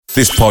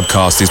This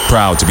podcast is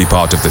proud to be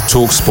part of the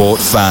TalkSport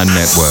Fan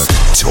Network.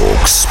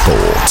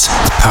 TalkSport.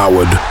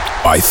 Powered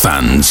by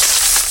fans.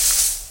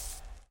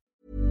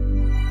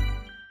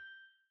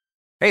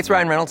 Hey, it's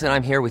Ryan Reynolds, and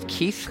I'm here with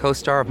Keith,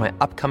 co-star of my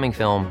upcoming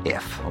film,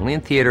 If, only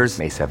in theaters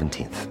May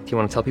 17th. Do you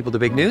want to tell people the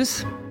big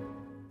news?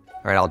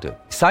 All right, I'll do it.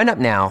 Sign up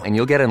now and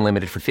you'll get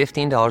unlimited for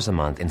 $15 a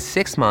month and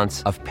 6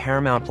 months of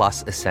Paramount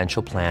Plus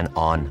Essential Plan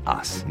on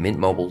us.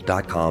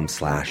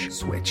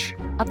 MintMobile.com/switch.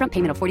 Upfront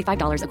payment of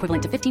 $45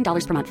 equivalent to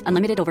 $15 per month.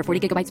 Unlimited over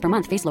 40 gigabytes per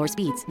month. Face lower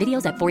speeds.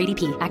 Videos at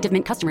 480p. Active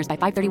Mint customers by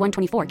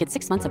 531.24 get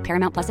 6 months of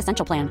Paramount Plus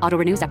Essential Plan. Auto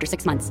renews after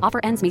 6 months. Offer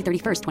ends May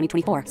 31st,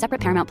 2024.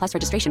 Separate Paramount Plus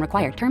registration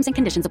required. Terms and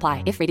conditions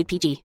apply if rated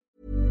PG.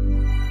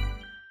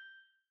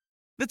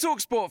 The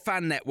TalkSport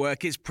Fan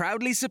Network is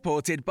proudly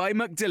supported by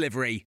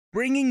McDelivery,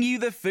 bringing you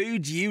the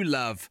food you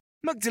love.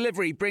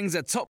 McDelivery brings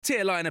a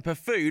top-tier lineup of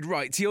food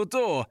right to your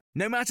door.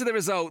 No matter the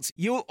result,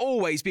 you'll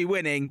always be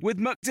winning with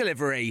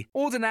McDelivery.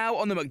 Order now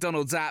on the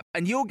McDonald's app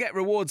and you'll get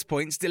rewards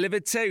points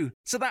delivered too.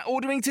 So that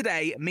ordering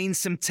today means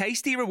some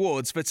tasty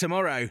rewards for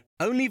tomorrow.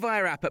 Only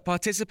via app at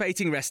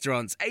participating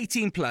restaurants.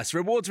 18 plus.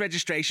 Rewards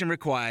registration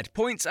required.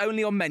 Points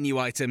only on menu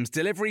items.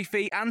 Delivery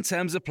fee and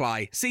terms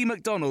apply. See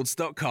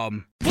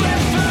mcdonalds.com.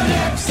 Brentford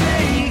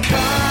FC,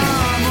 come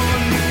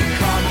on, you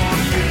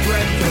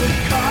Brentford,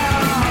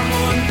 come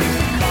on,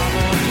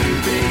 you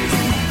Bees,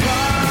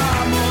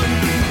 come on,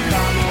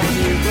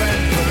 you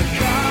Brentford,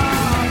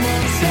 come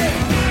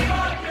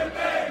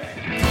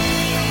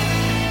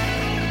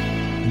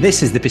on,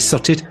 This is the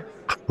Besotted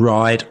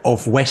Pride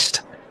of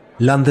West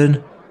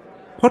London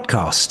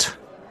podcast.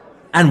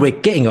 And we're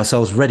getting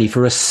ourselves ready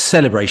for a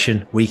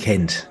celebration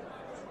weekend.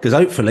 Because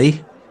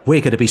hopefully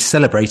we're going to be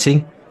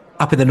celebrating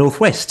up in the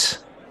northwest.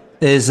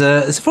 There's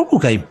a football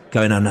game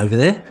going on over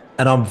there.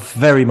 And I'm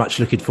very much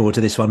looking forward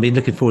to this one. Been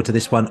looking forward to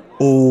this one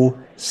all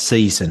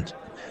season.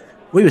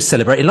 We were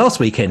celebrating last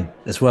weekend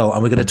as well.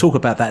 And we're going to talk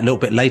about that a little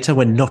bit later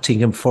when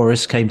Nottingham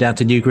Forest came down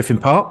to New Griffin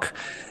Park.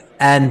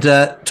 And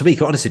to be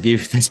quite honest with you,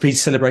 there's been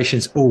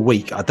celebrations all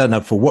week. I don't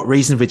know for what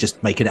reason. We're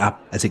just making it up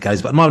as it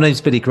goes. But my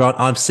name's Billy Grant.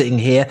 I'm sitting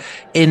here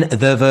in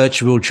the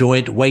virtual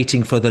joint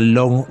waiting for the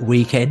long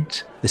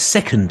weekend, the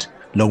second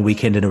long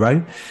weekend in a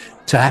row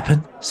to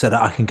happen so that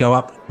I can go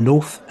up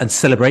north and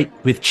celebrate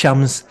with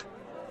chums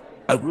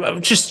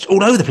just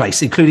all over the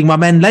place, including my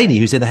man Laney,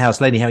 who's in the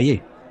house. Laney, how are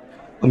you?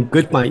 I'm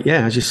good, mate.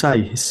 Yeah, as you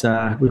say, it's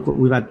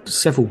we've had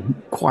several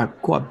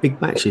quite big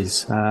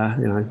matches.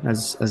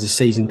 As the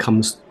season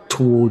comes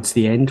towards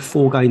the end,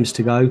 4 games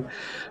to go,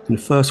 and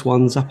the first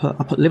one's up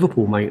at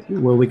Liverpool, mate,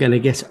 where we're going to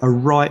get a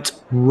right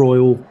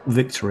royal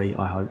victory,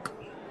 I hope.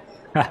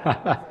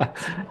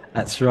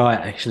 That's right,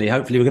 actually.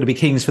 Hopefully we're going to be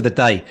kings for the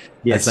day,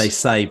 as they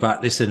say.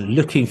 But listen,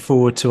 looking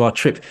forward to our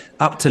trip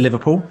up to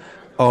Liverpool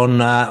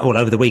on all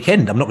over the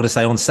weekend. I'm not going to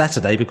say on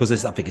Saturday because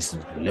I think it's a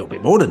little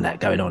bit more than that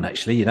going on,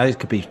 actually. You know, it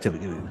could be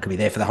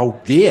there for the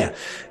whole year,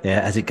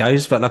 as it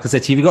goes. But like I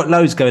said to you, we've got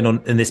loads going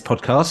on in this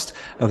podcast.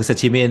 Like I said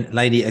to you, me and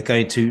Laney are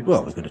going to,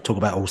 we're going to talk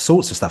about all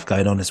sorts of stuff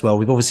going on as well.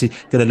 We've obviously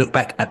going to look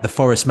back at the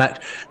Forest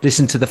match,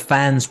 listen to the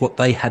fans, what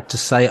they had to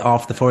say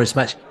after the Forest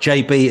match.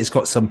 JB has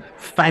got some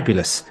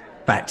fabulous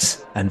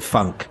facts and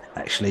funk.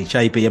 Actually,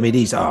 JB, I mean,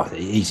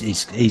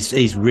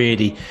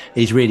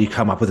 he's really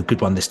come up with a good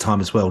one this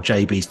time as well.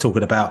 JB's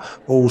talking about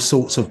all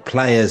sorts of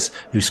players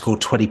who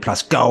scored 20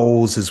 plus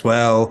goals as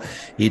well,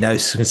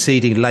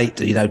 conceding late.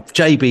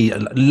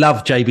 JB,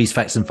 love JB's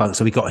facts and funk,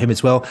 so we got him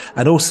as well.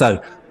 And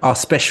also our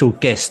special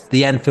guest,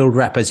 the Anfield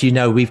Rap. As you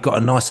know, we've got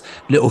a nice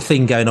little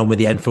thing going on with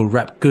the Anfield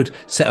Rap. Good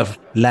set of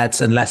lads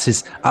and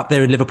lasses up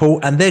there in Liverpool,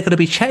 and they're going to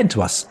be chatting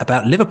to us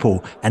about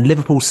Liverpool and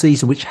Liverpool's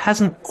season, which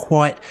hasn't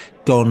quite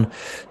gone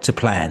to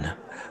plan.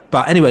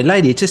 But anyway,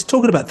 Lady, just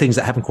talking about things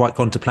that haven't quite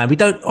gone to plan. We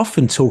don't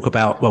often talk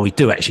about, well, we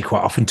do actually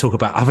quite often talk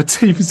about other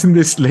teams in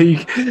this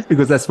league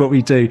because that's what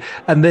we do.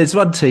 And there's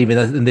one team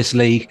in this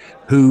league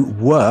who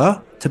were,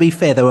 to be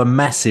fair, they were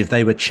massive.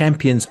 They were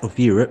champions of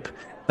Europe.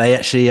 They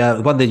actually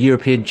won the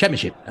European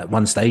Championship at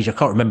one stage. I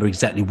can't remember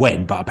exactly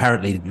when, but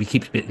apparently we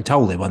keep getting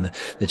told they won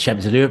the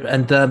Champions of Europe.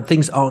 And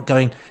things aren't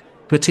going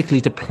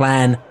particularly to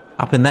plan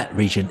up in that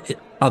region,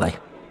 are they?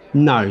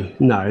 No,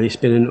 it's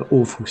been an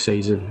awful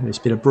season. It's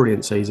been a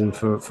brilliant season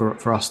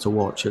for us to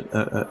watch at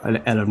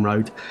Ellen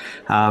Road.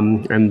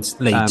 And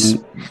Leeds.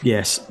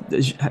 Yes,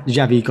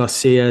 Xavi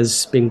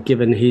Garcia's been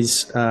given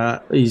his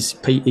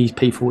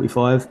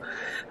P45,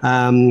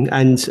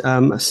 and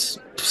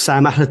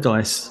Sam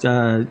Allardyce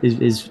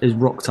is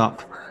rocked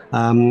up.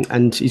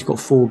 And he's got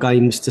 4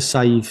 games to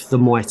save the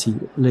mighty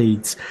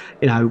Leeds.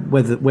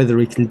 Whether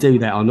he can do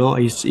that or not,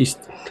 he's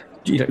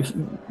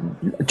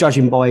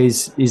judging by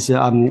his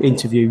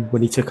interview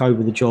when he took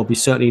over the job,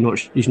 he's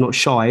not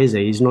shy, is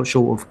he? He's not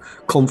short of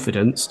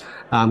confidence,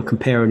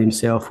 comparing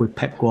himself with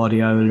Pep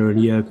Guardiola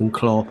and Jurgen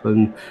Klopp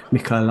and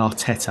Mikel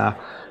Arteta,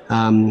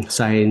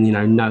 saying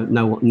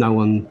no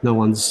one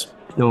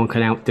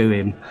can outdo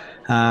him.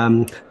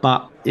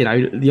 But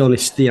the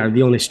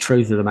honest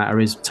truth of the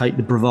matter is, take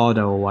the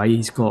bravado away,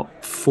 he's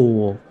got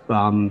 4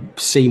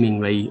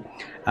 seemingly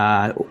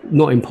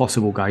Not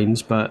impossible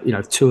games, but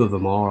two of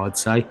them are, I'd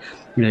say.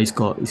 He's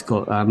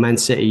got Man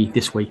City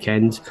this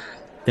weekend.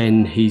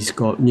 Then he's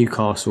got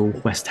Newcastle,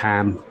 West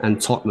Ham,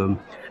 and Tottenham,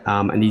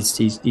 and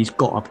he's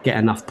got to get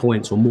enough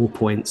points or more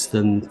points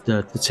than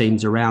the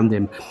teams around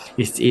him.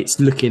 It's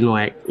looking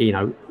like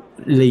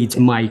Leeds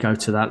may go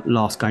to that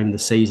last game of the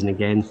season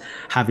again,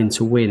 having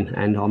to win,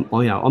 and I'm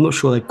not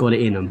sure they've got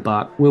it in them,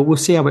 but we'll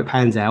see how it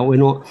pans out. We're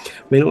not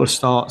going to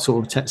start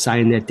sort of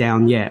saying they're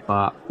down yet,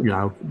 but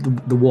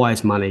the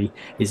wise money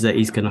is that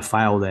he's going to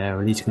fail there,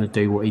 and he's going to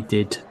do what he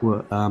did,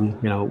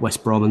 at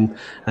West Brom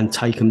and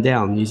take them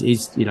down. He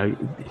seems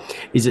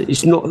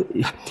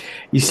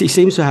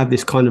to have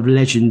this kind of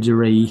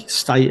legendary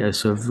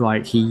status of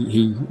like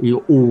he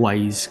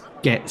always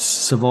gets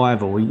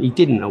survival. He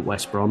didn't at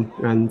West Brom,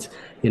 and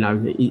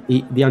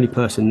the only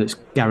person that's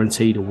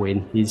guaranteed a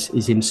win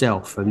is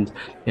himself, and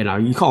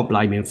you can't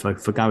blame him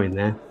for going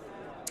there.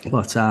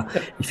 But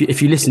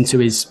if you listen to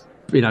his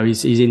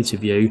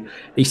interview,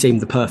 he seemed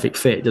the perfect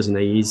fit, doesn't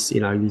he? He's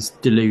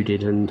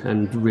deluded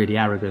and really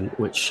arrogant,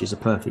 which is a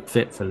perfect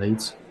fit for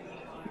Leeds.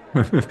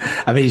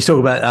 I mean, he's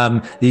talking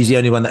about he's the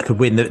only one that could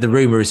win. The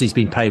rumour is he's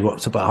been paid about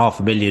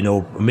 $500,000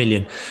 or $1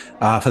 million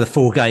for the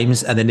 4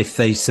 games, and then if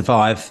they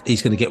survive,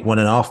 he's going to get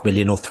 $1.5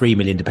 million or $3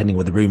 million, depending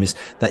on the rumours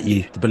that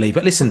you believe.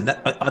 But listen,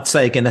 I'd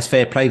say again, that's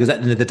fair play, because at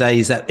the end of the day,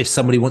 is that if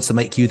somebody wants to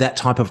make you that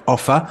type of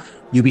offer,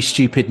 you'd be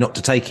stupid not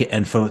to take it.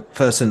 And for a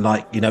person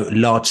like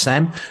Large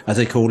Sam, as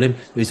they call him,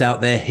 who's out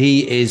there,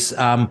 he is.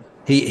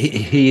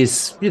 He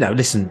is,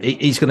 listen,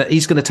 he's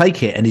gonna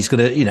take it, and he's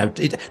gonna,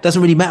 it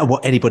doesn't really matter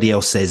what anybody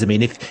else says. I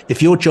mean,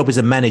 if your job is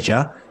a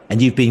manager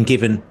and you've been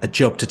given a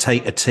job to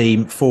take a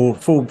team for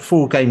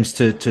four games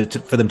for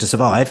them to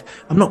survive,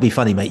 I'm not being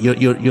funny, mate.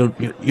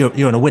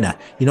 You're on a winner.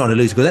 You're not on a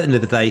loser. Because at the end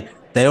of the day,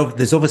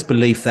 there's obvious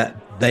belief that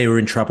they were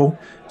in trouble,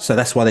 so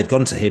that's why they've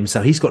gone to him.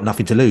 So he's got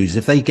nothing to lose.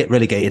 If they get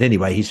relegated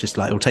anyway, he's just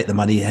like, he'll take the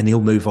money and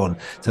he'll move on.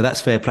 So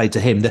that's fair play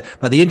to him.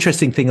 But the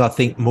interesting thing, I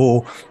think,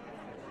 more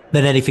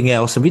than anything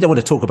else, and we don't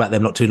want to talk about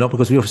them not too long,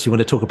 because we obviously want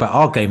to talk about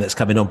our game that's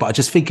coming on, but I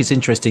just think it's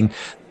interesting,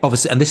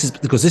 obviously, and this is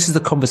because this is the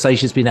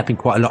conversation that's been happening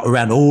quite a lot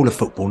around all of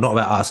football, not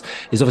about us,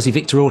 is obviously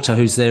Victor Orta,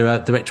 who's their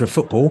director of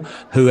football,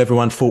 who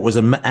everyone thought was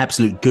an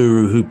absolute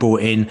guru, who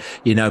brought in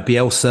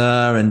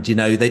Bielsa, and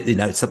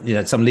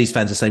some Leeds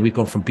fans are saying we've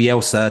gone from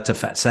Bielsa to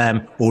Fat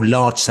Sam, or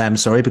Large Sam,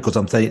 sorry, because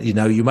I'm saying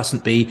you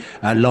mustn't be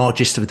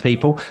largest of the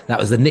people. That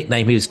was the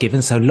nickname he was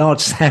given, so Large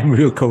Sam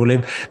we will call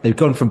him. They've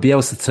gone from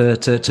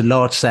Bielsa to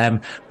Large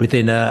Sam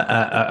within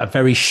a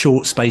very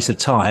short space of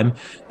time.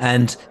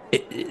 And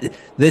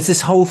there's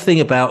this whole thing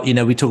about,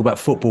 we talk about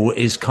football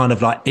is kind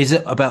of like, is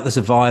it about the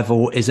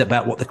survival? Is it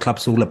about what the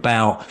club's all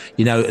about?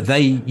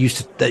 They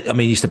used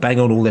to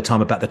bang on all the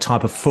time about the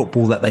type of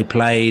football that they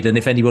played. And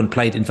if anyone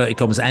played, inverted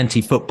commas,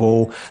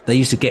 anti-football, they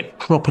used to get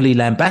properly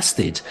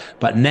lambasted.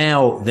 But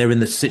now they're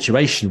in the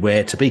situation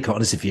where, to be quite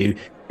honest with you,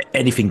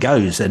 anything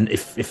goes. And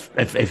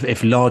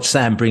if Large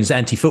Sam brings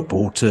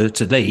anti-football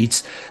to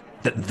Leeds,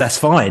 that's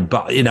fine,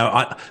 but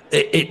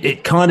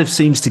it kind of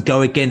seems to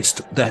go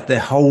against their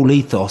whole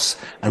ethos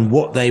and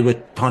what they were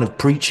kind of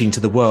preaching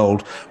to the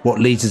world, what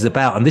Leeds is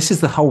about. And this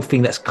is the whole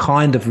thing that's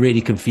kind of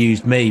really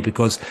confused me,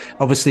 because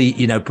obviously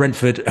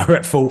Brentford are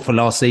at fault for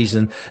last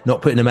season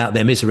not putting them out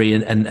their misery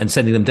and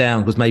sending them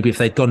down, because maybe if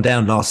they'd gone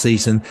down last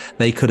season,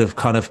 they could have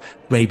kind of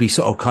maybe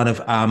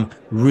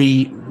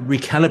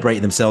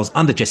recalibrated themselves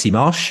under Jesse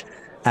Marsh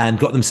and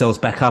got themselves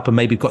back up and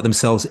maybe got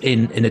themselves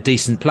in a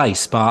decent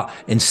place. But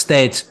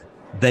instead,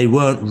 they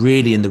weren't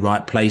really in the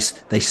right place.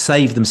 They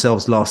saved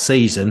themselves last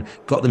season,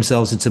 got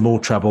themselves into more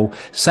trouble,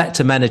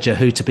 sacked a manager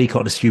who, to be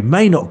honest with you,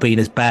 may not have been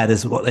as bad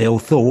as what they all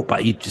thought,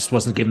 but he just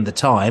wasn't given the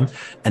time.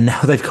 And now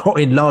they've got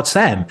in Large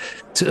Sam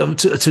to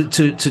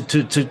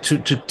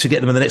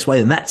get them in the next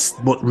way. And that's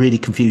what really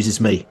confuses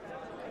me.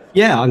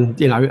 Yeah, and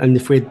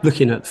if we're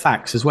looking at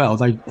facts as well,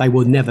 they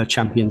were never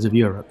champions of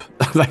Europe.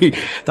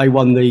 they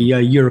won the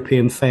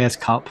European Fairs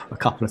Cup a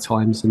couple of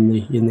times in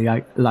the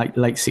late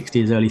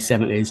 60s, early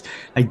 70s.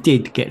 They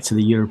did get to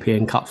the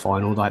European Cup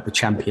final, like the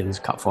Champions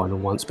Cup final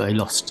once, but they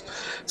lost.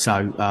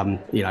 So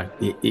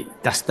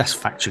that's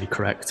factually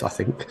correct, I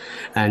think.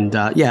 And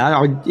as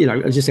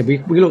I said,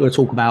 we're not going to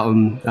talk about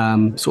them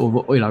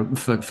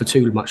for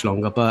too much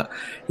longer, but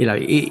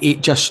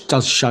it just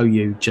does show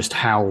you just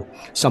how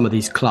some of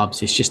these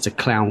clubs, it's just a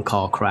clown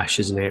car crash,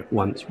 isn't it?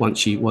 Once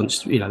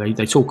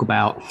they talk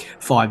about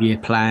 5-year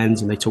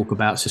plans, and they talk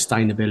about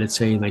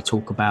sustainability, and they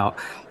talk about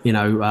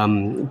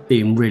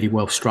being really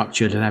well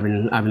structured and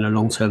having a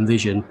long-term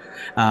vision,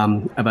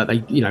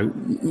 but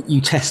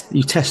you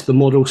test the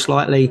model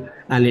slightly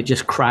and it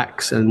just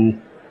cracks,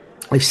 and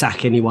they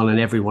sack anyone and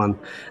everyone,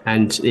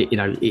 and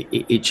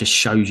it just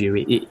shows you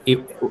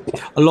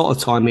a lot of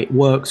time it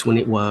works when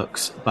it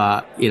works,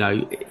 but you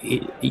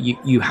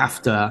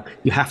have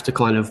to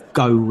kind of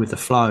go with the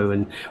flow,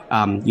 and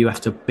you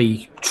have to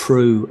be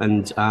true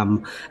and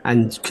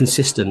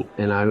consistent,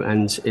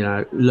 and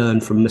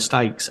learn from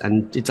mistakes,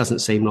 and it doesn't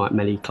seem like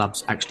many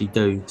clubs actually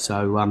do.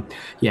 So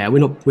we're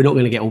not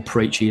going to get all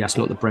preachy. That's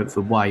not the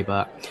Brentford way,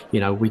 but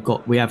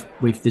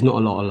there's not a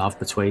lot of love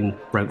between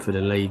Brentford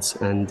and Leeds,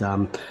 and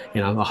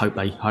I hope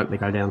they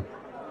go down.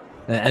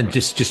 And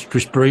just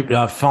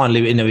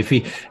finally, if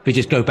we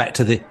just go back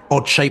to the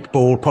Odd Shaped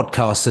Ball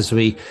podcast, as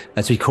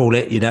we call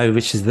it,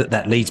 which is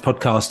that Leeds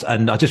podcast,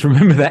 and I just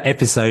remember that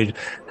episode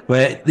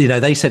where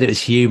they said it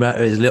was humour,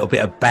 it was a little bit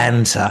of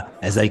banter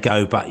as they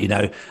go, but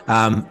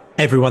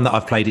everyone that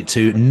I've played it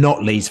to,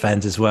 not Leeds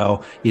fans as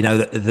well,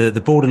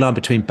 the borderline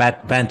between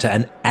banter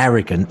and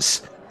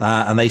arrogance.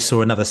 And they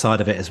saw another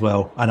side of it as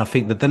well. And I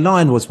think that the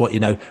line was what,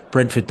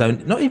 Brentford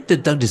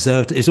don't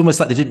deserve to. It's almost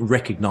like they didn't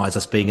recognise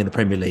us being in the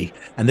Premier League.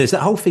 And there's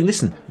that whole thing,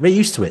 listen, we're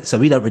used to it, so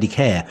we don't really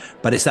care.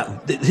 But it's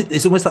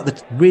almost like the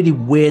really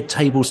weird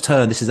tables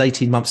turn. This is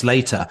 18 months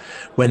later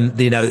when,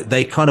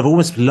 they kind of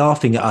almost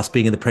laughing at us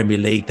being in the Premier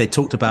League. They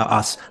talked about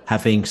us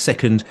having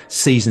second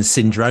season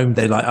syndrome.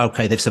 They're like,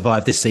 okay, they've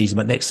survived this season,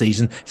 but next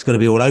season it's going to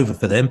be all over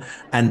for them.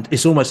 And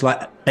it's almost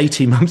like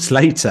 18 months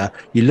later,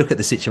 you look at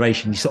the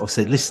situation, you sort of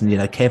say, listen,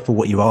 careful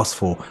what you ask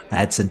for,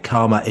 lads, and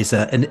karma is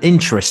an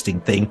interesting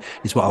thing,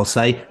 is what I'll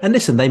say. And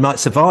listen, they might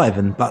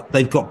survive, but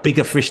they've got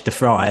bigger fish to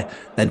fry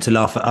than to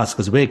laugh at us,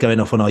 because we're going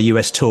off on our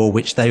US tour,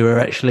 which they were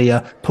actually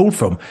pulled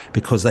from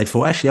because they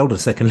thought, actually, hold on a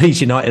second, Leeds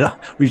United,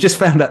 we've just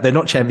found out they're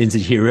not champions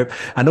in Europe,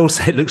 and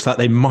also it looks like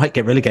they might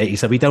get relegated,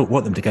 so we don't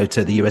want them to go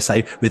to the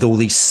USA with all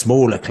these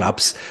smaller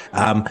clubs,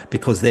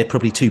 because they're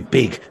probably too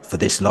big for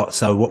this lot.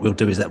 So what we'll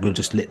do is that we'll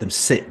just let them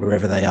sit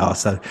wherever they are.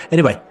 So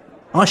anyway,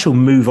 I shall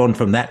move on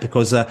from that,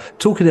 because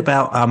talking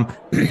about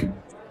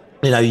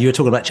you were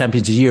talking about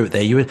Champions of Europe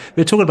there. You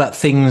were talking about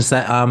things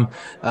that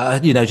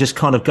just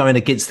kind of going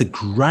against the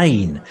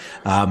grain,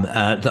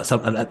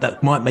 that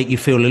might make you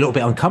feel a little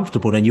bit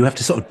uncomfortable, and you have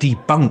to sort of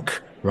debunk,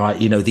 right,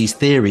 these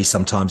theories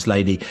sometimes,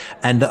 lady.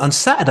 And on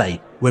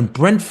Saturday, when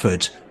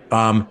Brentford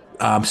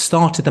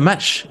started the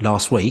match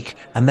last week,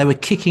 and they were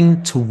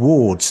kicking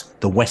towards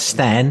the West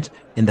Stand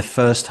in the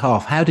first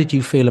half, how did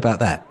you feel about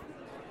that?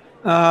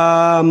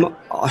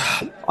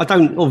 I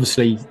don't.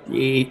 Obviously,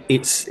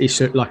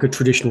 it's like a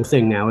traditional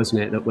thing now, isn't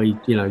it? That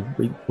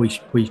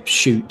we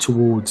shoot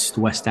towards the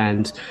West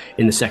End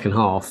in the second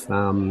half,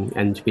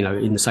 and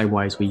in the same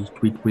way as we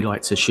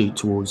like to shoot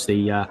towards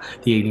the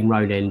Ealing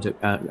Road end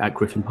at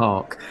Griffin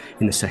Park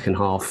in the second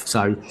half.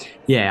 So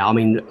yeah, I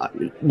mean,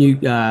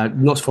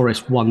 Notts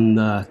Forest won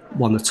the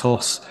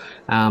toss,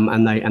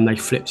 and they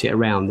flipped it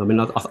around. I mean,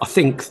 I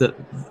think that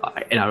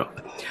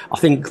I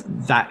think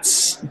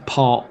that's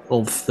part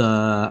of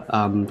the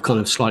kind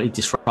of slightly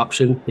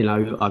disruption.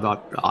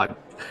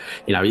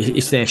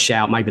 It's their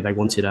shout. Maybe they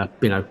wanted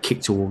to,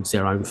 kick towards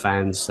their own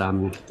fans,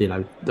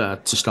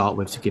 to start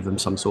with, to give them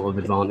some sort of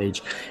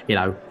advantage,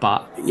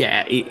 But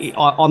yeah,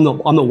 I'm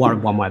not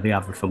worried one way or the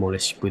other, if I'm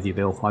honest with you,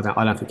 Bill. I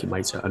don't think it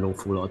makes an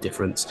awful lot of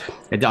difference.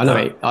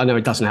 I know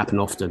it doesn't happen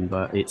often,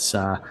 but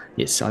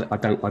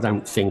I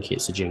don't think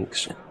it's a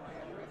jinx.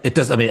 It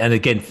does. I mean, and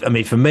again,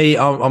 for me,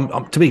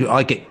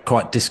 I get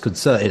quite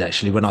disconcerted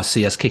actually when I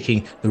see us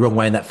kicking the wrong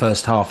way in that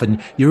first half.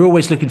 And you're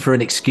always looking for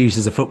an excuse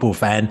as a football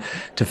fan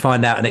to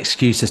find out an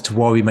excuse as to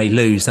why we may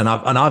lose. And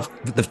I've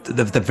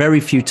the very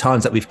few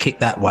times that we've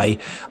kicked that way,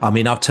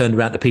 I've turned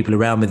around to people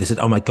around me and said,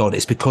 "Oh my God,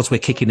 it's because we're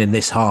kicking in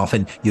this half,"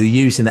 and you're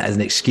using that as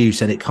an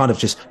excuse, and it kind of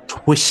just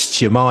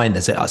twists your mind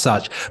as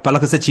such. But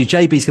like I said to you,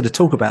 JB's going to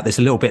talk about this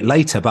a little bit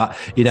later. But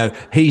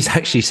he's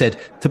actually said,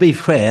 to be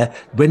fair,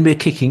 when we're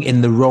kicking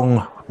in the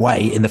wrong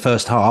way in the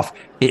first half,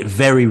 it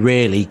very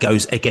rarely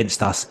goes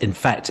against us. In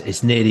fact,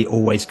 it's nearly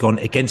always gone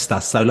against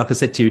us. So like I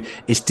said to you,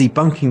 it's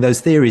debunking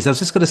those theories. I was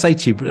just going to say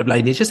to you,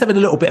 Blaney, it's just having a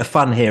little bit of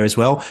fun here as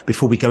well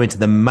before we go into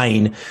the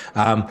main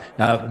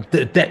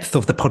the depth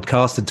of the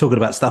podcast and talking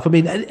about stuff.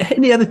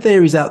 Any other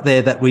theories out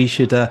there that we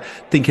should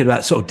thinking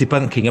about sort of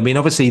debunking?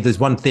 Obviously there's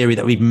one theory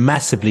that we've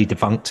massively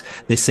debunked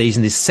this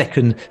season, is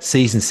second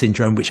season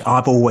syndrome, which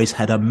I've always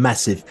had a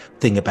massive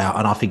thing about,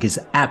 and I think is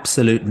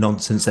absolute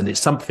nonsense, and it's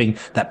something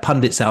that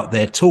pundits out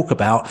there talk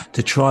about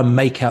to try and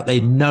make out they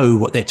know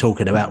what they're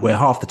talking about, where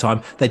half the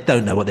time they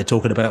don't know what they're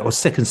talking about. Or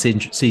second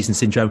season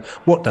syndrome,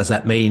 what does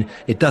that mean?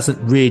 It doesn't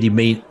really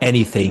mean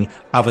anything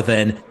other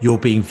than you're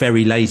being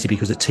very lazy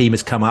because a team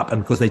has come up,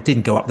 and because they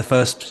didn't go up the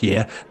first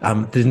year,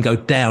 didn't go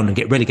down and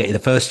get relegated the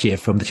first year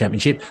from the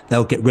Championship,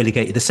 they'll get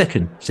relegated the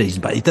second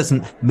season. But it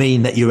doesn't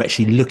mean that you're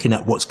actually looking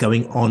at what's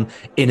going on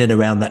in and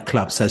around that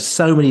club.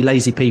 So many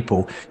lazy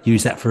people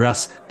use that for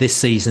us this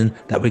season,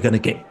 that we're going to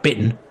get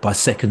bitten by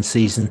second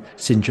season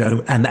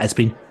syndrome, and that has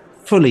been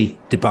fully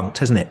debunked,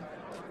 hasn't it?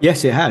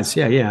 Yes, it has.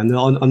 Yeah. And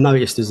I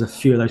noticed there's a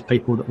few of those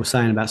people that were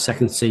saying about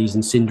second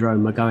season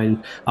syndrome are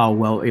going, oh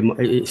well,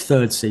 it's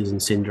third season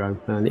syndrome,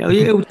 and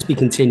it'll just be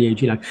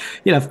continued.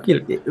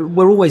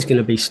 We're always going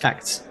to be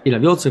stacked.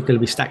 The odds are going to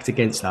be stacked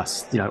against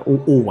us.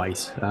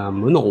 Always. Well,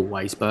 not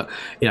always, but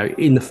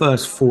in the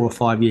first 4 or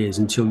 5 years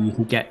until you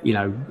can get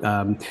your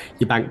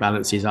bank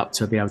balances up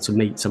to be able to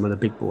meet some of the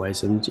big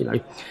boys, and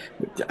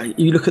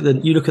you look at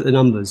the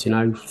numbers.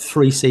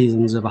 3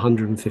 seasons of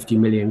 150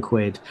 million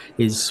quid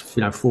is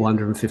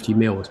 450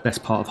 mil. It's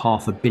best part of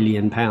 £500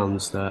 million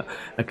that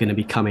are going to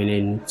be coming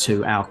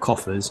into our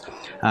coffers,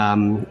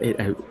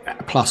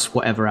 plus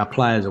whatever our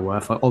players are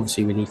worth.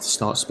 Obviously, we need to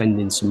start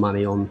spending some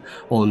money on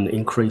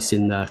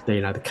increasing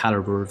the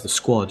calibre of the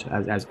squad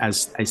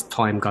as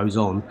time goes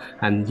on,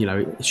 and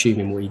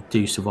assuming we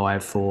do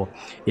survive for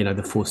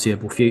the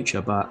foreseeable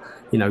future. But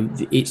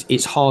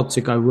it's hard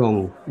to go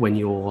wrong when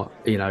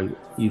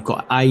you've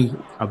got a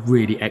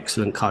really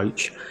excellent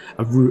coach,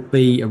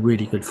 B, a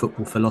really good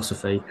football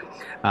philosophy,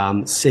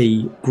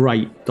 C,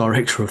 great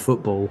director of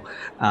football,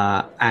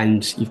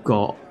 and you've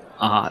got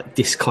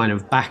this kind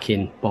of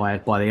backing by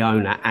the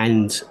owner,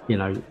 and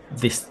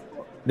this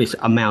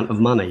amount of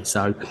money.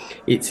 So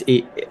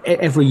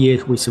every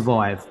year we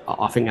survive,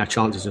 I think our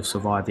chances of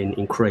surviving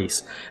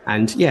increase.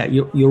 And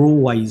you're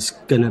always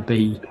going to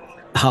be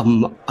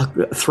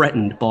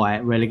threatened by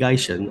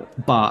relegation,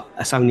 but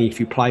it's only if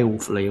you play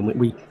awfully, and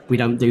we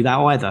don't do that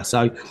either.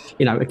 So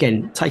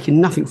again,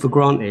 taking nothing for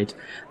granted,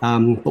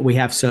 but we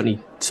have certainly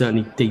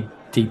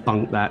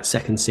debunked that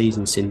second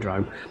season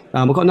syndrome.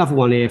 I've got another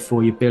one here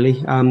for you,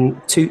 Billy.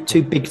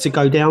 Too big to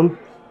go down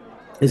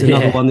is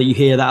another one that you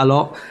hear that a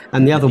lot,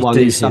 and the other one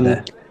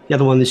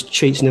is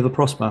cheats never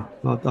prosper.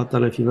 I don't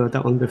know if you've heard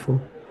that one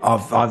before.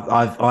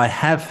 I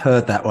have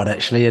heard that one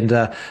actually, and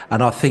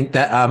I think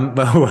that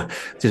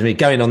just me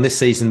going on this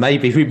season,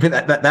 maybe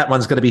that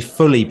one's going to be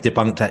fully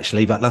debunked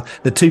actually. But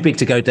the too big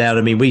to go down,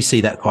 I mean, we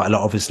see that quite a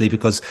lot, obviously,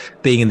 because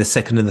being in the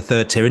second and the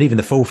third tier, and even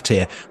the fourth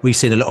tier, we've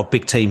seen a lot of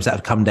big teams that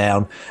have come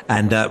down,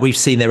 and we've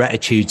seen their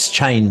attitudes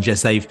change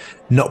as they've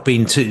not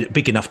been too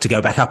big enough to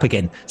go back up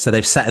again. So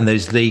they've sat in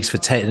those leagues for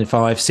 10,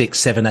 5, 6,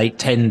 7, 8,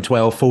 10,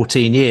 12,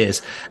 14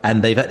 years,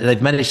 and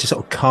they've managed to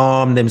sort of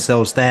calm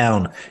themselves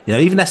down.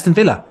 Even Aston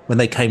Villa, when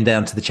they came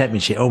down to the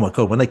Championship, oh my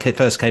God, when they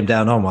first came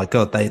down, oh my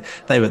God, they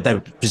were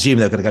presumed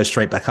they were going to go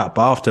straight back up.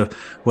 But after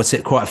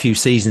quite a few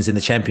seasons in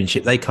the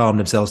Championship, they calmed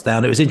themselves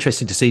down. It was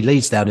interesting to see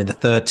Leeds down in the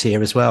third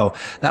tier as well.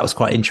 That was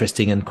quite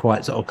interesting and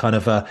quite sort of kind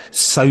of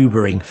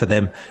sobering for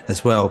them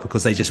as well,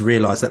 because they just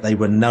realised that they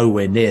were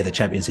nowhere near the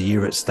Champions of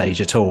Europe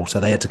stage at all. So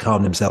they had to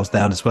calm themselves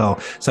down as well.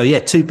 So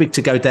too big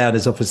to go down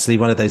is obviously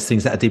one of those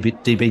things that are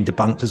being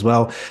debunked as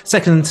well.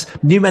 Second,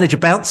 new manager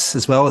bounce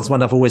as well is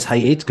one I've always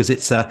hated, because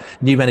it's a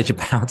new manager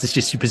bounce. It's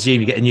just, you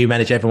presume you get a new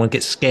manager, everyone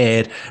gets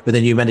scared when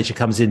the new manager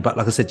comes in. But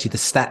like I said to you, the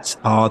stats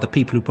are the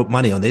people who put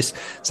money on this.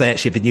 So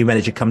actually, if a new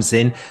manager comes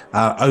in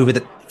over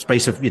the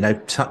space of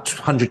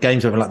 100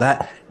 games or something like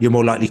that, you're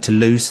more likely to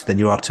lose than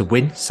you are to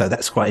win. So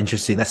that's quite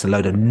interesting. That's a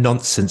load of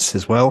nonsense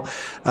as well.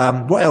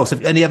 What else?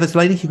 Any others,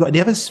 lady? You got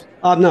any others?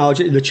 No,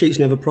 the cheats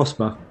never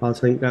prosper. I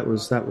think that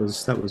was one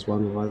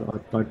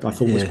I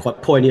thought was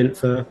quite poignant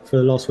for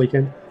last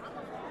weekend.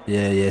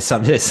 So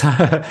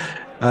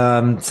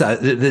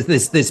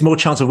there's more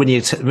chance of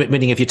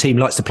winning if your team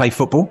likes to play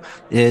football.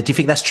 Do you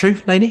think that's true,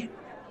 Laney?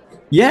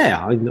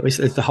 Yeah, it's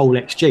the whole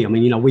XG. I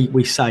mean,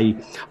 we say,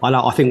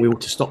 I think we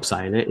ought to stop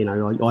saying it.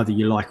 Either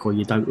you like or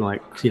you don't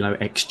like,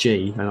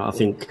 XG. And I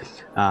think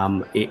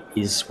it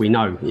is. We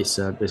know there's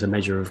a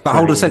measure of. But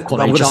hold on a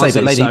second. I'm going to say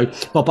that, lady.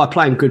 But by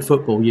playing good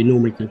football, you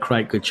normally can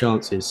create good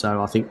chances.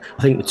 So I think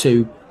the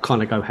two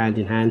kind of go hand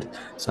in hand.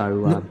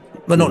 So.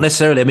 Well, not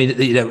necessarily. I mean,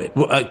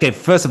 again,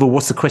 first of all,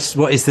 what's the question?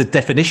 What is the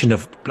definition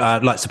of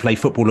likes to play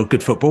football or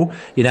good football?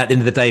 At the end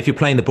of the day, if you're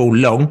playing the ball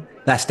long,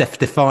 that's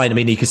defined. I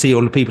mean, you can see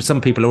all the people.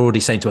 Some people are already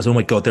saying to us, "Oh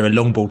my God, they're a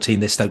long ball team.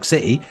 They're Stoke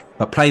City."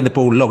 But playing the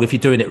ball long, if you're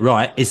doing it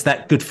right, is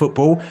that good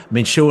football? I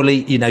mean,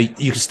 surely you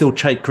can still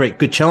create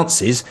good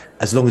chances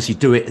as long as you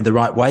do it in the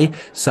right way.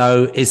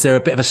 So, is there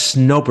a bit of a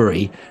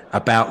snobbery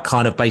about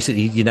kind of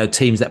basically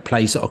teams that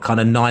play sort of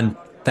kind of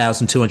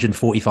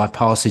 9,245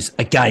 passes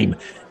a game?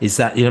 Is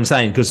that, what I'm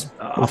saying? Because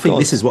I think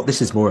this is what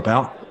this is more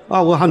about.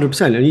 Oh, well,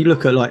 100%. And you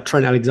look at like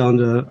Trent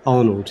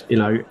Alexander-Arnold,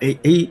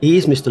 he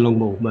is Mr. Long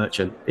Ball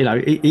Merchant.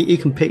 He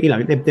can pick,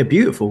 they're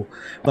beautiful,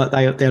 but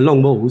they're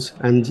long balls.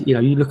 And,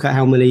 you look at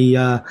how many,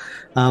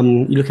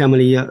 Haaland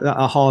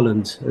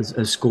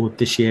has scored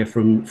this year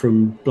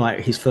from like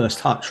his first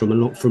touch from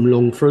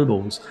long through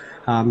balls.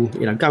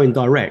 Going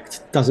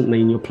direct doesn't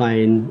mean you're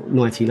playing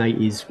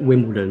 1980s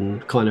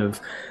Wimbledon kind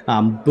of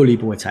bully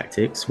boy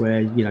tactics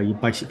where you're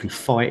basically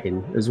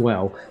fighting as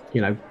well.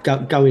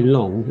 going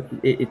long,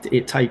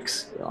 it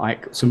takes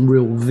like some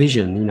real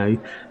vision.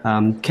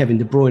 Kevin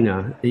De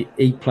Bruyne,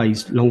 he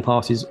plays long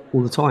passes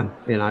all the time.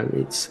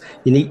 It's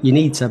you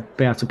need to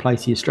be able to play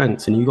to your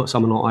strengths, and you've got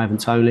someone like Ivan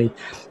Toney,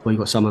 or you've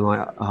got someone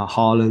like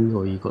Haaland,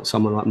 or you've got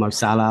someone like Mo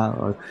Salah,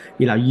 or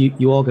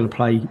you are going to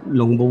play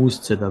long balls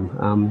to them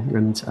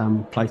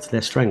and play to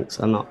their strengths.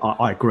 And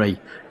I agree.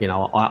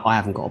 I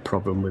haven't got a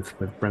problem with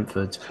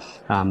Brentford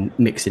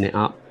mixing it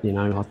up.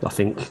 I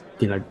think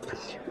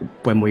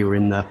when we were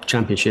in the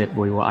Championship,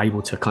 we were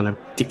able to kind of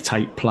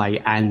dictate play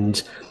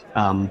and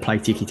play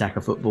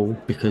tiki-taka football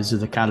because of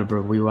the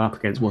calibre we were up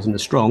against wasn't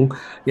as strong.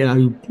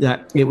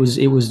 That it was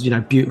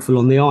beautiful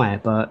on the eye,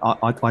 but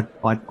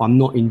I'm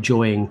not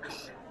enjoying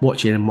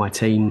watching my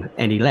team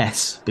any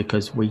less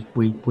because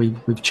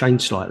we've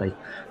changed slightly.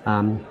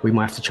 We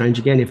might have to change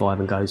again if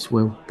Ivan goes.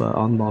 But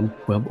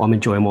I'm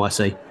enjoying what I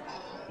see.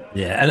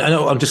 Yeah, and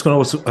I'm just going to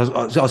also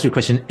ask you a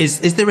question.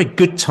 Is there a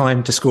good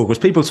time to score? Because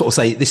people sort of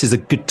say this is a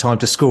good time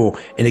to score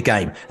in a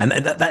game. And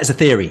that is a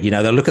theory.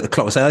 They'll look at the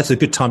clock and say, that's a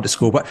good time to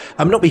score. But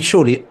I'm not being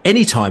surely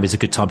any time is a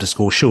good time to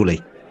score,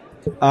 surely.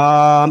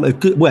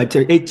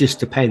 It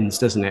just depends,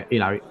 doesn't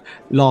it?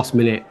 Last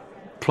minute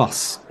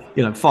plus,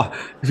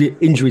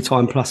 injury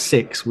time plus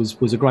 6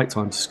 was a great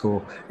time to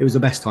score. It was the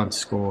best time to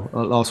score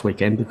last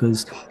weekend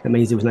because it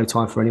means there was no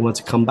time for anyone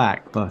to come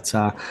back. But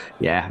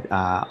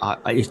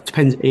it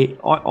depends.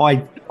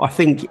 I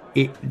think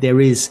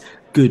there is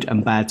good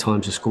and bad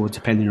times to score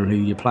depending on who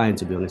you're playing,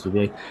 to be honest with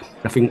you.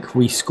 I think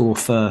we score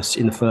first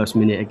in the first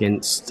minute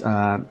against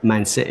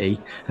Man City,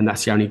 and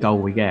that's the only goal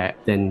we get,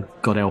 then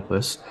God help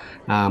us.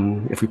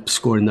 If we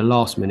score in the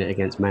last minute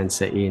against Man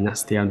City and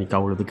that's the only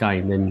goal of the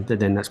game,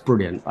 then that's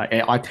brilliant.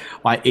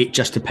 It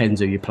just depends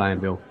who you're playing,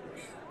 Bill.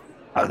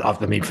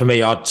 I mean, for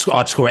me, I'd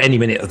score any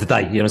minute of the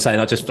day. You know what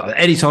I'm saying?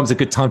 Any time's a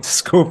good time to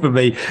score for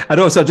me. And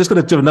also, I'm just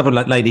going to do another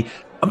lady.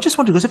 I'm just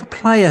wondering, because if a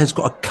player has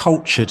got a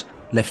cultured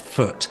left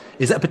foot,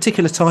 is that a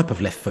particular type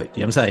of left foot?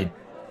 You know what I'm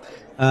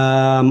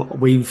saying?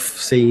 We've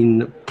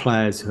seen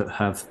players that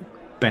have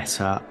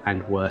better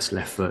and worse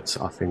left foots,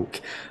 I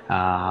think.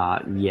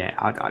 I don't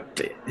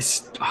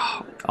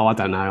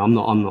know. I'm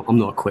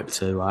not equipped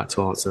to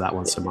answer that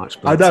one so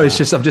much. But, I know it's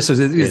just.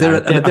 Is there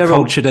a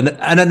cultured and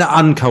an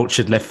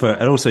uncultured left foot,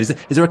 and also is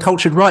there a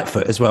cultured right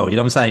foot as well? You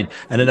know what I'm saying?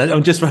 And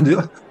I'm just running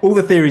all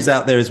the theories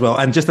out there as well.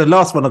 And just the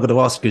last one I'm going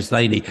to ask you,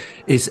 Laney,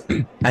 is,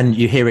 and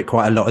you hear it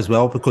quite a lot as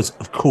well, because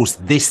of course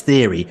this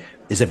theory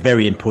is a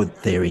very important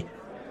theory.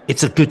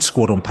 It's a good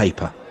squad on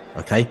paper.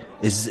 Okay,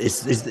 is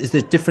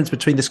there a difference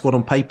between the squad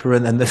on paper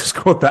and the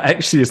squad that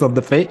actually is on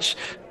the pitch?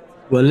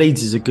 Well,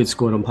 Leeds is a good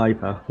squad on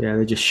paper. Yeah,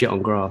 they're just shit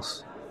on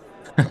grass.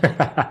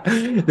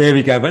 There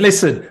we go. But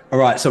listen, all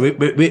right, so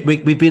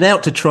we've been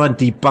out to try and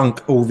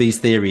debunk all these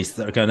theories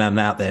that are going on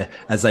out there,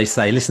 as they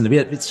say. Listen,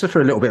 it's just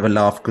for a little bit of a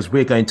laugh, because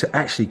we're going to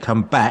actually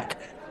come back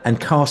and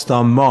cast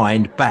our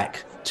mind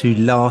back to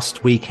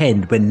last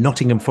weekend when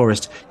Nottingham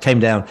Forest came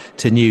down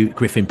to New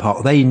Griffin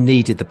Park. They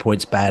needed the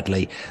points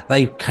badly.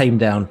 They came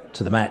down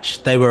to the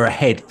match. They were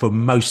ahead for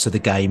most of the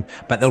game,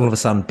 but then all of a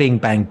sudden, bing,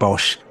 bang,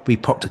 bosh, we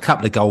popped a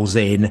couple of goals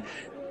in.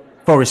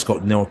 Forest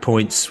got 0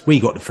 points. We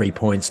got the 3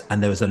 points,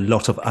 and there was a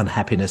lot of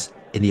unhappiness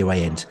in the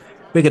away end.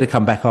 We're going to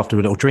come back after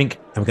a little drink,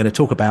 and we're going to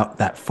talk about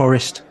that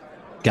Forest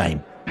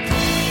game.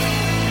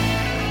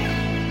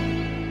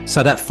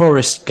 So that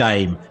Forest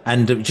game,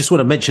 and just want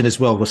to mention as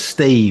well, was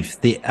Steve,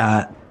 the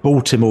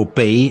Baltimore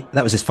Bee.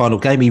 That was his final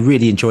game. He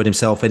really enjoyed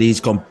himself, and he's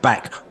gone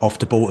back off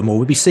to Baltimore.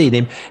 We'll be seeing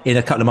him in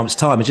a couple of months'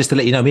 time. And just to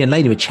let you know, me and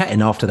Laney were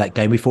chatting after that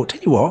game. We thought,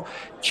 tell you what,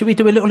 should we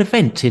do a little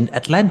event in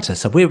Atlanta?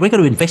 So we're going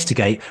to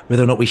investigate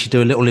whether or not we should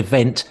do a little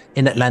event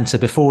in Atlanta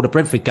before the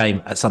Brentford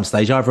game at some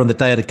stage, either on the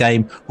day of the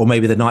game or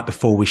maybe the night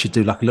before. We should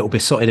do like a little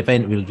besotted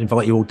event. We'll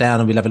invite you all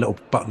down and we'll have a little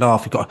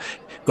laugh. We've got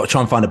to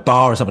try and find a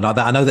bar or something like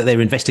that. I know that they're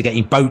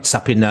investigating boats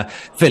up in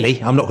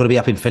Philly. I'm not going to be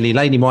up in Philly.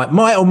 Laney might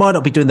or might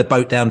not be doing the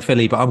boat down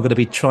Philly, but I'm going to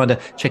be trying to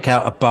check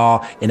out a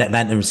bar in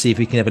Atlanta and see if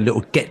we can have a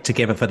little get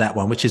together for that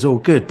one, which is all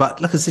good.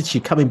 But like I said to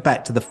you, coming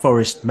back to the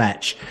Forest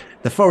match,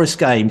 the Forest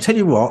game, tell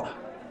you what,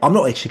 I'm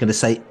not actually going to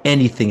say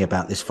anything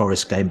about this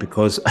Forest game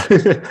because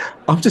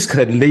I'm just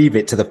going to leave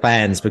it to the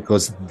fans,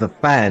 because the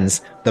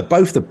fans,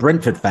 both the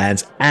Brentford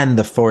fans and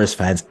the Forest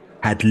fans,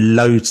 had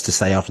loads to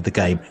say after the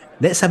game.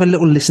 Let's have a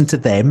little listen to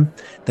them,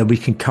 then we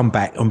can come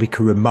back and we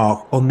can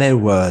remark on their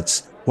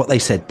words, what they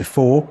said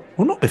before,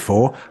 or not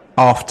before,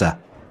 after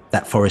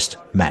that Forest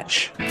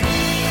match.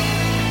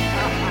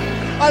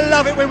 I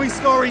love it when we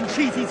score in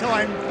cheaty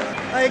time.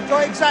 They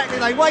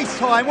waste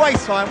time,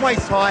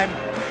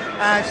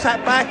 and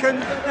sat back,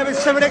 and there was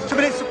 7 extra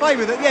minutes to play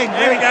with at the end.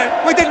 There we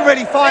go. We didn't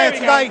really fire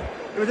today.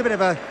 It was a bit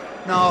of a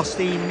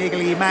nasty,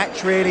 niggly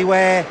match, really,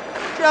 where,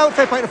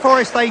 fair play to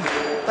Forest, they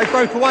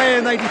broke away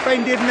and they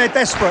defended and they're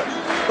desperate.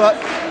 But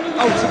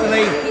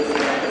ultimately,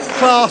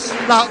 class,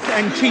 luck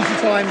and cheaty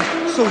time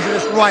sorted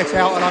us right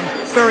out, and I'm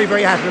very,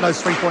 very happy with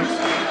those 3 points.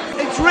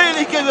 It's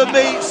really given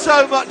me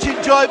so much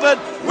enjoyment.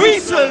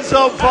 Wheaton's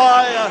on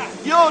fire.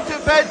 Your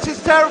defence is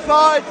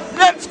terrified.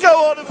 Let's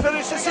go on and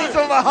finish the season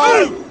on the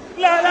home.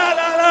 La la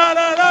la la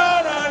la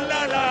la la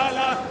la la.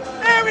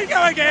 There we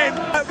go again.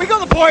 We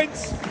got the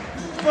points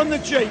from the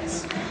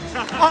cheats.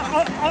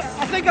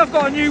 I think I've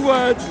got a new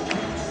word.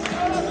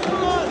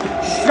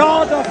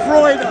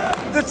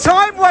 Schadenfreude. The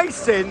time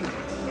wasting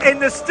in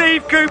the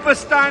Steve Cooper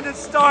standard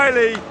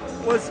styling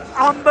was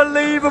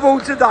unbelievable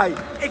today.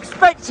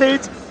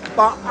 Expected,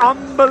 but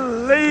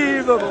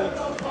unbelievable.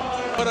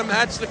 What a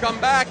match to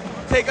come back.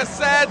 Take a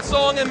sad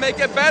song and make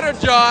it better,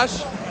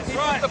 Josh. He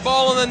put the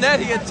ball in the net,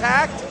 he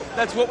attacked.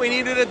 That's what we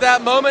needed at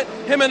that moment.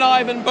 Him and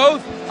Ivan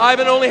both.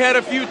 Ivan only had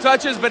a few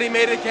touches, but he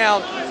made it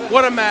count.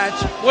 What a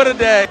match. What a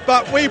day.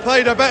 But we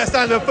played a better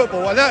standard of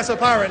football, and that's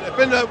apparent. It's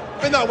been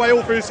that way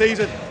all through the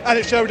season, and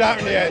it showed out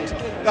in the end.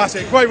 That's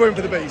it. Great win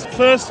for the Bees.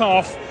 First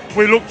half,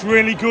 we looked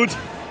really good.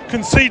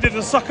 Conceded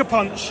a sucker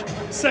punch.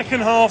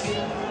 Second half,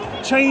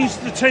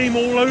 changed the team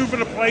all over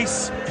the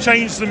place.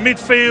 Changed the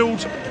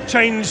midfield,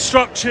 changed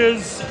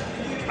structures,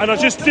 and I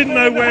just didn't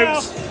know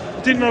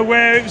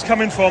where it was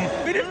coming from.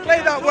 We didn't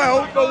play that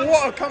well, but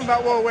what a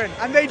comeback, what a win.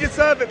 And they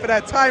deserve it for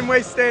their time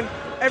wasting,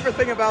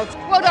 everything about it.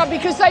 Well done,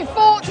 because they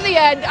fought to the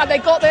end and they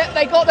got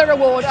their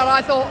reward. And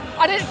I thought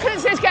couldn't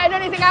see us getting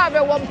anything out of it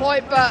at one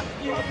point, but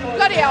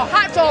bloody hell,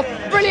 hats off,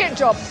 brilliant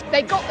job.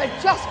 They got their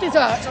just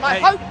desserts, and I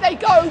hope they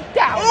go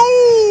down.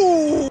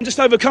 Ooh! Just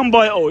overcome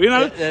by it all, you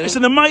know. Yeah. It's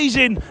an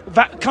amazing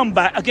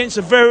comeback against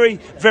a very,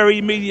 very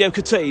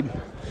mediocre team,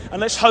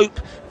 and let's hope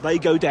they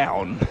go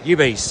down.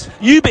 UBs.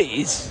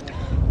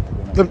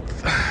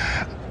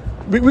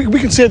 We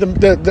can say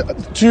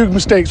the two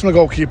mistakes from the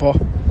goalkeeper.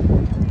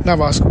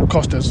 Navas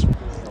cost us.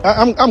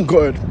 I'm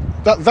gutted.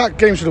 That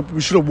game we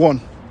should have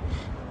won.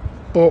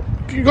 But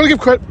you got to give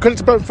credit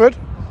to Brentford.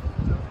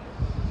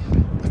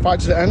 The fight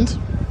to the end.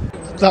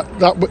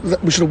 That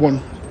we should have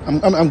won.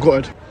 I'm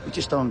gutted. We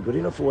just aren't good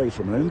enough away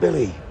from home,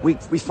 Billy. We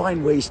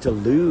find ways to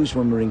lose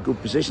when we're in good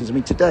positions. I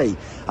mean, today,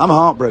 I'm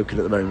heartbroken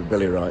at the moment,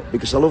 Billy, right?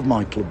 Because I love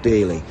my club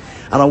dearly.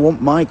 And I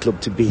want my club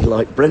to be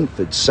like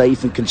Brentford,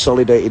 safe and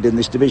consolidated in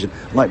this division.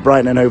 Like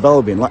Brighton and Hove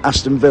Albion, like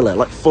Aston Villa,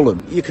 like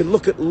Fulham. You can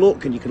look at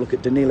and you can look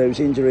at Danilo's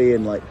injury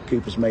and like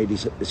Cooper's made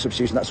his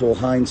substitution. That's all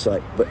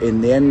hindsight. But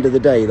in the end of the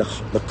day,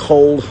 the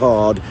cold,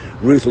 hard,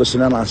 ruthless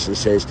analysis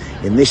says,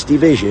 in this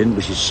division,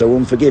 which is so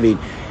unforgiving,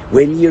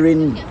 when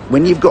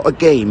you've got a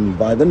game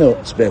by the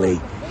nuts, Billy,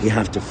 you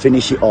have to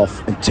finish it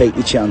off and take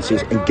your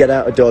chances and get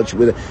out of dodge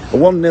with a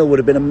 1-0 would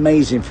have been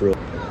amazing for us.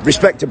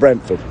 Respect to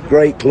Brentford,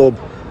 great club,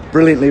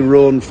 brilliantly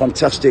run,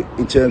 fantastic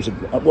in terms of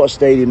what a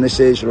stadium this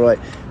is, right?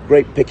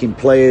 Great picking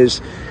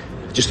players.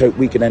 Just hope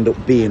we can end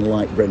up being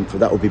like Brentford.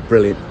 That would be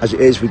brilliant. As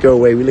it is, we go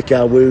away, we lick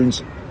our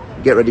wounds,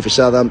 get ready for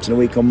Southampton a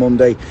week on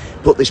Monday,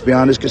 put this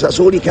behind us because that's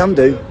all you can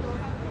do,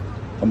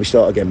 and we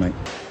start again, mate.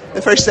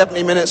 The first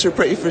 70 minutes were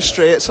pretty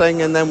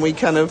frustrating, and then we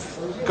kind of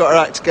got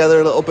our act together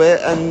a little bit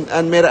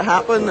and made it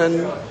happen,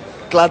 and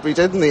glad we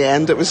did in the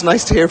end. It was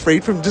nice to hear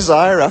Freed from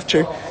Desire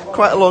after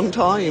quite a long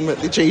time at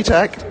the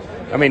G-Tech.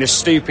 I mean, a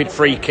stupid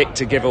free kick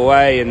to give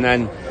away, and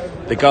then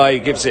the guy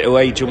who gives it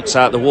away jumps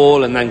out the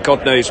wall, and then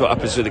God knows what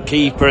happens with the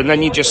keeper, and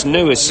then you just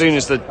knew as soon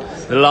as the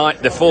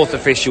fourth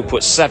official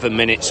put 7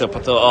 minutes up,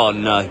 I thought, oh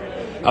no.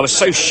 I was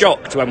so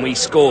shocked when we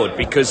scored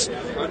because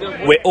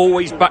we're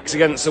always backs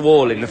against the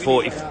wall in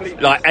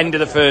the end of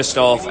the first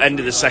half, end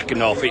of the second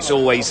half. It's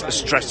always a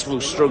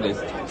stressful struggle.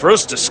 For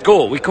us to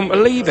score, we couldn't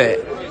believe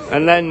it.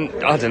 And then,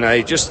 I don't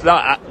know, just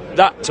that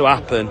to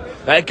happen.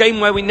 A game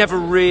where we never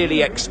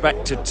really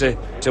expected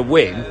to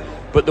win,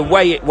 but the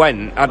way it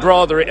went, I'd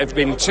rather it have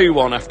been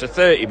 2-1 after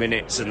 30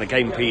 minutes and the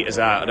game peters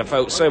out, and I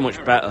felt so much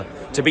better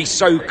to be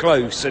so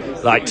close and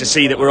to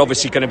see that we're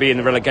obviously going to be in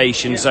the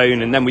relegation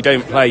zone, and then we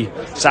don't play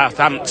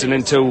Southampton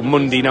until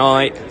Monday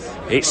night.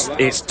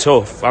 It's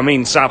tough. I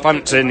mean,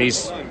 Southampton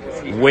is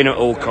win at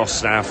all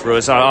costs now for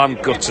us.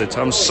 I'm gutted.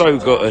 I'm so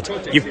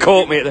gutted. You've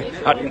caught me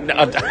at I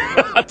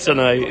don't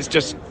know. It's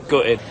just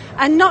gutted.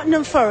 And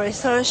Nottingham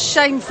Forest are a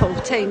shameful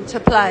team to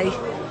play.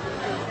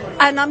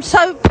 And I'm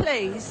so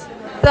pleased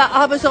that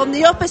I was on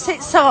the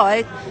opposite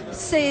side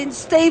seeing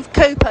Steve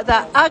Cooper,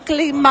 that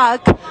ugly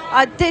mug.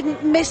 I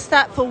didn't miss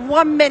that for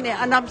 1 minute,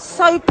 and I'm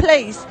so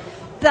pleased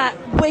that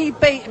we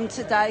beat him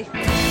today.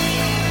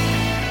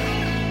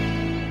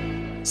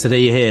 So there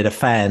you hear the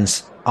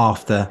fans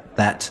after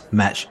that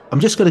match. I'm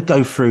just going to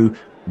go through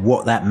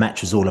what that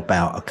match was all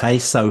about, okay?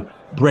 So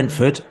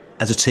Brentford,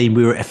 as a team,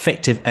 we were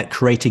effective at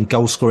creating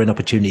goal-scoring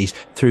opportunities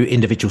through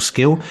individual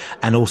skill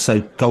and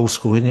also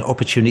goal-scoring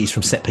opportunities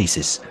from set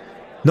pieces.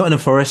 Nottingham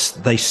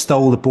Forest, they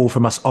stole the ball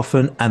from us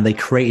often and they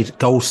created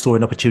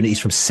goal-scoring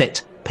opportunities from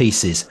set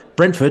pieces.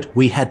 Brentford,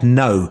 we had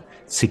no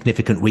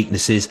significant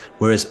weaknesses,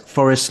 whereas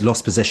Forest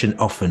lost possession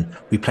often.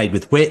 We played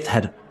with width,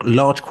 had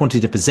large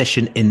quantity of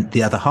possession in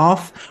the other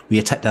half. We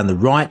attacked down the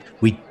right,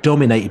 we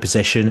dominated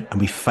possession, and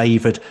we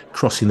favoured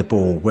crossing the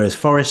ball. Whereas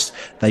Forest,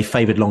 they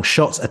favoured long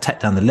shots,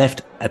 attacked down the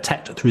left,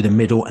 attacked through the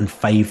middle, and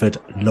favoured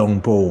long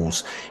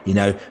balls. You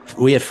know,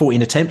 we had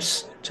 14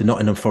 attempts. to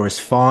Nottingham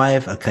Forest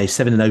 5. Okay,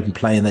 7 in open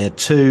play and they had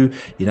 2.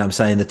 You know what I'm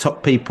saying? The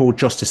top people,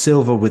 Josh De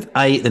Silva with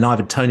 8, then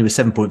Ivan Toney with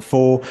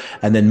 7.4,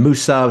 and then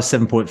Musa with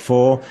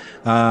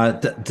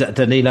 7.4,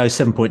 Danilo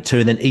 7.2,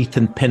 and then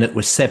Ethan Pennant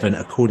with 7,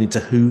 according to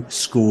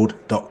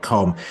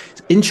WhoScored.com.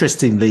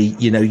 Interestingly,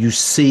 you know, you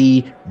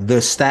see the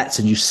stats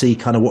and you see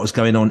kind of what was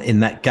going on in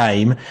that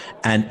game.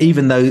 And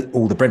even though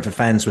all the Brentford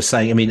fans were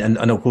saying, I mean,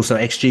 and also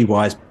XG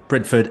wise,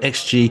 Brentford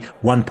XG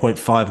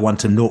 1.51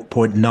 to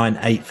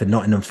 0.98 for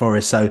Nottingham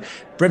Forest. So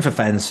Brentford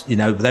fans, you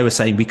know, they were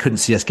saying we couldn't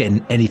see us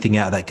getting anything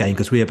out of that game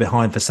because we were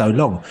behind for so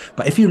long.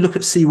 But if you look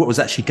at see what was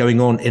actually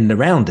going on in and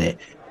around it,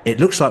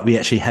 it looks like we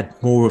actually had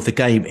more of the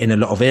game in a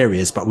lot of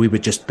areas, but we were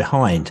just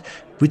behind.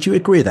 Would you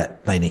agree with that,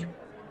 Laney?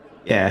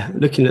 Yeah,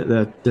 looking at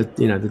the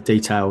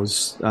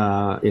details,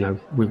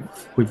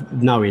 with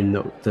knowing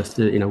that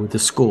with the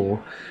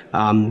score,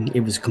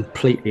 it was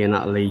completely and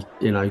utterly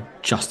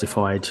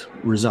justified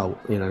result.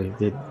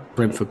 The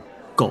Brentford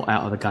got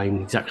out of the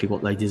game exactly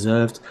what they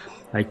deserved.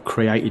 They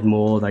created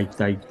more. They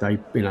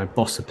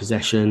bossed the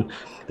possession.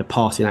 The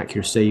passing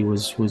accuracy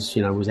was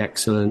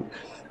excellent.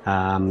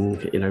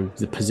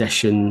 The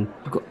possession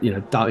got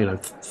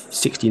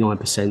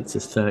 69% to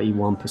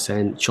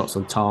 31%, shots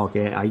on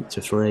target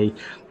 8-3.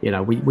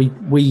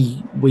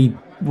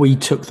 We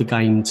took the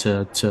game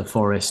to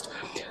Forest,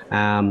 but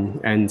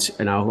I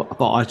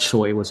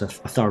thought it was a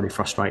thoroughly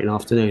frustrating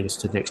afternoon. I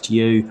stood next to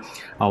you.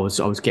 I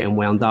was getting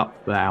wound up.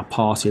 Our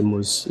passing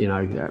was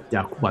not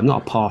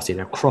our passing,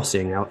 our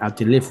crossing, our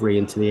delivery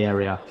into the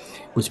area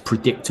was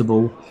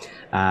predictable.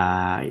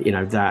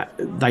 That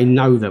they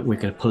know that we're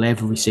going to pull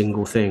every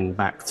single thing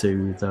back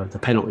to the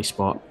penalty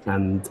spot,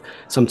 and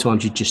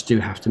sometimes you just do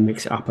have to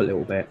mix it up a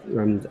little bit.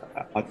 And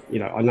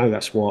I know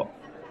that's what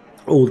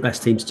all the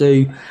best teams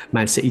do.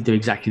 Man City do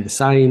exactly the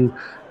same,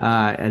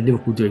 and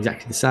Liverpool do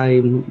exactly the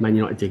same. Man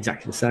United do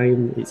exactly the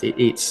same.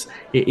 It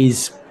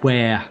is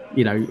where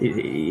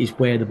it is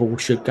where the ball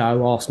should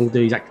go. Arsenal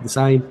do exactly the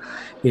same.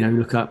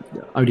 Look at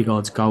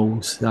Odegaard's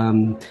goals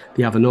the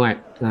other night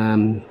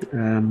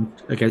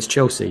against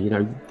Chelsea.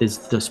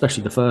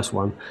 Especially the first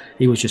one,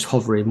 he was just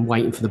hovering,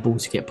 waiting for the ball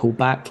to get pulled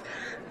back.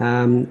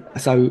 But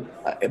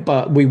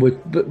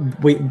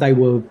they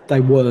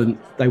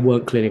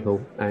weren't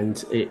clinical,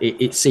 and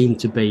it seemed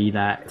to be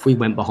that if we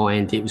went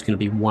behind, it was going to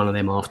be one of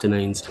them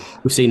afternoons.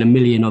 We've seen a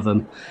million of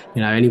them.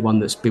 Anyone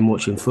that's been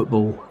watching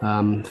football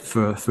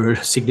for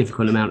a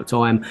significant amount of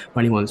time, or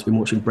anyone that's been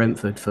watching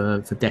Brentford for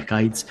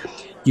decades,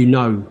 you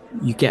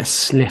get a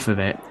sniff of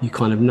it. You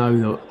kind of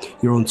know that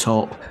you're on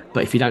top,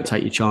 but if you don't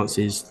take your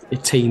chances, a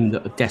team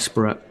that are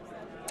desperate,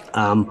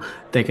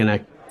 they're gonna,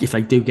 if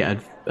they do get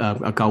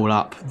a goal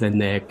up, then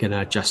they're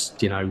gonna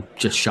just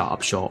shut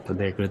up shop, and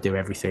they're gonna do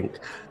everything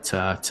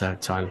to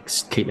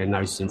keep their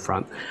noses in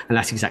front. And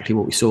that's exactly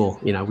what we saw.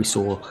 We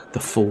saw the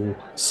full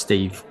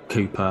Steve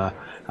Cooper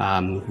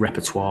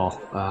repertoire,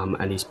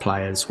 and his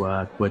players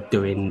were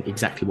doing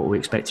exactly what we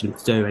expected them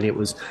to do, and it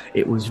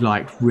was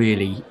like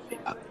really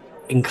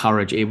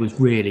encouraging. It was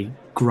really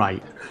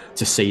great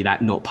to see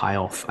that not pay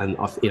off, and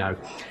that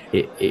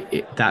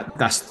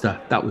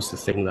was the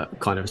thing that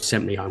kind of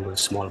sent me home with a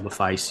smile on my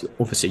face.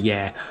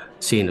 Obviously,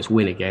 seeing us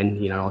win again,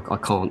 I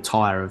can't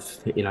tire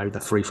of the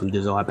free from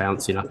desire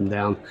bouncing up and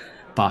down,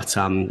 but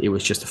it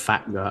was just a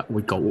fact that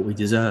we got what we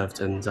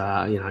deserved, and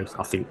I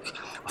think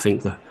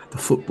the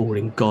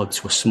footballing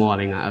gods were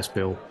smiling at us,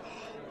 Bill.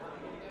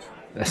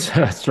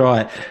 That's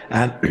right.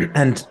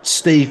 And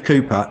Steve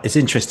Cooper, it's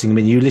interesting. I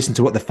mean, you listen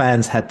to what the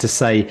fans had to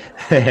say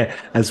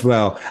as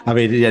well. I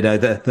mean, we're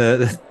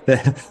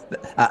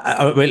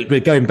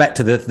going back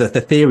to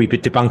the theory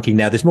bit debunking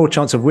now. There's more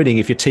chance of winning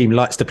if your team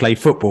likes to play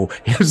football.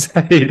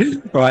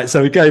 Right.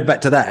 So we're going back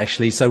to that,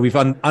 actually. So we've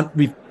bunked our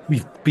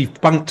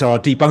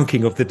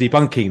debunking of the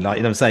debunking,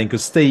 like, I'm saying,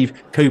 because Steve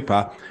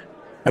Cooper,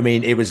 I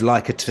mean, it was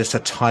like just a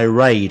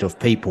tirade of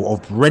people,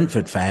 of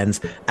Brentford fans,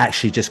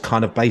 actually just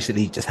kind of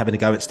basically just having to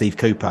go at Steve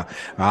Cooper.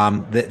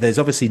 There's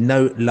obviously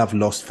no love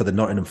lost for the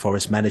Nottingham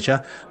Forest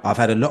manager. I've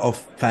had a lot of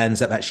fans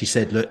that have actually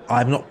said, look,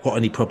 I've not got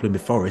any problem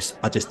with Forest.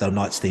 I just don't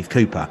like Steve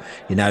Cooper.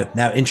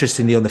 Now,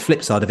 interestingly, on the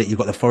flip side of it, you've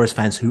got the Forest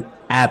fans who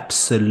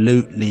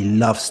absolutely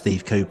love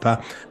Steve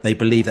Cooper. They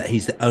believe that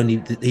he's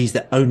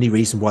the only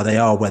reason why they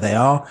are where they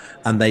are,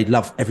 and they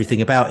love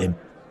everything about him.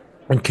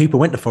 When Cooper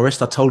went to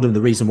Forest, I told him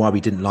the reason why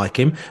we didn't like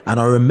him. And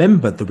I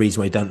remember the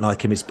reason why we don't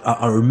like him is,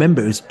 I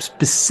remember it was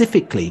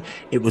specifically,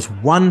 it was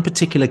one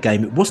particular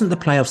game. It wasn't the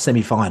playoff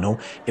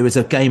semi-final. It was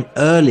a game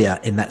earlier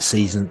in that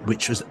season,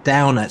 which was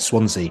down at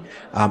Swansea.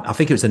 I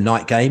think it was a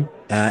night game.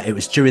 It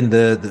was during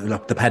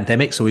the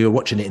pandemic, so we were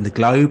watching it in the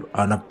Globe,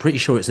 and I'm pretty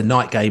sure it's a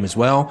night game as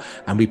well.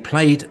 And we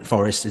played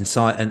Forest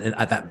inside, and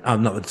at that,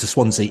 not to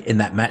Swansea in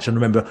that match. And I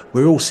remember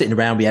we were all sitting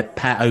around. We had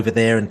Pat over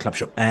there and Club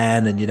Shop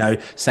Anne, and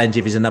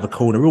Sanjeev is another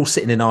corner. We're all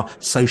sitting in our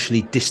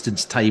socially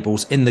distanced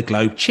tables in the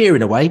Globe,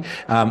 cheering away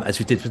as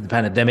we did for the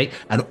pandemic.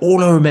 And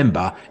all I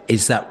remember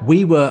is that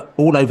we were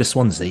all over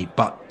Swansea,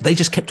 but they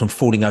just kept on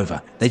falling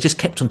over. They just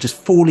kept on just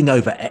falling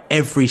over at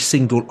every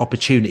single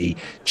opportunity,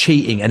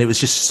 cheating. And it was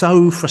just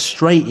so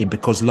frustrating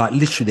because like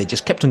literally they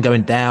just kept on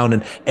going down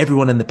and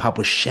everyone in the pub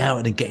was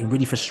shouting and getting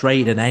really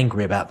frustrated and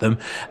angry about them.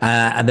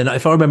 And then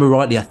if I remember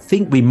rightly, I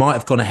think we might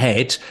have gone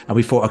ahead and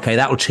we thought, okay,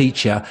 that will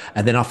teach you.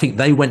 And then I think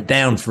they went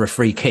down for a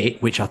free kick,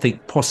 which I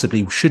think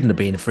possibly shouldn't have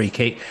been a free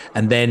kick.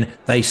 And then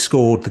they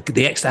scored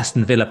the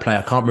ex-Aston Villa player.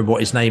 I can't remember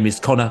what his name is.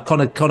 Connor,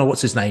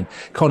 what's his name?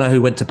 Connor,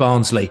 who went to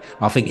Barnsley.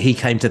 I think he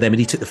came to them and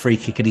he took the free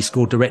kick and he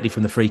scored directly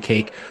from the free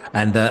kick.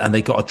 And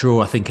they got a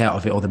draw, I think, out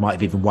of it, or they might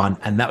have even won.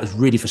 And that was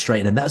really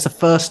frustrating. And that was the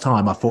first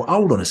time I thought,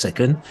 hold on a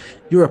second,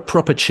 you're a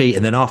proper cheat.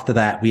 And then after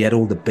that, we had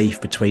all the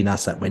beef between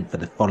us that went for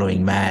the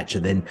following match.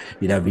 And then,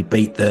 we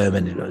beat them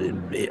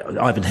and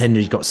Ivan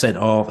Henry got sent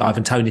off.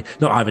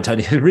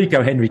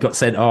 Rico Henry got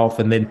sent off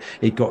and then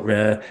it got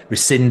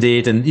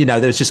rescinded. And,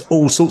 there was just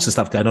all sorts of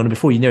stuff going on. And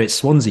before you knew it,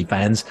 Swansea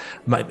fans,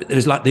 it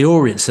was like the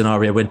Orient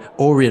scenario when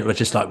Orient were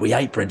just like, we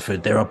hate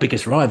Brentford. They're our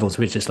biggest rivals.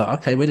 We're just like,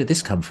 okay, where did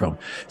this come from?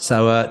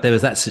 So there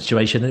was that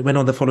situation. It went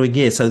on the following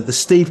year. So the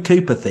Steve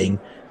Cooper thing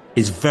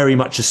is very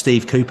much a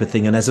Steve Cooper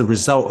thing. And as a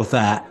result of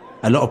that,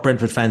 a lot of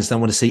Brentford fans don't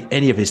want to see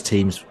any of his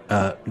teams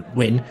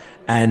win.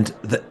 And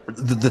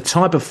the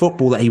type of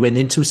football that he went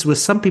into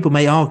was, some people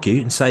may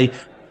argue and say,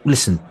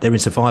 listen, they're in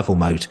survival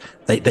mode.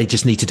 They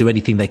just need to do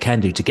anything they can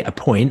do to get a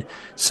point.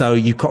 So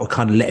you've got to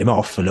kind of let him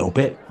off a little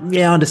bit.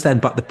 Yeah, I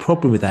understand. But the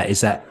problem with that is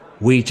that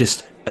we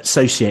just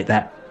associate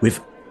that with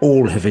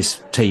all of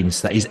his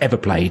teams that he's ever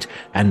played.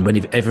 And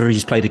whenever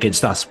he's played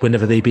against us,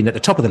 whenever they've been at the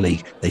top of the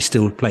league, they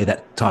still play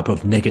that type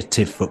of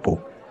negative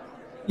football.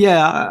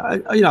 Yeah,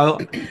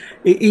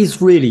 it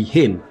is really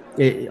him.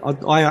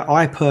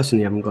 I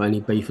personally haven't got any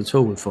beef at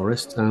all with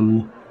Forest.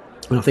 And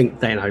I think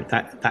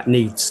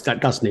that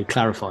does need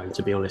clarifying,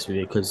 to be honest with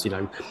you, because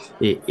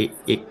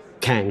it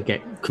can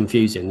get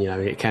confusing.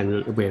 It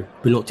can. We're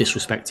not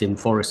disrespecting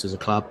Forest as a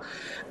club.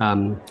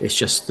 It's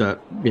just that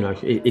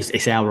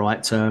it's our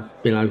right to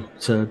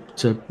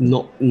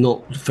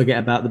not forget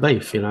about the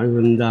beef.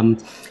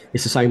 And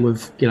it's the same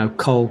with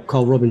Cole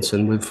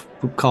Robinson, with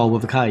Carl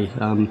with a K.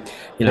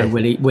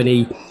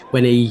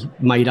 When he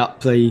made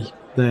up the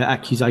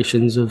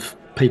accusations of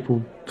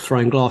people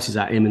throwing glasses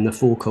at him in the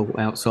forecourt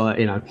outside,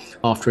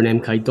 after an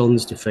MK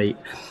Dons defeat,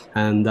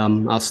 and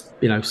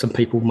some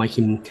people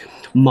making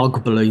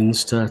mug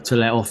balloons to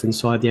let off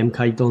inside the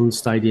MK Dons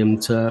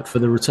stadium for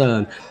the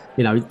return.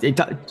 If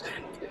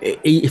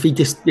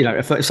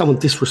someone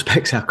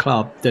disrespects our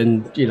club,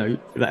 then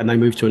and they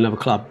move to another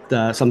club,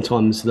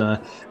 sometimes the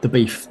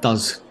beef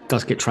does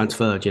get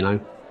transferred.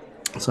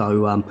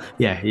 So as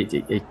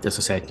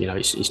I said,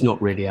 it's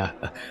not really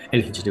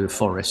anything to do with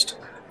Forest.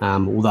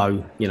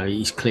 Although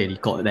he's clearly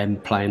got them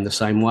playing the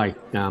same way.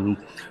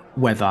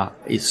 Whether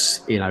it's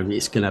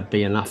going to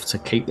be enough to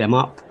keep them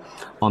up,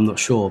 I'm not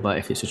sure. But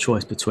if it's a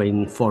choice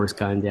between Forest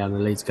going down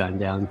and Leeds going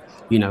down,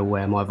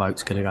 where my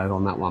vote's going to go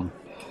on that one.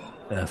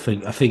 I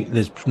think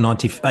there's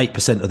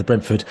 98% of the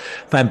Brentford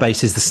fan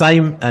base is the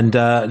same. And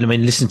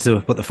listen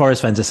to what the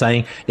Forest fans are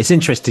saying. It's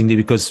interesting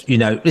because,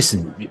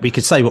 listen, we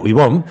could say what we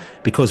want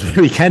because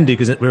we can do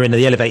because we're in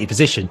the elevated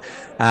position.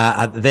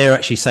 They're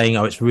actually saying,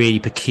 it's really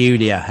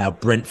peculiar how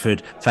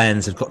Brentford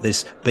fans have got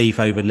this beef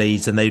over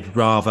Leeds and they'd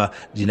rather,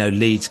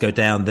 Leeds go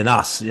down than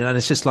us. And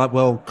it's just like,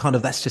 well, kind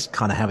of, that's just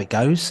kind of how it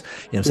goes.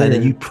 I'm saying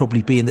that you'd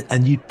probably be in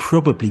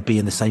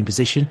the same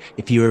position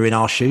if you were in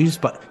our shoes,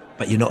 but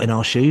you're not in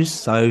our shoes.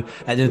 So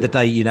at the end of the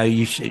day,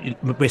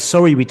 we're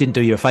sorry we didn't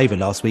do you a favour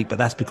last week, but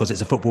that's because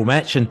it's a football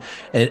match. And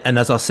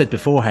as I said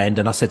beforehand,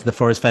 and I said to the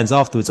Forest fans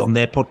afterwards on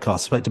their podcast, I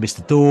spoke to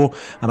Mr. Dorr,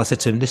 and I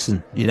said to him,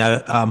 listen,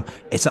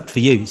 it's up for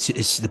you.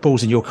 It's the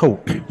ball's in your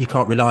court. You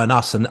can't rely on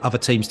us and other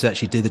teams to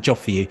actually do the job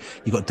for you.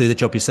 You've got to do the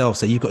job yourself.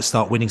 So you've got to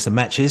start winning some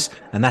matches,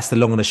 and that's the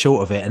long and the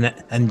short of it.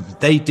 And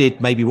they did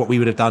maybe what we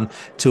would have done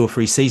 2 or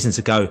 3 seasons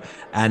ago.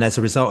 And as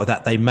a result of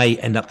that, they may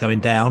end up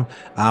going down.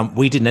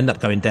 We didn't end up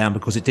going down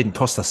because it didn't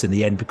cost us in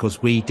the end,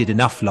 because we did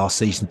enough last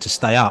season to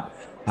stay up.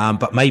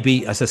 But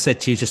maybe, as I said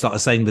to you, just like I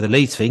was saying with the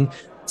Leeds thing,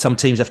 some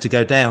teams have to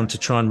go down to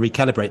try and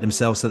recalibrate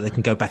themselves so that they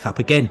can go back up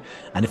again.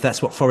 And if that's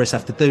what Forest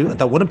have to do, I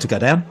don't want them to go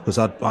down, because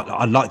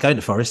I like going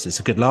to Forest. It's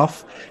a good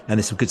laugh and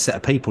it's a good set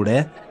of people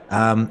there.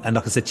 And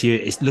like I said to you,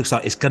 it looks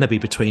like it's going to be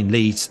between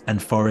Leeds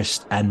and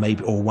Forest and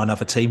maybe or one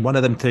other team. One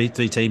of them three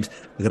teams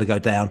are going to go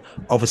down.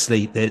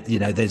 Obviously,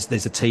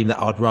 there's a team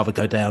that I'd rather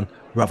go down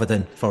rather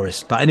than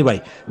Forest. But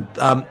anyway,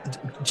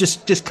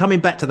 just coming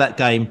back to that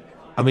game,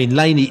 I mean,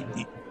 Laney,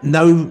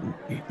 no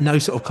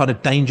sort of kind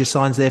of danger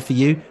signs there for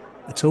you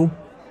at all?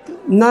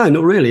 No,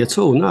 not really at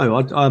all. No,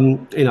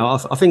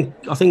 I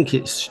think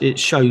it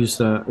shows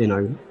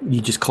that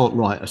you just can't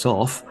write us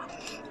off.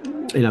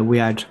 We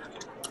had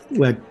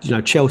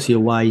Chelsea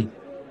away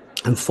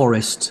and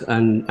Forest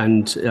and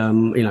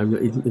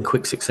in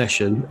quick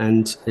succession,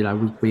 and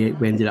we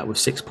ended up with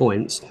 6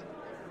 points.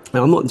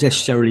 Now, I'm not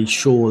necessarily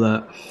sure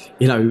that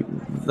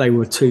they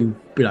were two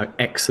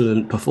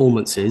excellent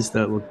performances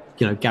that were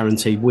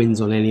guaranteed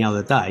wins on any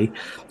other day.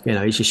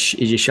 It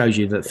just shows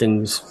you that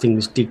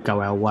things did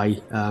go our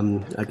way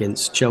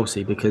against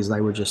Chelsea, because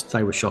they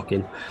were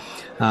shocking.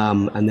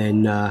 And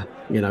then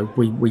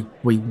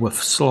we were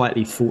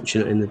slightly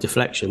fortunate in the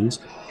deflections.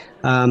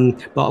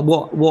 But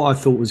what I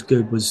thought was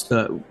good was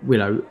that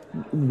we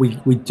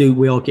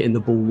are getting the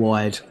ball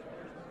wide,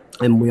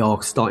 and we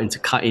are starting to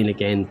cut in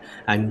again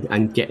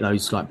and get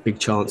those like big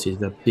chances.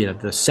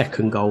 The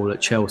second goal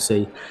at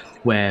Chelsea,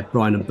 where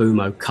Brian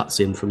Mbeumo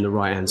cuts in from the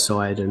right hand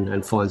side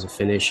and finds a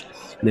finish,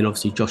 and then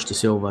obviously Josh Da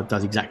Silva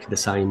does exactly the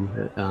same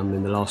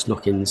in the last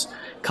knock-ins,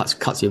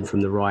 cuts in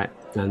from the right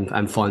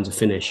and finds a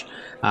finish.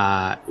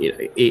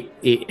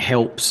 It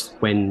helps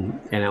when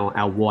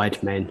our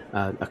wide men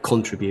are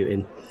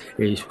contributing,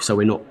 so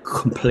we're not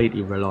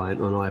completely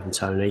reliant on Ivan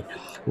Toney.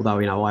 Although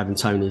Ivan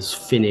Toney's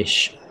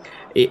finish,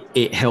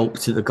 it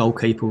helped that the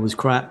goalkeeper was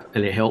crap,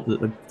 and it helped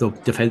that the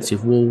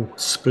defensive wall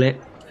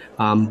split.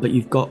 But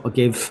you've got to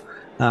give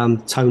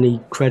Toney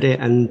credit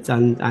and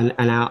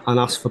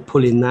us for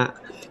pulling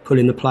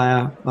the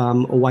player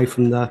away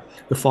from the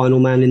final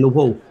man in the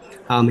wall.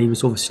 He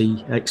was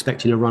obviously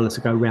expecting a runner to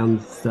go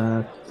round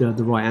the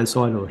right hand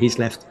side, or his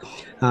left,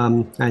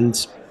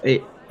 and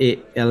it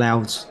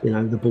allowed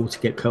the ball to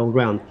get curled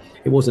round.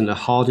 It wasn't the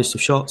hardest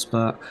of shots,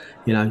 but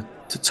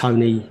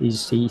Toney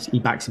he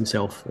backs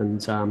himself,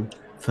 and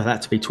for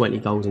that to be 20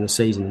 goals in a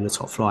season in the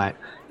top flight,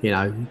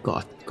 you've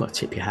got to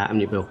tip your hat,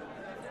 haven't you, Bill?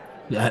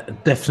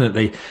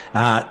 Definitely.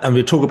 And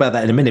we'll talk about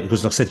that in a minute,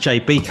 because like I said,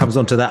 JB comes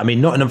onto that.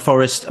 Nottingham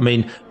Forest,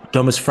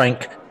 Thomas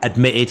Frank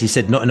admitted, he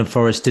said Nottingham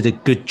Forest did a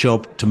good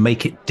job to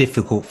make it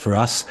difficult for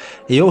us.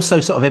 He also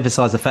sort of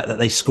emphasised the fact that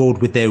they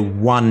scored with their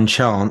one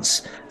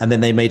chance, and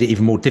then they made it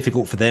even more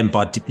difficult for them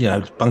by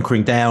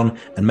bunkering down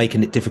and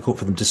making it difficult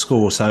for them to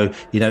score. So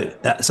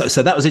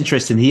so that was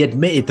interesting. He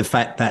admitted the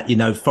fact that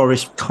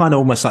Forest kind of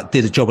almost like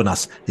did a job on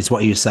us, is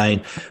what he was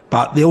saying.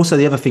 But the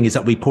other thing is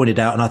that we pointed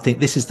out, and I think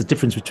this is the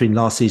difference between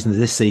last season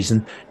and this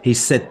season. He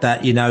said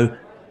that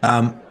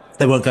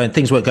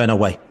things weren't going our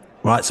way.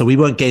 Right, so we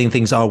weren't getting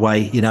things our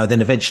way,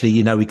 then eventually,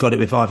 we got it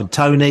with Ivan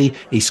Toney,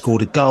 he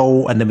scored a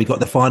goal, and then we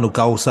got the final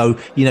goal. So,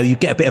 you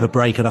get a bit of a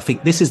break. And I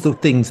think this is the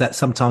things that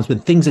sometimes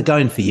when things are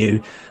going for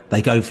you,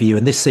 they go for you.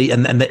 And this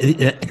season, and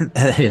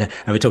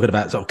we're talking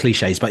about sort of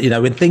cliches, but,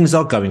 when things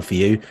are going for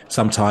you,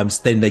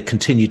 sometimes then they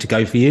continue to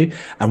go for you.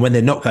 And when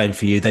they're not going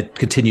for you, they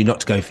continue not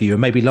to go for you.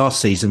 And maybe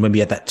last season, when we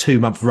had that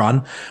 2-month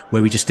run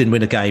where we just didn't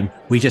win a game,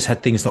 we just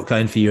had things not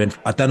going for you. And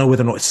I don't know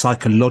whether or not it's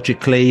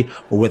psychologically,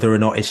 or whether or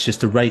not it's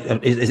just a rate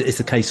of, it's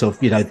a case of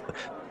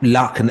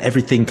luck, and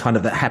everything kind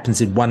of that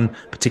happens in one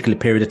particular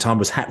period of time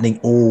was happening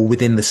all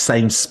within the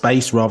same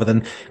space rather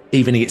than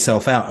evening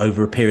itself out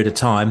over a period of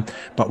time.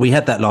 But we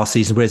had that last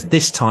season, whereas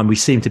this time we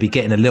seem to be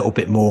getting a little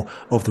bit more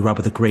of the rub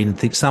of the green, and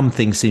think some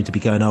things seem to be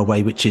going our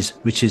way, which is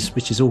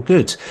all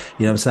good.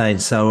 You know what I'm saying?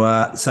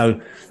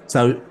 So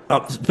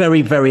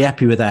very, very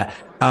happy with that.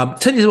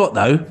 Tell you what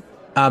though,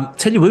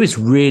 tell you who is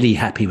really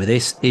happy with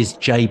this is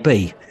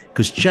JB,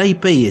 because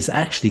JB has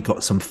actually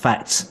got some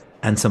facts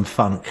and some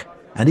funk.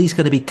 And he's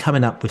going to be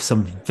coming up with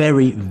some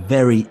very,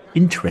 very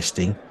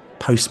interesting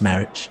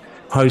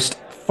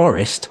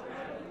post-Forest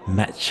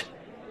match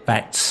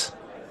facts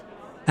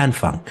and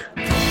funk.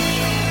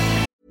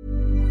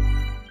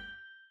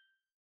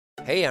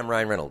 Hey, I'm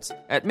Ryan Reynolds.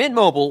 At Mint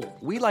Mobile,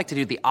 we like to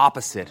do the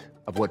opposite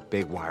of what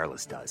Big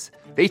Wireless does.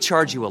 They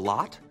charge you a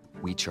lot,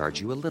 we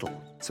charge you a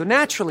little. So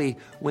naturally,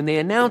 when they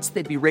announced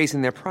they'd be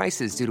raising their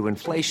prices due to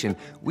inflation,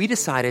 we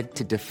decided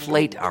to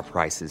deflate our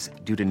prices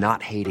due to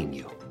not hating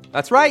you.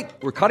 That's right.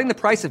 We're cutting the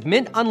price of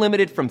Mint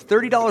Unlimited from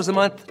 $30 a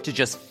month to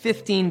just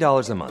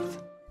 $15 a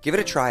month. Give it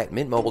a try at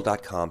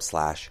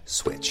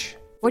mintmobile.com/switch.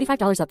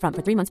 $45 up front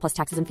for 3 months plus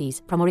taxes and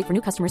fees. Promo rate for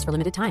new customers for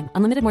limited time.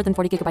 Unlimited more than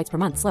 40 gigabytes per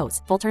month.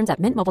 Slows full terms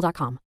at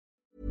mintmobile.com.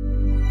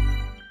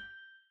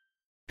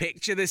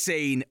 Picture the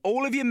scene.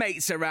 All of your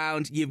mates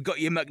around, you've got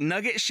your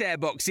McNugget share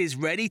boxes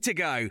ready to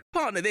go.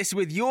 Partner this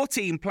with your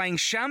team playing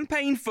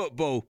champagne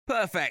football.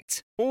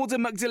 Perfect. Order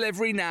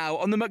McDelivery now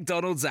on the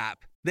McDonald's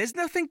app. There's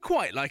nothing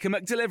quite like a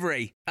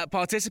McDelivery. At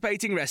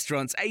participating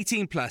restaurants,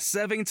 18 plus,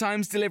 serving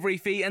times, delivery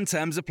fee and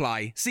terms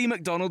apply. See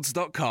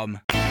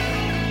mcdonalds.com.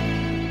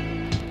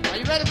 Are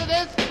you ready for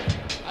this?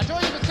 I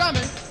told you it was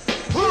coming.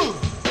 Who?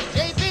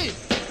 JB.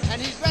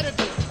 And he's ready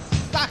to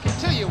sock it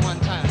to you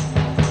one time.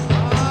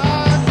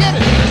 Get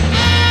it.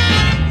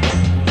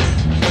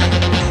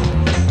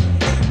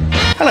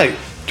 Hello,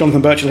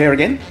 Jonathan Birchall here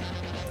again.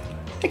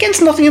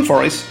 Against Nottingham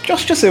Forest,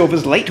 Josh Da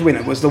Silva's late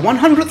winner was the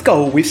 100th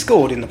goal we've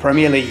scored in the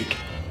Premier League.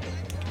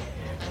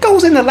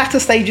 Goals in the latter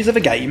stages of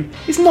a game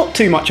is not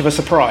too much of a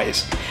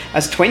surprise,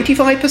 as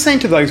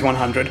 25% of those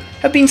 100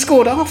 have been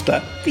scored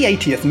after the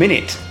 80th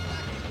minute.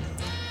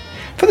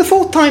 For the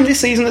fourth time this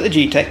season at the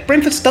G-Tech,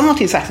 Brentford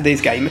started Saturday's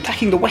game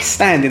attacking the West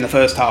Stand in the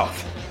first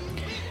half.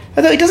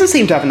 Although it doesn't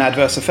seem to have an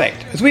adverse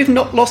effect, as we have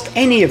not lost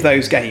any of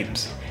those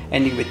games,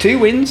 ending with 2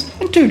 wins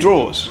and 2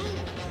 draws.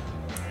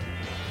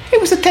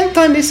 It was the 10th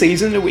time this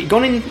season that we'd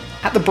gone in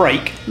at the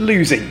break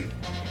losing.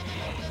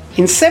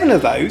 In 7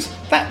 of those,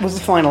 that was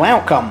the final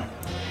outcome.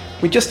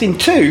 with just in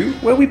 2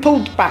 where we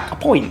pulled back a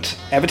point,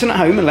 Everton at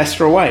home and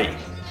Leicester away.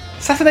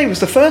 Saturday was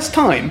the first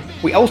time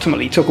we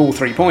ultimately took all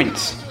 3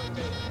 points.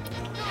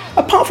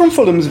 Apart from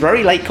Fulham's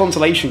very late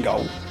consolation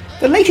goal,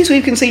 the latest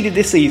we've conceded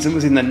this season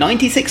was in the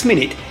 96th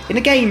minute in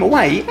a game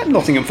away at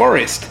Nottingham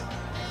Forest.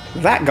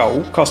 That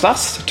goal cost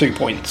us 2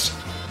 points.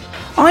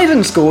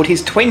 Ivan scored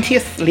his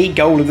 20th league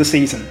goal of the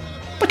season,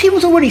 but he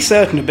was already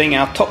certain of being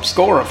our top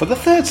scorer for the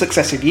 3rd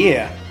successive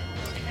year.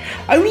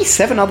 Only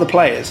 7 other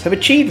players have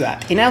achieved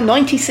that in our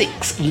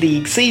 96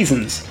 league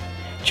seasons.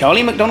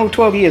 Charlie McDonald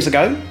 12 years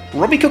ago,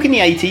 Robbie Cook in the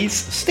 80s,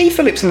 Steve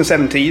Phillips in the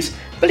 70s,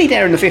 Billy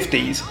Dare in the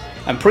 50s,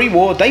 and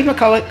pre-war Dave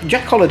McCulloch,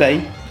 Jack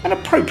Holliday, and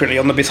appropriately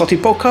on the Besotted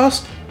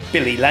podcast,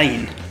 Billy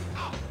Lane.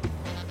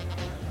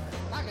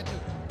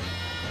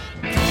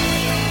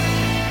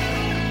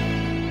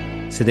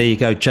 So there you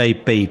go,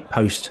 JB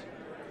post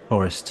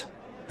Forest,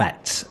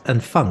 Bats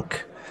and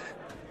Funk.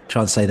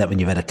 Try and say that when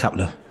you've had a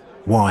couple of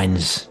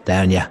wines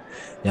down you. You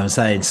know what I'm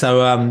saying?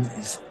 So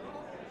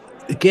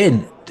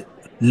again,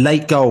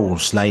 late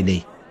goals,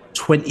 Laney.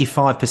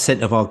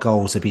 25% of our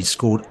goals have been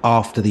scored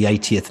after the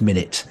 80th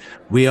minute.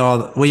 We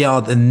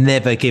are the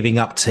never giving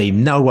up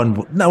team. No one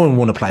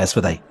want to play us,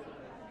 will they?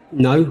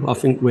 No, I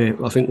think we're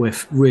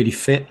really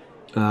fit.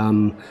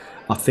 I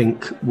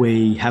think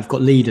we have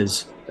got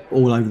leaders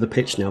all over the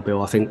pitch now,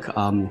 Bill. I think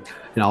I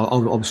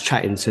was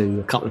chatting to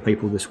a couple of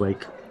people this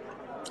week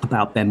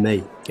about Ben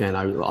Mee. I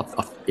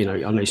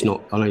know he's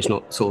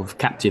not sort of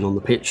captain on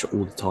the pitch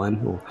all the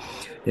time, or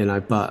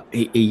but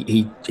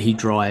he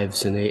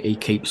drives and he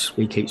keeps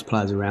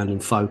players around him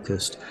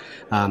focused.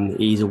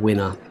 He's a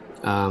winner,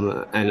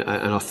 and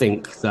I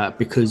think that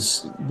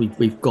because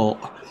we've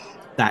got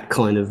that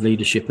kind of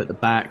leadership at the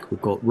back,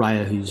 we've got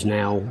Raya, who's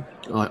now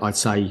I'd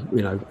say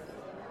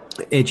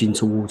edging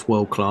towards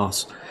world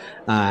class,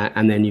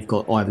 and then you've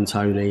got Ivan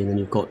Toney, and then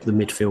you've got the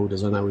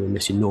midfielders. I know we were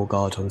missing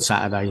Norgard on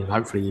Saturday, and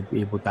hopefully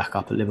he would back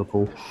up at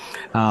Liverpool.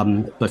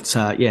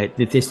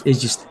 This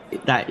is just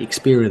that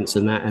experience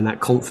and that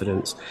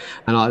confidence.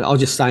 And I was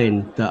just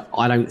saying that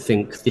I don't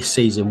think this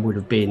season would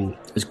have been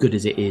as good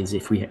as it is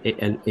if we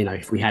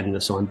hadn't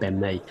assigned Ben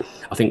Mee.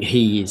 I think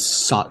he is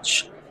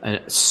such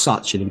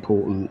an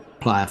important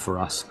player for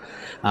us,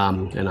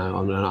 and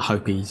I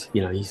hope he's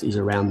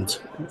around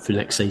for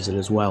next season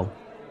as well.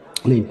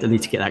 I need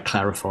to get that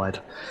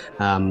clarified,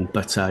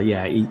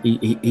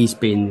 he's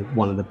been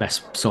one of the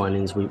best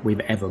signings we've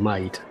ever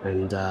made,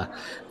 and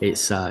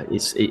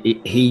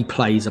he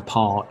plays a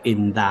part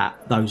in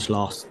those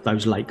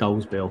late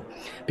goals, Bill,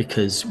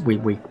 because we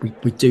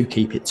do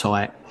keep it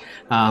tight,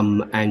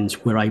 and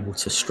we're able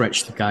to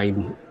stretch the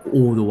game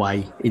all the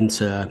way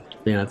into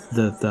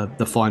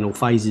the final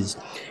phases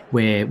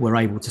where we're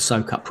able to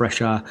soak up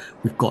pressure.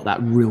 We've got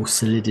that real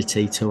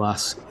solidity to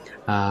us.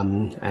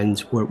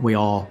 And we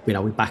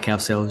back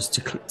ourselves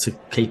to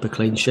keep a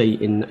clean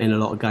sheet in a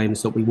lot of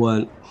games that we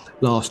weren't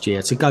last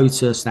year. To go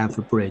to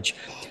Stamford Bridge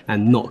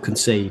and not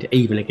concede,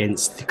 even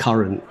against the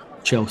current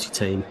Chelsea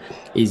team,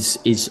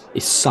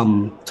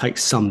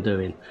 takes some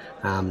doing.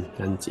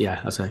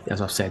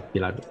 As I've said,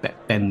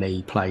 Ben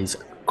Mee plays a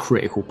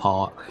critical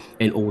part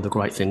in all the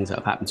great things that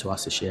have happened to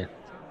us this year.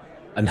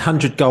 And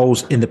 100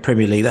 goals in the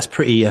Premier League, that's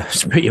pretty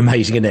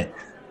amazing, isn't it?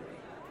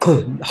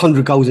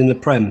 100 goals in the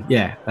Prem,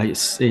 yeah.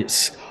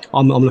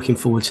 I'm looking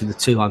forward to the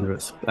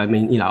 200th. I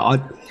mean,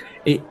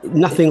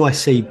 nothing I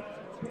see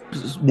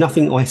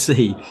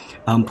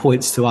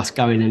points to us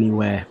going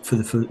anywhere for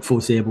the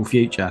foreseeable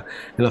future.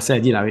 And I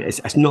said,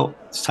 it's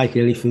not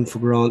taking anything for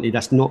granted.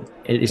 It's no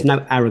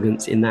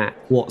arrogance in that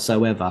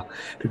whatsoever,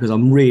 because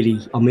I'm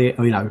not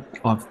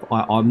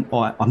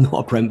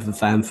a Brentford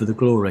fan for the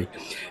glory,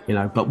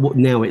 but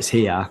now it's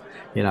here.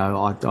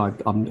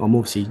 I'm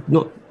obviously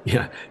not.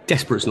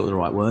 Desperate's not the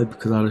right word,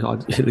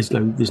 because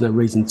there's no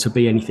reason to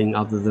be anything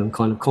other than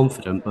kind of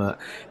confident. But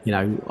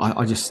I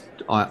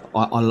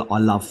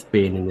love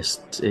being in this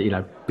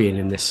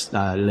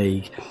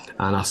league,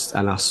 and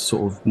us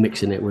sort of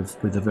mixing it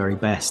with the very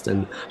best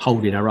and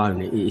holding our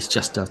own. It's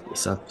a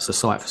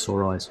sight for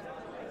sore eyes.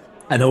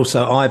 And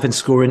also Ivan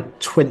scoring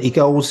 20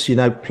 goals,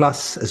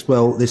 plus as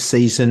well this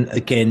season.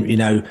 Again,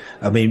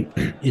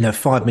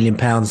 £5 million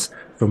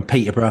from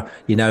Peterborough,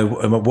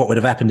 what would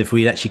have happened if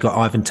we had actually got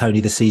Ivan Toney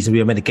this season? We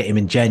were meant to get him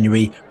in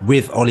January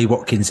with Ollie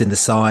Watkins in the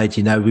side.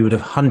 We would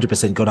have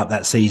 100% got up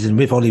that season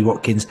with Ollie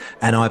Watkins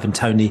and Ivan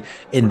Toney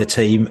in the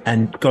team.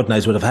 And God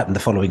knows what would have happened the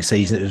following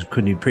season. It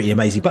could be pretty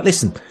amazing. But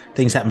listen,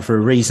 things happen for a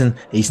reason.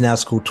 He's now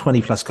scored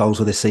 20 plus goals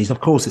for this season.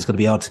 Of course, it's going to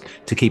be hard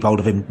to keep hold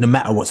of him, no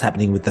matter what's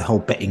happening with the whole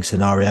betting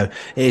scenario.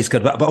 It is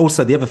good. But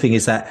also the other thing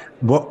is that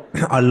what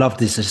I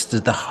loved is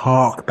just the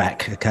hark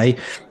back, okay,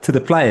 to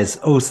the players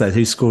also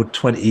who scored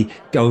 20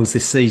 goals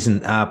this season,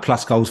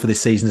 plus goals for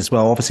this season as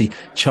well. Obviously,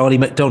 Charlie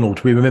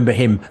McDonald, we remember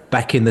him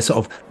back in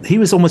the he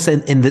was almost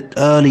in the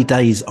early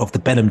days of the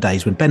Benham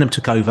days. When Benham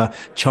took over,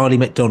 Charlie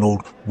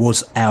McDonald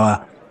was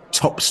our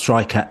top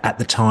striker at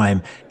the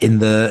time in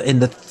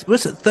the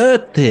was it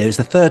third tier? It was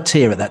the third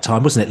tier at that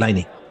time, wasn't it,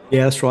 Laney?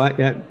 Yeah, that's right.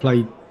 Yeah,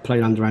 played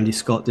under Andy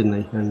Scott, didn't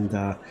he?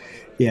 And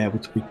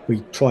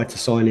we tried to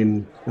sign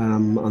him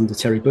under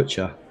Terry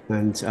Butcher,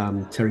 and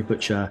Terry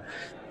Butcher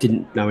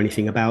didn't know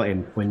anything about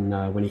him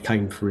when he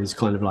came for his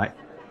kind of like,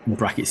 in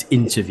brackets,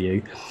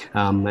 interview,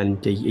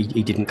 and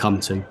he didn't come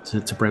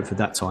to Brentford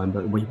that time,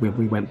 but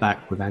we went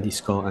back with Andy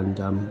Scott,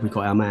 and we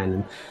got our man.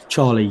 And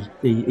Charlie,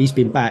 he's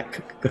been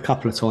back a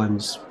couple of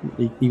times.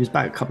 He was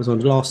back a couple of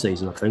times last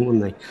season, I think,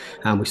 wasn't he?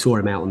 And we saw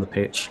him out on the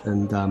pitch,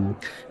 and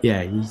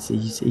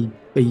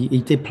he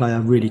did play a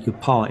really good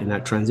part in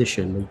that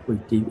transition.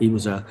 He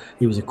was a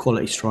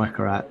quality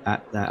striker at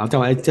that.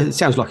 It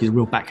sounds like it's a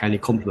real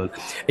backhanded compliment.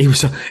 He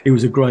was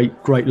a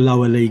great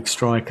lower league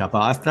striker,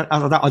 but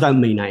I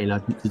don't mean that in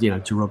a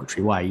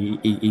derogatory way.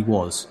 He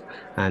was,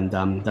 and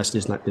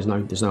there's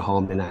no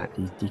harm in that.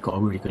 He got a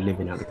really good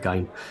living out of the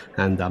game,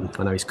 and I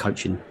know he's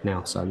coaching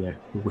now, so yeah,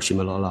 we wish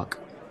him a lot of luck.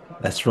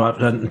 That's right,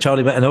 and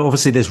Charlie. And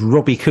obviously there's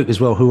Robbie Cook as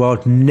well, who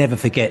I'll never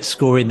forget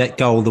scoring that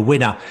goal, the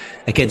winner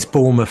against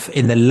Bournemouth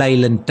in the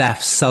Leyland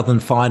Daft Southern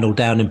final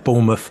down in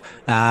Bournemouth.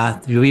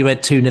 We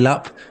went 2-0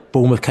 up.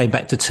 Bournemouth came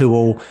back to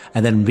 2-2,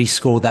 and then we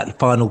scored that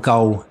final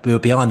goal. We were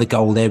behind the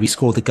goal there. We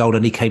scored the goal,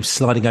 and he came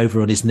sliding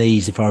over on his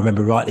knees, if I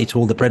remember rightly, to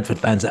all the Brentford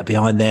fans that are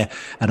behind there.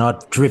 And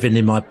I'd driven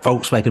in my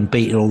Volkswagen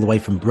Beetle all the way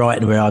from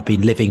Brighton, where I'd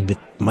been living with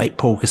mate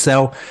Paul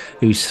Cassell,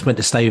 who went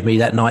to stay with me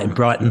that night in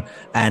Brighton.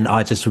 And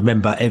I just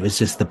remember it was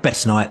just the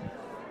best night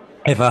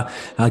ever.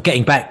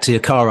 Getting back to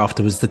your car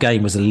afterwards, the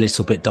game was a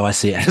little bit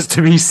dicey, it has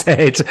to be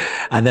said.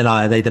 And then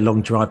I made a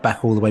long drive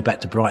back all the way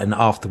back to Brighton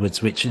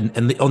afterwards, which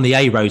on the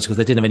A roads, because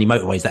they didn't have any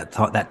motorways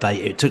that day,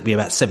 it took me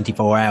about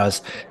 74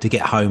 hours to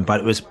get home,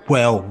 but it was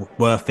well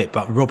worth it.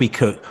 But Robbie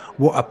Cook,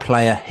 what a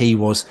player he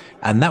was.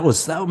 And that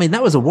was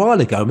a while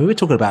ago. I mean, we're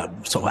talking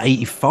about sort of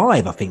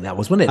 85, I think that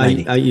was, wasn't it,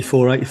 lady?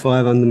 84,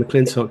 85 under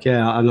McClintock,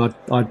 yeah. And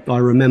I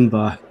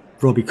remember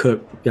Robbie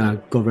Cook,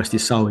 God rest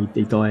his soul,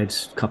 he died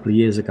a couple of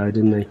years ago,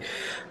 didn't he?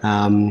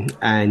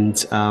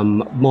 And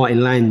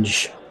Martin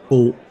Lange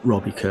bought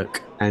Robbie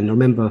Cook. And I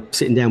remember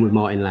sitting down with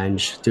Martin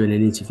Lange doing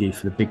an interview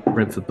for the big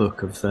Brentford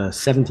book of the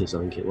 70s, I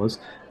think it was.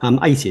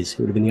 80s, it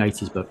would have been the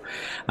 80s book.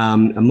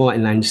 And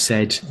Martin Lange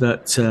said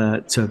that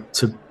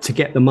to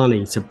get the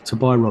money to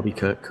buy Robbie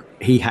Cook,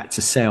 he had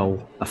to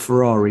sell a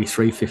Ferrari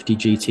 350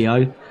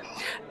 GTO.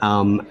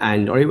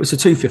 Or it was a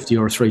 250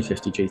 or a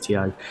 350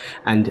 GTO,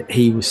 and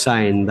he was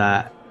saying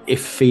that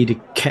if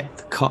he'd kept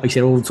the car, he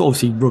said,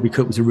 obviously Robbie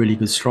Cook was a really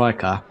good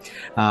striker,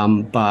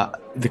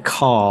 but the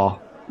car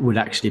would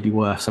actually be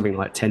worth something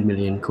like 10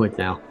 million quid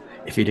now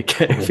if he'd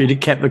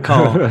kept the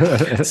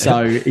car.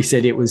 So he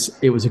said it was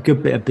a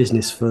good bit of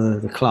business for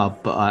the club,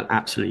 but an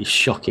absolutely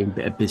shocking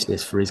bit of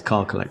business for his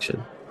car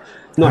collection.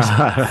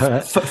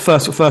 Nice.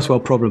 First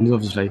world problems,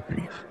 obviously.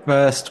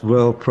 First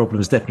world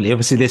problems, definitely.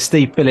 Obviously, there's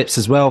Steve Phillips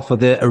as well for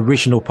the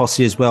original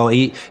posse as well.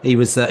 He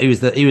was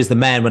the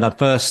man when I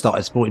first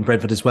started supporting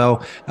Brentford as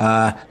well.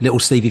 Little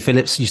Stevie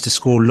Phillips used to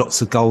score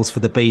lots of goals for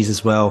the Bees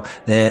as well.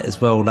 There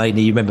as well,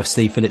 Laney. You remember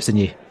Steve Phillips,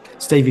 didn't you?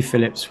 Stevie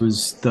Phillips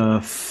was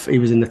he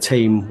was in the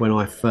team when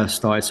I first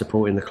started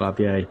supporting the club.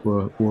 Yeah, he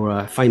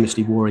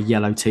famously wore a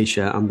yellow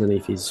T-shirt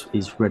underneath his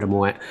red and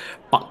white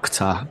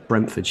Buckter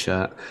Brentford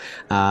shirt,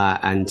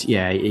 and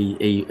yeah,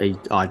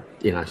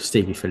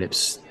 Stevie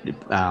Phillips,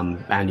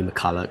 Andy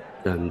McCulloch,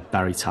 and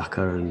Barry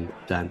Tucker,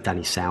 and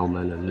Danny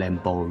Salmon, and Len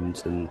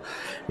Bond, and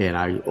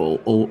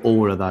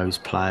all of those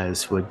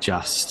players were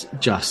just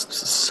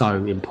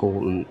so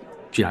important.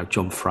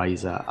 John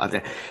Fraser,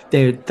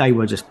 they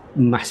were just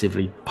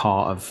massively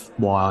part of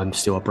why I'm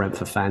still a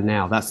Brentford fan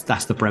now.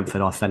 That's the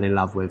Brentford I fell in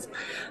love with.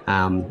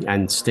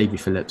 And Stevie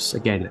Phillips,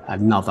 again,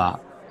 another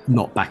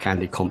not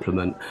backhanded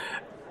compliment,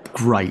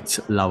 great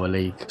lower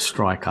league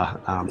striker,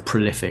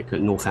 prolific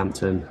at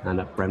Northampton and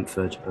at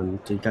Brentford, and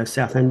he goes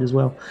Southend as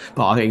well.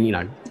 But I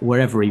think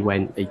wherever he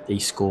went, he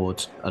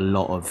scored a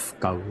lot of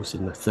goals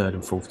in the 3rd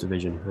and 4th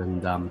division,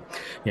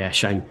 and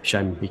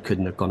shame he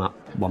couldn't have gone up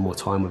one more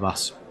time with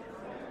us.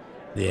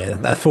 Yeah,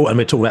 and we're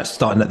talking about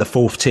starting at the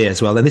 4th tier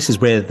as well. And this is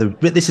where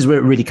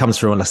it really comes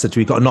from. I said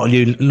we've got a lot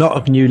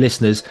of new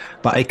listeners,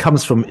 but it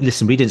comes from,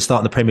 listen, we didn't start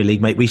in the Premier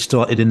League, mate. We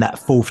started in that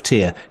 4th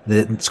tier.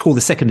 It's called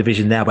the 2nd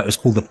division now, but it was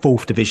called the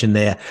 4th division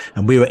there,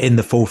 and we were in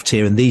the 4th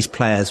tier. And these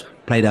players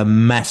played a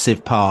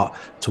massive part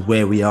to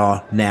where we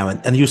are now,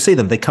 and you'll see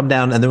them, they come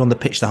down and they're on the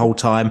pitch the whole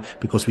time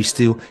because we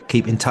still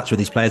keep in touch with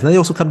these players. And they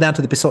also come down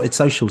to the Besotted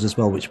socials as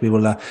well, which we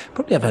will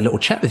probably have a little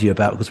chat with you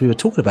about, because we were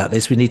talking about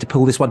this. We need to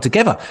pull this one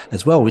together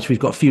as well, which we've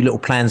got a few little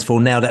plans for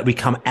now that we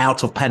come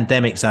out of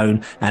pandemic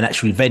zone, and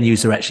actually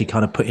venues are actually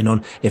kind of putting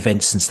on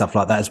events and stuff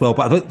like that as well.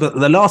 But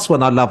the last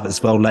one I love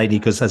as well, lady,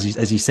 because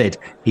as you said,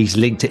 he's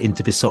linked it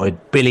into Besotted,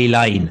 Billy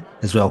Lane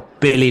as well.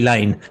 Billy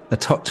Lane, the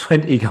top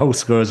 20 goal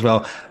scorer as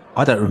well.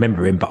 I don't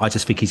remember him, but I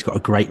just think he's got a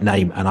great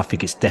name, and I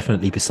think it's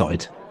definitely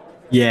Besotted.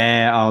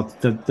 Yeah,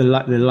 the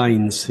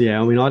Lanes. Yeah,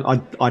 I mean,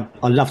 I'd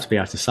love to be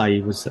able to say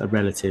he was a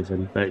relative,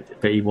 but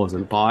he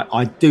wasn't. But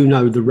I do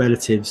know the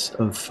relatives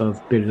of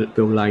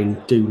Bill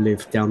Lane do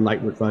live down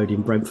Lakewood Road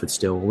in Brentford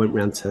still. I went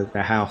round to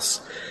their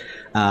house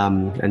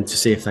and to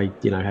see if they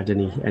had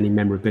any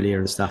memorabilia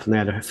and stuff. And they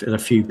had a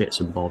few bits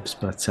and bobs,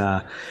 but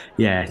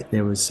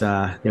there was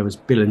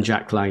Bill and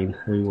Jack Lane,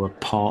 who were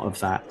part of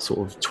that sort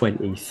of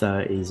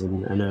 2030s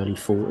and early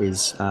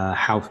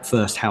 40s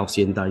first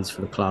halcyon days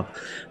for the club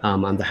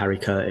under Harry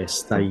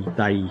Curtis. They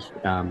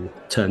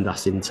turned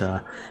us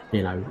into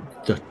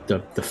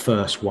the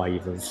first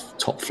wave of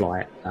top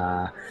flight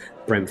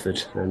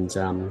Brentford, and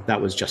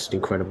that was just an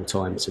incredible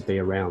time to be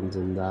around.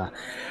 And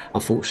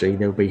unfortunately,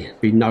 there'll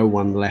be no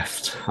one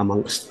left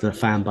amongst the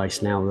fan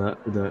base now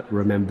that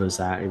remembers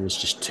that. It was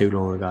just too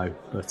long ago.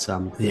 But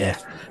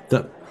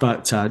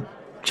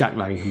Jack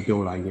Lane and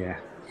Bill Lane,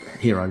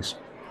 heroes.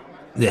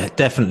 Yeah,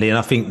 definitely. And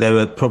I think they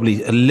were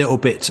probably a little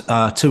bit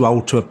too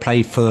old to have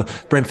played for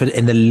Brentford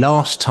in the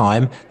last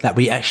time that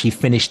we actually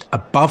finished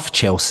above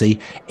Chelsea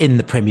in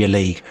the Premier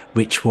League,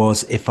 which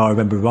was, if I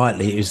remember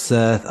rightly, it was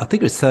I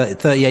think it was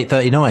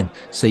 38-39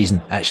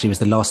 season actually was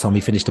the last time we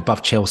finished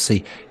above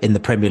Chelsea in the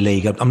Premier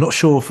League. I'm not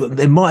sure if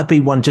there might have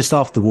been one just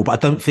after the war, but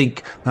I don't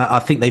think I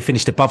think they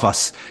finished above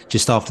us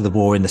just after the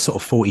war in the sort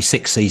of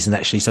 46 season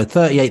actually. So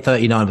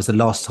 38-39 was the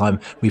last time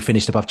we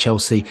finished above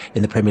Chelsea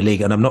in the Premier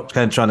League. And I'm not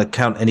trying to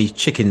count any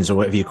chickens or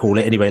whatever you call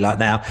it anyway like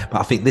now, but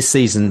I think this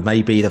season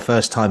may be the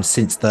first time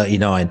since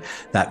 39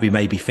 that we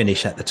maybe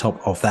finish at the top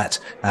of that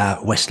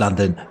West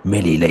London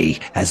mini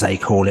league, as they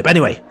call it. But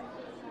anyway,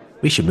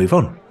 we should move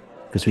on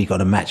because we got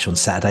a match on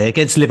Saturday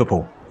against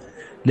Liverpool.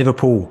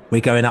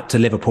 We're going up to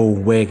Liverpool.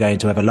 We're going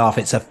to have a laugh.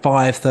 It's a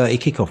 5:30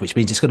 kickoff, which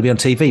means it's going to be on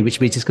TV,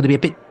 which means it's going to be a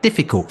bit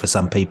difficult for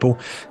some people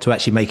to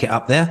actually make it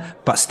up there,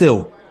 but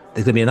still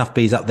there's going to be enough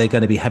bees up there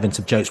going to be having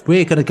some jokes.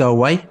 We're going to go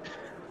away,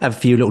 have a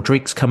few little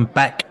drinks, come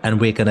back, and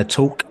we're going to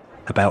talk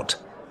about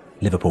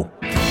Liverpool.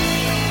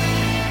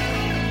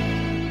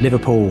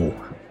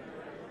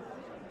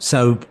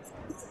 So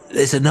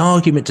there's an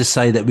argument to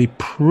say that we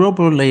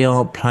probably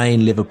aren't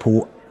playing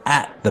Liverpool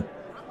at the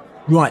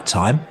right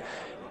time.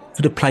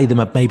 Could have played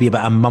them maybe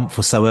about a month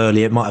or so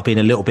earlier. It might have been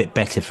a little bit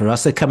better for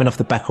us. They're coming off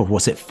the back of,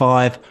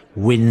 5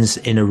 wins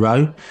in a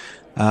row.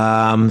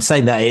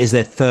 Saying that it is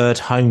their third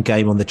home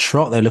game on the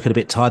trot. They're looking a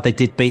bit tired. They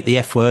did beat the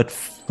F word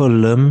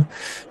Fulham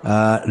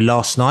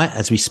last night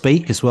as we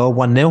speak as well,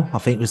 1-0. I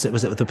think was it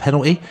with the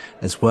penalty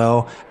as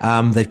well.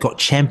 They've got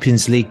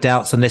Champions League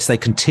doubts unless they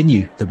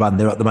continue the run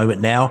they're at the moment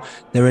now.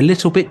 They're a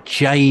little bit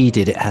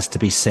jaded, it has to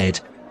be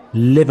said.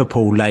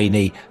 Liverpool,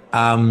 Laney,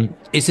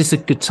 is this a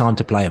good time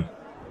to play them?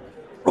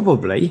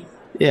 Probably,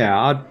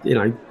 yeah.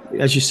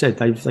 As you said,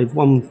 they've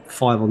won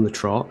 5 on the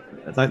trot.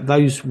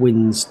 Those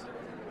wins,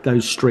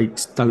 those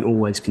streaks don't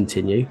always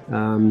continue,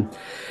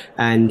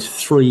 and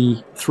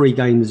three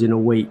games in a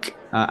week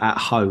at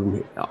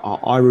home.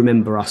 I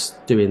remember us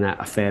doing that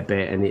a fair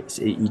bit, and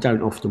you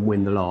don't often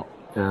win the lot.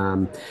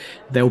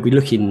 They'll be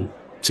looking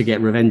to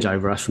get revenge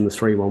over us from the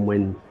 3-1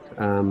 win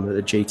at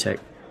the G-Tech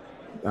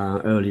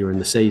earlier in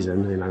the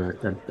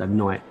season. A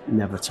night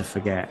never to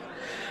forget,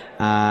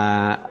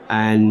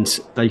 and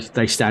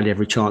they stand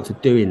every chance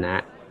of doing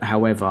that.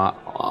 However,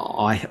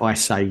 I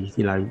say,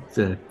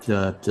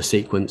 the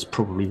sequence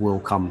probably will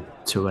come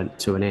to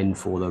an end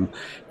for them.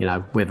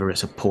 Whether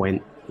it's a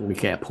point, we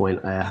get a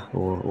point there,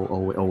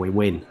 or we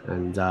win.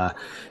 And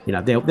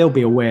they'll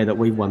be aware that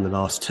we won the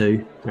last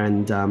 2,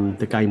 and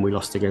the game we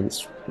lost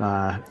against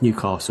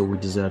Newcastle, we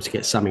deserve to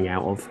get something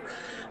out of,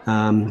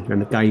 and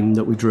the game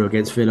that we drew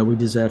against Villa, we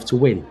deserve to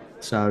win.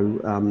 So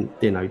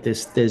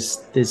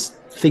there's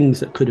things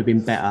that could have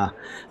been better,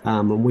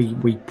 and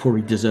we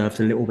probably deserved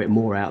a little bit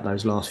more out of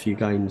those last few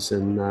games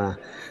than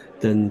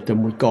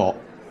we got,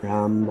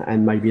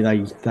 and maybe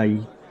they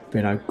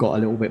got a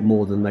little bit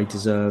more than they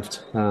deserved,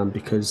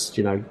 because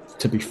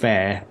to be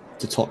fair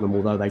to Tottenham,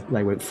 although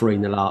they went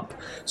 3-0 up,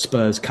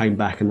 Spurs came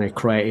back and they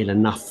created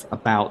enough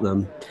about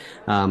them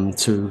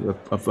to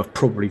have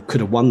probably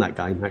could have won that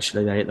game.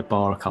 Actually, they hit the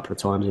bar a couple of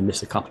times and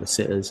missed a couple of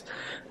sitters,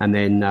 and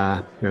then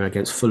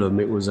against Fulham,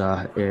 it was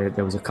there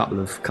was a couple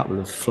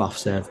of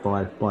fluffs there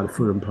by the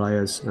Fulham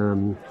players.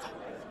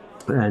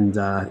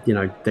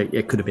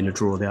 It could have been a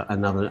draw there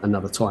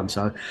another time.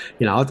 So,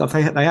 they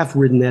have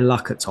ridden their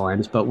luck at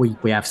times, but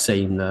we have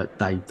seen that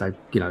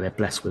they're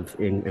blessed with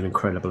an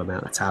incredible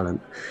amount of talent,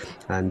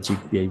 and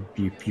you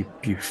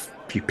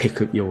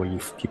pick up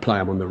you play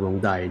them on the wrong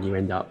day and you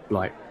end up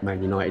like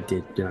Man United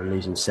did,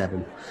 losing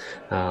 7.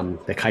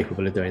 They're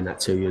capable of doing that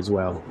to you as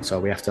well. So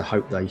we have to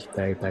hope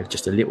they're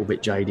just a little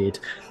bit jaded.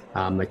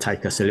 They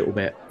take us a little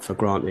bit for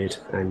granted,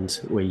 and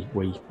we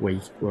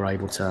were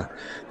able to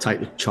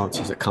take the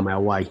chances that come our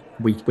way.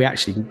 We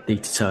actually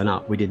need to turn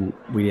up. We didn't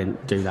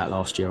do that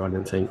last year. I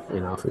don't think.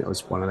 I think it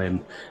was one of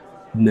them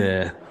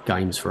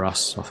games for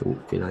us. I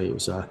think it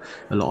was a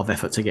lot of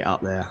effort to get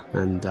up there,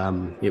 and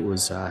it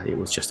was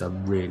just a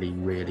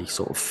really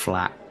sort of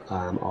flat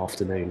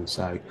afternoon.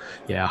 So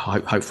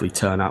hopefully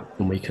turn up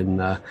and we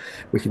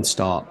can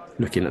start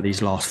looking at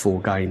these last 4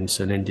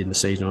 games and ending the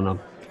season on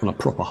a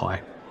proper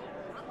high.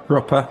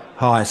 Proper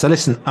high. So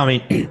listen, I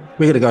mean,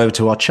 we're going to go over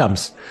to our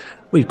chums.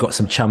 We've got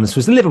some chums.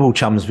 There's the Liverpool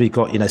chums. We've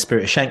got,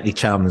 Spirit of Shankly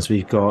chums.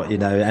 We've got,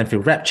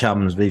 Anfield Rap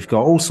chums. We've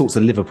got all sorts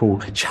of Liverpool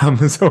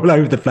chums all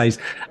over the place.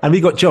 And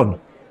we've got John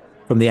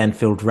from the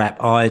Anfield Rap.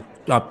 I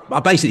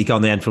basically go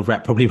on the Anfield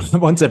Rap probably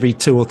once every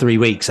 2 or 3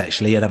 weeks,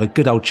 actually, and have a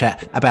good old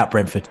chat about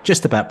Brentford,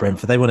 just about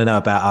Brentford. They want to know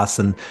about us,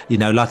 and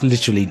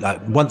literally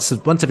once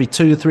every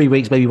 2 or 3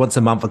 weeks, maybe once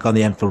a month, I go on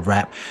the Anfield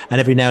Rap. And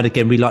every now and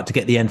again, we like to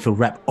get the Anfield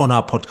Rap on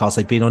our podcast.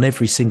 They've been on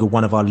every single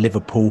one of our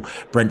Liverpool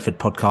Brentford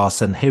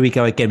podcasts, and here we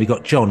go again. We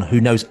got John,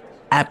 who knows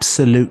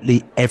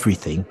absolutely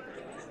everything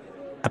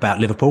about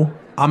Liverpool.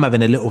 I'm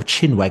having a little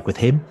chinwag with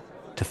him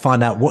to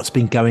find out what's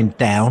been going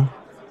down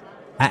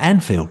at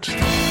Anfield.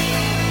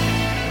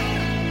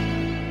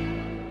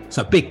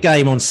 So big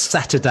game on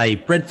Saturday.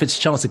 Brentford's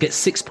chance to get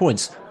 6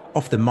 points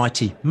off the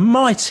mighty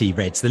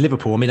Reds, the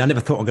Liverpool. I mean, I never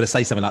thought I'm going to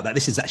say something like that.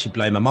 This is actually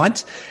blowing my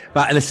mind.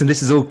 But listen,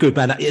 this is all good,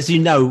 man. As you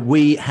know,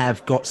 we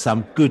have got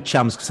some good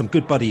chums, some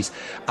good buddies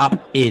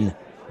up in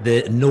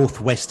the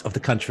northwest of the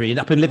country. And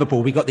up in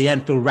Liverpool, we got the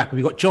Anfield Rap.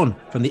 We got John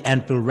from the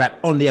Anfield Rap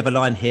on the other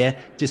line here,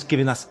 just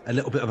giving us a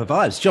little bit of a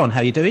vibes. John, how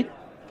you doing?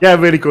 Yeah,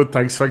 really good.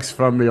 Thanks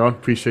for having me on.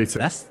 Appreciate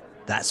it.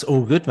 That's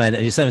all good, man.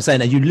 And you're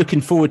saying, are you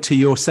looking forward to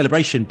your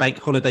celebration bank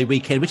holiday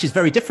weekend, which is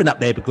very different up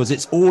there because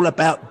it's all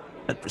about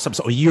some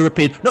sort of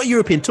European, not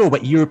European tour,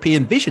 but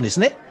European vision,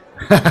 isn't it?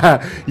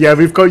 Yeah,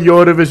 we've got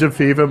Eurovision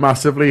fever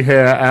massively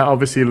here.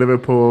 Obviously,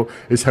 Liverpool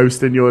is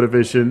hosting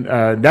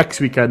Eurovision next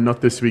weekend, not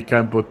this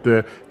weekend, but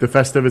the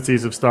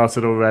festivities have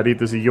started already.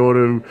 There's a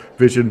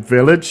Eurovision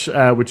village,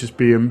 which is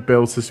being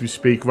built as we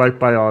speak, right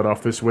by our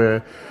office.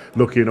 We're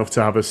lucky enough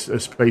to have a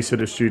space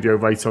in a studio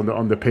right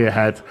on the pier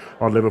head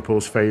on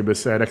Liverpool's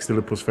famous, next to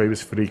Liverpool's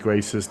famous Freak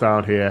races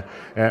down here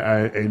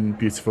in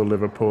beautiful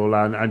Liverpool.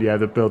 And yeah,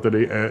 they're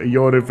building a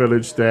Euro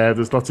village there.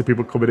 There's lots of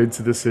people coming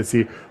into the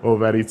city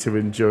already to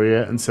enjoy it.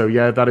 And so,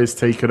 yeah, that is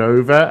taken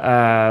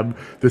over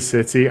the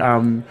city.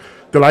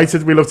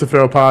 Delighted. We love to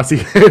throw a party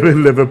here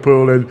in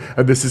Liverpool, and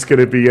this is going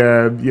to be,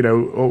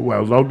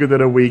 longer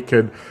than a week,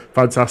 and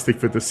fantastic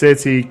for the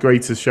city.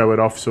 Great to show it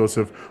off sort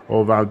of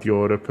all around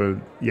Europe,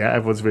 and yeah,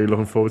 everyone's really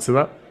looking forward to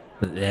that.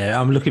 Yeah,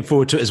 I'm looking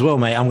forward to it as well,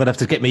 mate. I'm going to have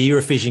to get my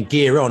Eurovision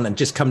gear on and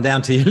just come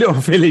down to your little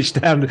village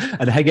down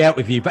and hang out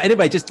with you. But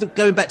anyway, just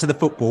going back to the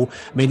football,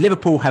 I mean,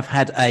 Liverpool have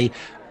had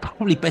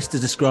probably best to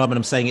describe, and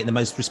I'm saying it in the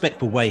most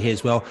respectful way here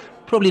as well,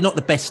 probably not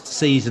the best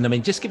season. I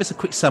mean, just give us a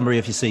quick summary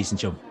of your season,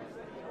 John.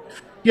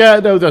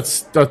 Yeah, no,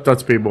 that's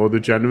been more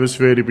than generous,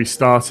 really. We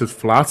started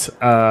flat,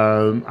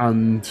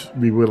 and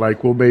we were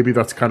like, well, maybe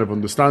that's kind of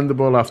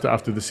understandable.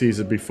 After the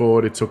season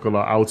before, it took a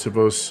lot out of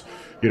us,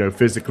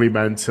 physically,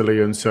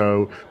 mentally, and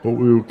so. But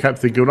we kept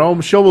thinking, oh,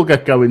 I'm sure we'll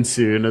get going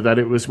soon. And then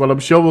it was, well, I'm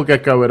sure we'll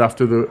get going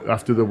after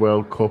the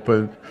World Cup,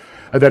 and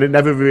then it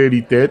never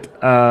really did.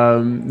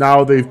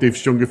 Now they've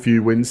strung a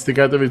few wins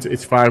together.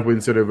 It's 5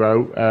 wins in a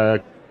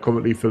row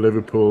currently for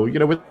Liverpool.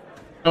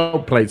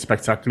 Not played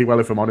spectacularly well,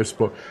 if I'm honest,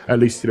 but at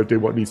least do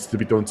what needs to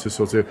be done to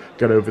sort of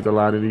get over the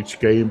line in each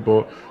game.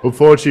 But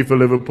unfortunately for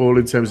Liverpool,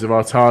 in terms of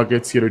our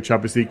targets,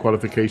 Champions League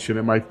qualification,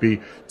 it might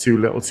be too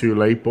little, too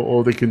late. But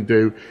all they can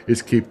do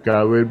is keep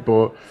going.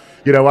 But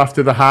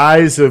after the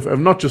highs of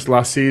not just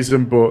last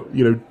season, but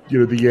the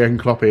Jurgen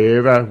Klopp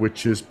era,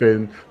 which has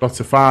been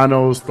lots of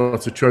finals,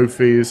 lots of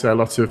trophies,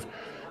 lots of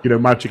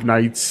magic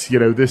nights.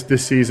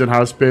 This season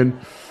has been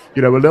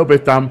a little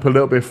bit damp, a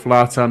little bit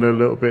flat, and a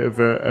little bit of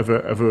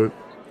a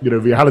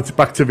reality,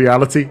 back to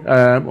reality,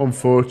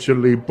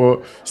 unfortunately.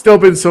 But still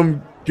been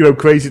some,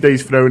 crazy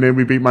days thrown in.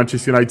 We beat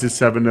Manchester United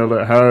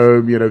 7-0 at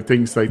home,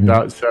 things like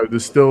that. So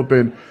there's still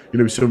been,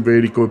 some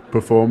really good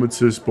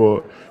performances,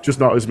 but just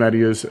not as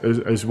many as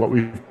what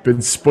we've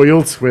been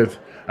spoilt with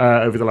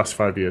over the last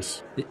 5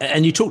 years.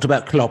 And you talked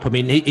about Klopp. I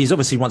mean, he's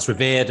obviously once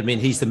revered. I mean,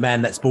 he's the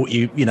man that's brought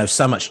you,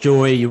 so much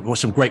joy. You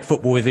watched some great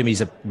football with him. He's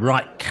a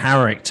right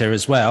character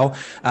as well.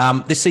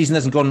 This season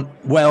hasn't gone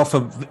well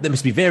there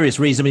must be various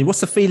reasons. I mean,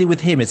 what's the feeling with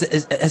him?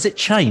 Has it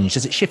changed?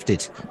 Has it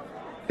shifted?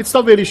 It's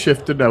not really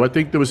shifted, no. I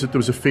think there was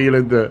a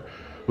feeling that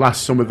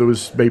last summer there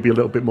was maybe a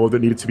little bit more that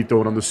needed to be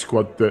done on the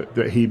squad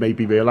that he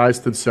maybe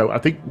realised. And so I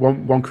think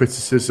one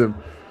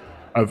criticism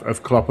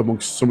of Klopp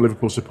amongst some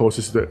Liverpool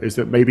supporters is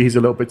that maybe he's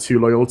a little bit too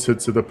loyal to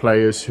the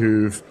players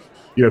who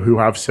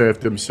have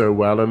served him so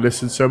well. And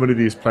listen, so many of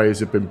these players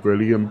have been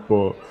brilliant,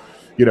 but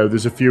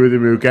there's a few of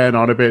them who are getting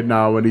on a bit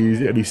now, and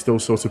he's still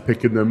sort of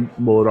picking them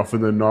more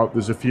often than not.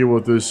 There's a few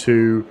others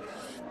who,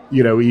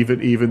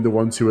 even the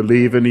ones who are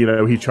leaving,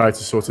 he tried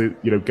to sort of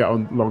get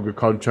on longer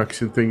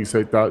contracts and things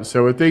like that.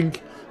 So I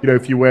think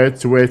if you were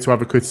to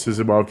have a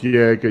criticism of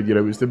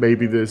Jurgen, is that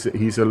maybe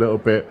he's a little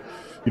bit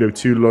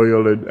too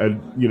loyal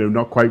and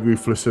not quite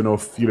ruthless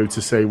enough,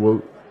 to say,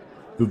 well,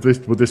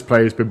 this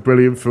player has been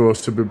brilliant for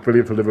us, has been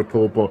brilliant for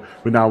Liverpool, but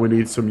we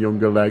need some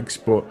younger legs.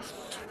 But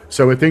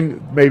so I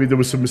think maybe there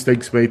were some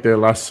mistakes made there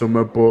last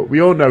summer, but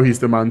we all know he's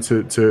the man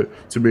to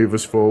move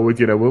us forward.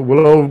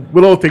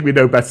 We'll all think we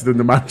know better than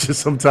the manager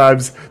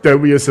sometimes,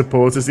 don't we, as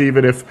supporters,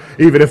 even if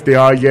they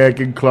are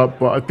Jurgen Klopp.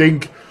 But I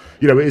think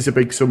you know, it is a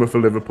big summer for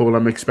Liverpool.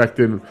 I'm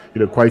expecting,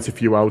 you know, quite a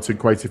few out and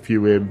quite a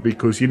few in,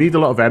 because you need a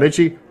lot of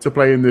energy to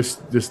play in this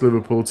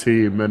Liverpool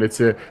team, and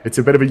it's a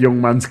bit of a young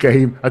man's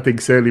game, I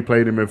think, certainly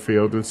playing in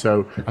midfield. And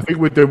so I think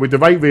with the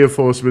right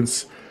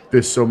reinforcements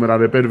this summer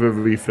and a bit of a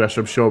refresh,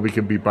 I'm sure we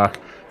can be back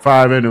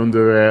firing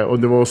under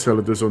all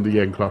cylinders under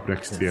Jurgen Klopp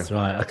next year. That's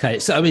right. Okay.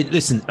 So, I mean,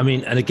 listen,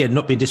 and again,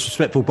 not being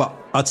disrespectful, but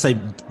I'd say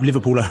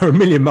Liverpool are a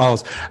million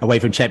miles away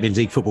from Champions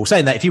League football.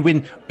 Saying that, if you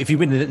win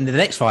in the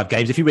next 5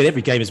 games, if you win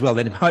every game as well,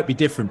 then it might be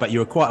different, but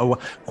you're quite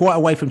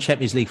away from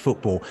Champions League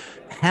football.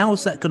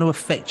 How's that going to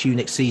affect you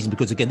next season?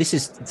 Because again, this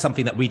is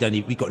something that we've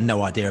got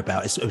no idea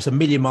about. It's a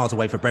million miles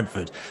away for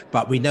Brentford,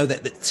 but we know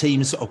that the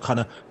teams sort of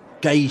kind of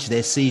gauge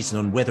their season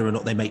on whether or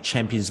not they make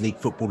Champions League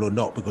football or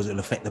not, because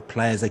it'll affect the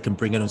players they can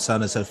bring in and so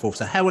on and so forth.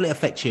 So how will it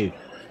affect you?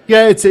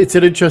 Yeah, it's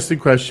an interesting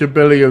question,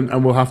 Billy,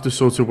 and we'll have to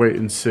sort of wait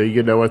and see.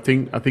 You know, I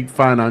think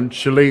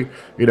financially,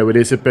 you know, it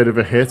is a bit of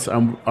a hit,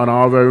 and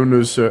our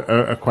owners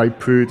are quite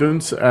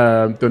prudent.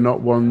 They're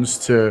not ones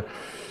to,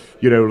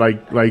 you know,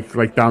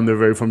 like down the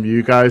road from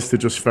you guys, to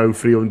just throw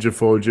 300,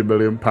 400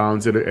 million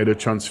pounds in a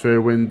transfer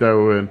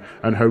window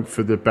and hope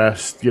for the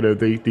best. You know,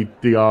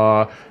 they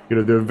are, you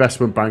know, they're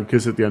investment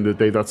bankers at the end of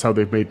the day. That's how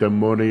they've made their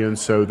money, and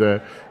so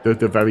they're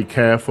very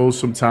careful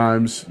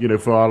sometimes, you know,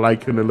 for our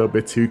liking, a little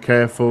bit too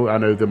careful. I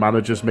know the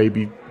managers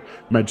maybe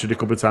mentioned a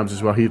couple of times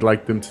as well, he'd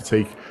like them to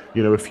take,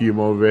 you know, a few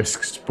more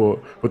risks, but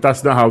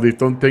that's not how they've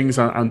done things.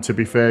 And to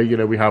be fair, you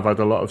know, we have had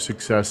a lot of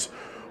success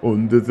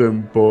under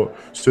them. But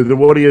so the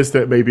worry is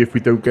that maybe if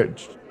we don't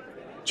get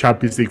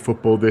Champions League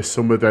football this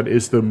summer, then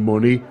is the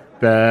money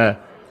there?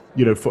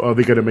 You know, are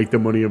they going to make the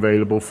money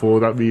available for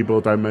that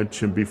rebuild I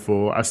mentioned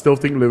before? I still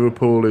think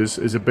Liverpool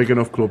is a big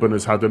enough club and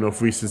has had enough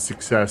recent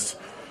success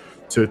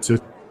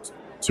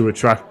to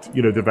attract,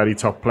 you know, the very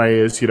top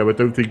players. You know, I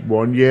don't think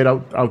 1 year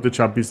out the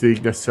Champions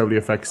League necessarily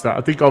affects that.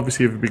 I think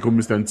obviously if it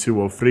becomes then 2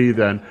 or 3,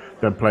 then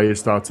players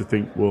start to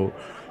think, well,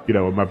 you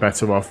know, am I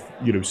better off,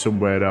 you know,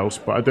 somewhere else?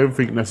 But I don't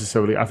think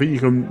necessarily. I think you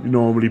can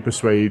normally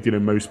persuade, you know,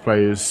 most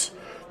players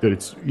that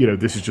it's, you know,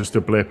 this is just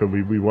a blip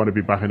and we want to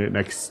be back in it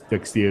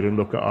next year and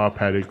look at our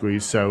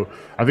pedigrees. So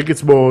I think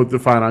it's more the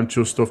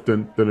financial stuff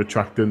than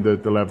attracting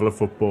the level of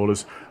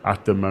footballers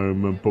at the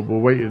moment. But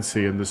we'll wait and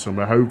see in the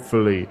summer.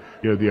 Hopefully,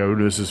 you know, the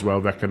owners as well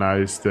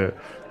recognise that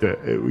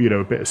you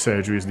know, a bit of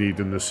surgery is needed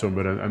in the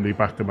summer, and they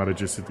back the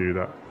managers to do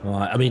that.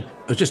 Right. I mean,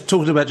 I was just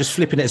talking about, just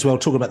flipping it as well,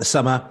 talking about the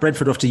summer.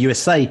 Brentford off to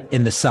USA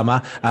in the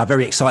summer.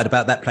 Very excited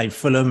about that, playing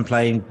Fulham,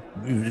 playing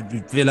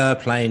Villa,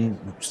 playing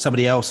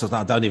somebody else.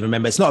 I don't even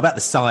remember. It's not about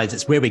the size.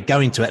 It's where we're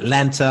going to.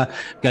 Atlanta,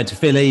 going to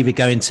Philly, we're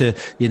going to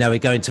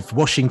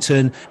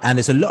Washington. And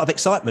there's a lot of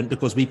excitement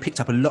because we picked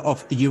up a lot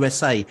of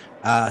USA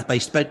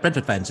based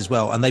Brentford fans as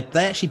well. And we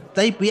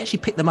actually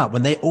picked them up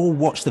when they all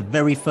watched the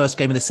very first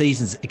game of the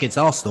season against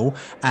Arsenal,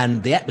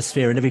 and the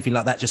atmosphere and everything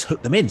like that just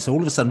hooked them in. So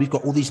all of a sudden we've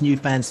got all these new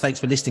fans. Thanks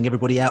for listening,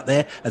 everybody out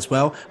there as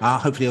well.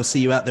 Hopefully I'll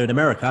see you out there in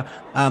America.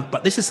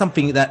 But this is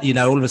something that, you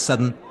know, all of a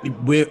sudden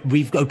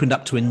we've opened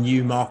up to a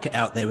new market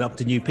out there, up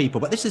to new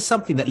people. But this is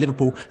something that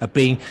Liverpool have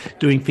been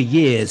doing for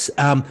years.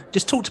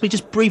 Just talk to me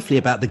just briefly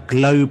about the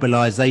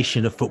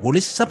globalization of football.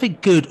 Is it something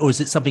good or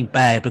is it something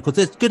bad? Because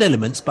there's good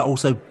elements, but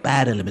also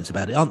bad elements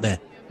about it, aren't there?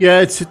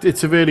 Yeah,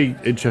 it's a really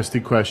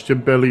interesting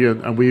question, Billy,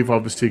 and we've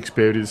obviously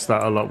experienced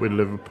that a lot with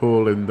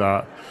Liverpool in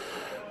that,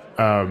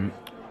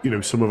 you know,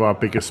 some of our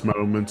biggest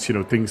moments, you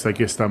know, things like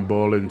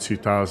Istanbul in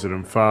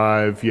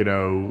 2005, you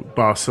know,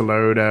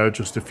 Barcelona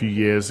just a few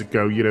years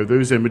ago, you know,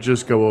 those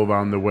images go all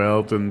around the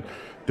world, and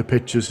the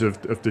pictures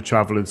of the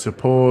travelling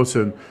support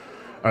and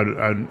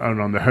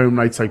on the home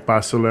nights like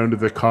Barcelona,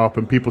 the Carp,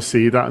 and people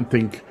see that and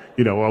think,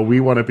 you know, oh, we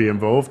want to be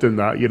involved in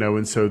that, you know,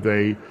 and so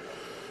they,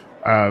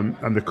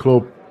 and the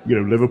club, you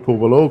know, Liverpool,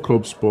 well, all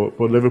clubs, but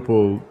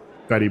Liverpool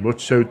very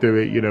much so do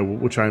it, you know,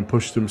 will try and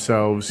push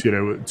themselves, you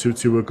know,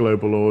 to a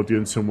global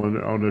audience and want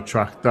to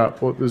attract that.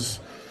 But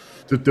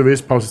there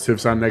is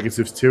positives and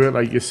negatives to it,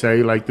 like you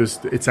say, like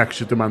it's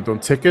extra demand on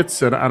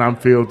tickets, and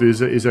Anfield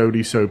is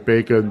only so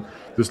big, and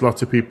there's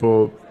lots of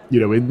people, you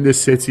know, in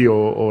this city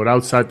or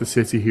outside the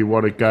city who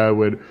want to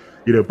go and,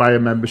 you know, buy a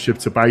membership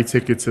to buy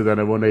tickets and then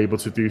are unable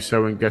to do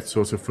so and get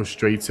sort of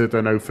frustrated. I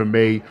know for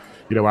me,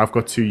 you know, I've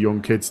got 2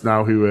 young kids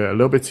now who are a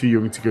little bit too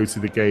young to go to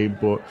the game,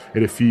 but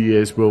in a few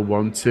years will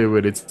want to,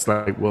 and it's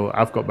like, well,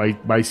 I've got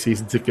my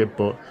season ticket,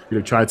 but, you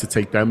know, trying to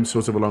take them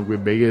sort of along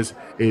with me is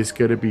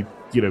going to be,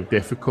 you know,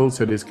 difficult,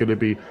 and it's going to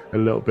be a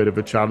little bit of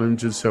a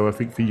challenge. And so I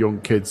think for young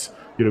kids,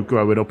 you know,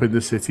 growing up in the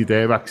city,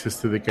 their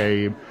access to the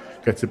game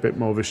gets a bit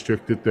more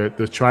restricted.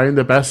 They're trying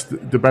their best.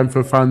 The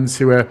Brentford fans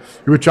who are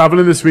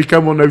travelling this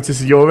weekend will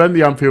notice at your end,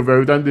 the Anfield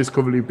Road end is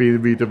currently being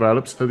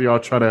redeveloped, so they are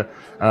trying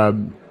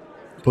to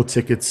put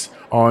tickets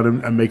on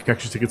and make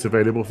extra tickets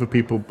available for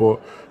people.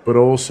 But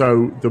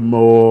also the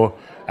more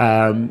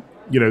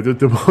you know,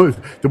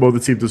 the more the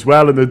team does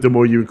well, and the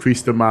more you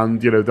increase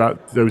demand, you know,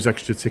 that those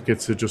extra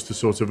tickets are just a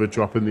sort of a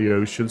drop in the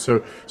ocean.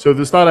 So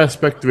there's that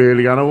aspect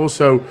really, and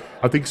also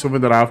I think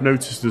something that I've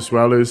noticed as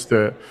well is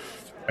that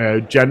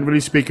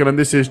Generally speaking, and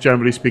this is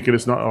generally speaking,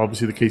 it's not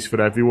obviously the case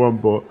for everyone,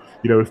 but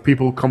if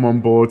people come on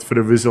board for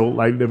a result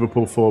like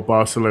Liverpool 4,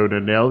 Barcelona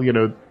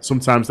 0,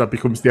 sometimes that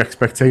becomes the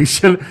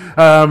expectation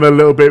a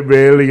little bit,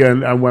 really.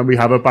 And when we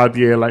have a bad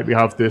year like we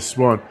have this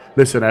one,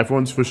 listen,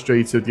 everyone's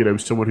frustrated.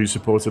 Someone who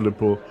supported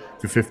Liverpool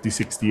for 50,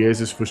 60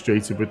 years is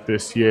frustrated with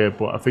this year.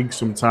 But I think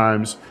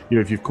sometimes,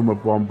 if you've come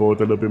up on board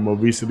a little bit more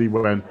recently,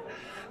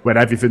 when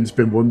everything's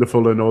been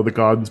wonderful and all the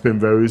garden's been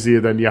rosy,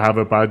 then you have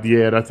a bad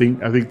year. I think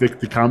there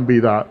can be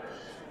that,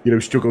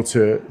 struggle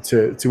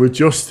to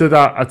adjust to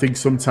that. I think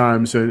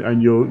sometimes,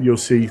 and you'll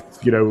see,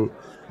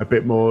 a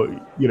bit more,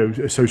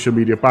 social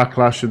media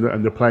backlash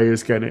and the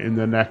players getting it in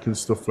their neck and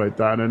stuff like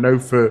that. And I know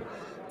for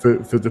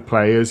the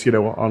players,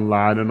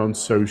 online and on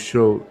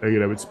social,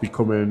 it's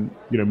becoming,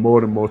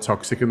 more and more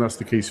toxic, and that's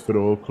the case for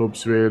all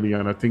clubs, really.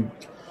 And I think,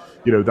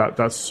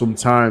 that's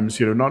sometimes,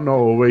 not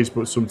always,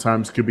 but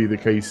sometimes could be the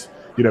case.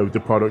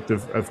 The product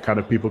of kind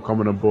of people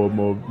coming on board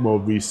more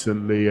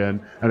recently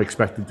and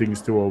expecting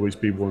things to always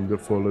be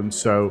wonderful. And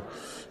so,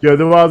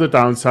 there are the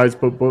downsides,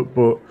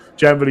 but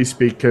generally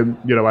speaking,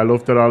 I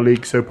love that our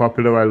league's so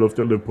popular. I love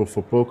that Liverpool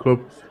Football Club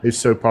is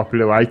so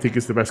popular. I think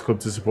it's the best club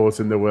to support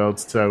in the world.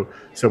 So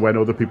when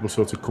other people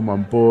sort of come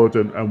on board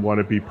and want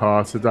to be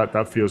part of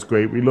that feels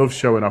great. We love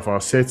showing off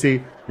our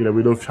city. We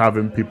love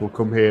having people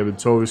come here and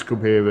tourists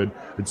come here and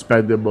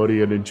spending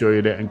money and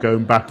enjoying it and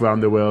going back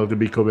around the world and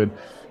becoming,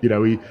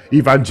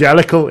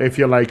 evangelical, if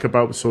you like,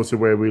 about sort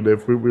of where we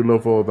live. We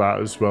love all that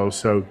as well.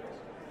 So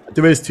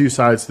there is two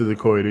sides to the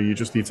coin, and you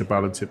just need to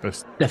balance it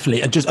best.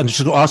 Definitely. I'm just going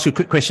to ask you a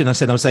quick question. I'm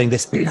saying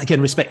this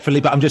again respectfully,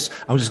 but I'm just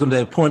going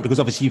to point, because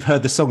obviously you've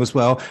heard the song as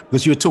well,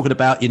 because you were talking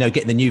about,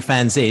 getting the new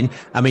fans in.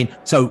 I mean,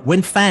 so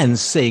when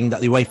fans sing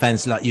that the away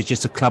fans, like, you're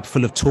just a club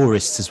full of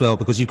tourists as well,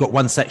 because you've got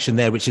one section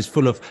there which is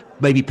full of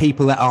maybe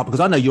people that aren't, because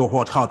I know you're a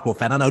hardcore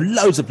fan. I know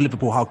loads of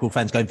Liverpool hardcore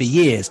fans going for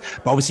years,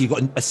 but obviously you've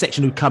got a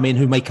section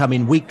who may come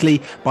in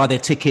weekly, buy their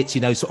tickets,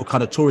 sort of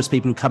kind of tourist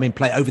people who come in,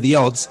 play over the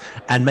odds,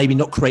 and maybe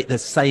not create the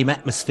same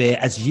atmosphere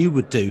as you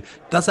would do.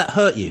 Does that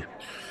hurt you?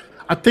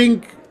 I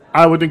think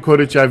I would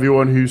encourage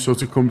everyone who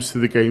sort of comes to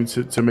the game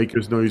to make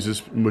as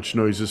much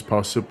noise as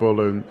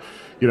possible. And,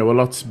 a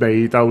lot's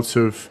made out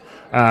of,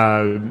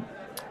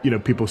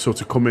 people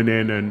sort of coming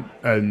in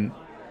and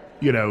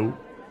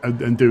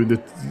doing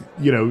the,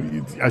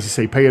 as you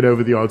say, paying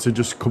over the odds and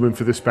just coming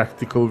for the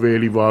spectacle,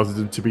 really, rather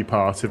than to be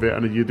part of it.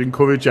 And you'd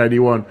encourage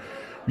anyone,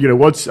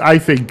 once, I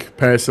think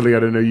personally, I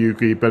don't know you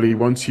agree, Billy,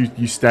 once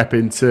you step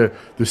into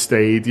the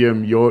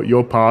stadium,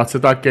 you're part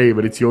of that game,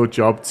 and it's your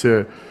job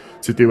to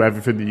do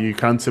everything that you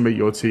can to make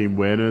your team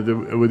win.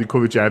 And I would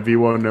encourage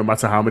everyone, no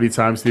matter how many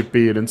times they've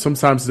been. And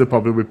sometimes there's a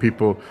problem with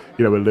people,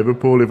 at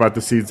Liverpool, who've had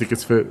the season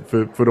tickets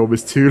for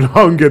almost too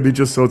long, and they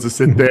just sort of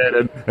sit there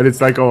and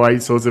it's like, oh, I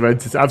sort of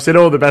I've seen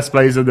all the best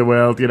players in the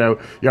world,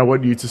 I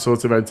want you to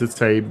sort of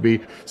entertain me.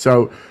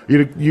 So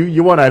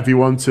you want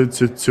everyone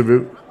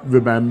to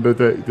remember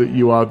that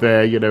you are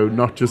there,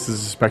 not just as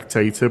a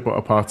spectator, but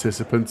a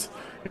participant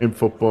in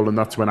football. And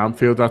that's when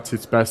Anfield at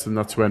its best, and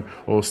that's when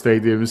all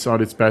stadiums are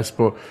at its best.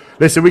 But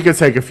listen, we can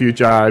take a few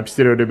jibes,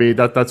 you know what I mean?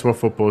 That's what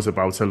football's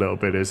about a little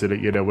bit, isn't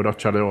it? We're not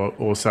trying to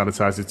all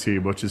sanitise it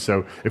too much. And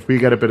so if we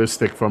get a bit of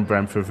stick from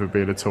Brentford for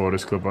being a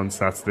tourist club on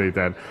Saturday,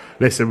 then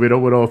listen,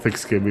 we're all thick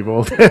skin. We've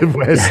all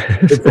worse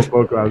in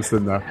football grounds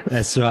than that.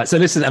 That's right. So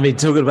listen, I mean,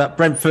 talking about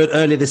Brentford,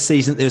 earlier this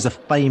season, there was a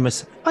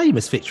famous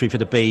victory for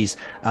the Bees.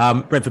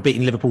 Brentford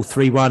beating Liverpool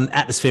 3-1.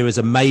 Atmosphere was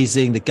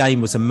amazing. The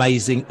game was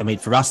amazing. I mean,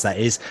 for us, that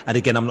is. And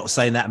again, I'm not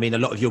saying that. I mean, a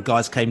lot of your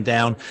guys came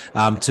down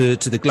to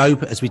the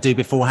Globe, as we do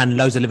beforehand.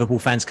 Loads of Liverpool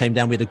fans came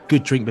down. We had a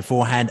good drink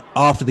beforehand.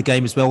 After the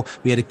game as well,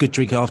 we had a good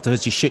drink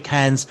afterwards. You shook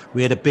hands.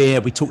 We had a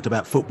beer. We talked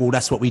about football.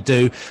 That's what we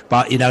do.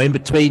 But, in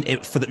between,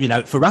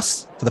 for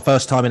us, for the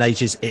first time in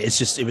ages,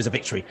 it was a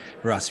victory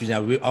for us. I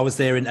was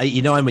there in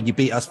 89 when you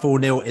beat us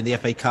 4-0 in the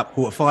FA Cup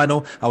quarter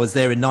final. I was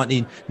there in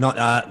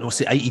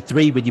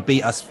 83 when you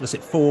beat us. Was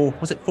it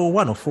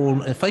 4-1 or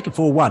 4? I think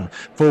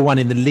 4-1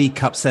 in the League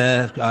Cups,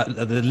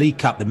 the League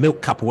Cup, the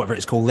Milk Cup, or whatever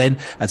it's called then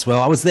as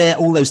well. I was there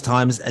all those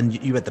times,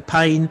 and you had the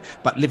pain.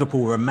 But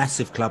Liverpool were a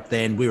massive club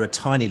then. We were a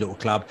tiny little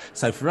club.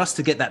 So for us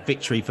to get that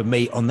victory for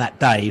me on that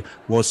day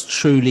was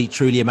truly,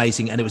 truly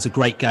amazing, and it was a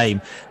great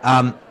game.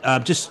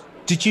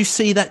 Did you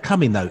see that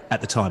coming though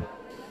at the time?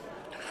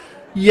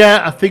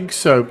 Yeah, I think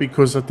so,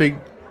 because I think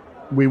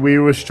we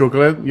were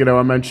struggling.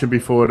 I mentioned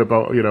before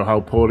about how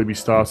poorly we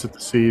started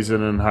the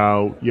season and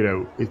how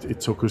it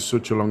took us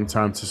such a long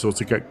time to sort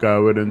of get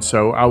going. And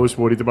so I was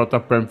worried about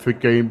that Brentford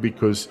game,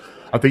 because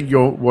I think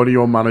one of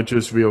your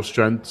manager's real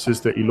strengths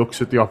is that he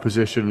looks at the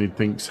opposition and he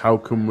thinks, how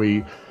can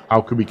we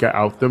get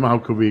out them? How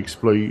can we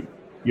exploit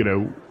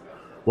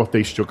what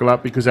they struggle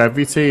at? Because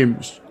every team,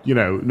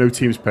 no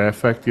team's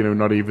perfect.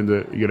 Not even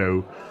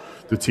the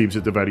teams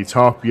at the very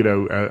top.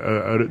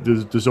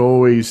 There's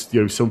always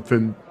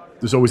something.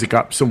 There's always a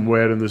gap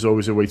somewhere, and there's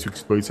always a way to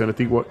exploit it. And I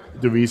think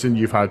the reason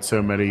you've had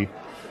so many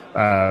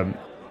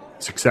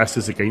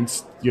successes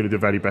against the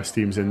very best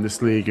teams in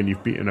this league, and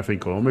you've beaten I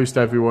think almost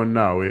everyone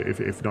now,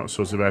 if not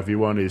sort of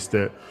everyone, is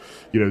that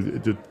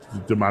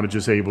the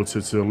manager's able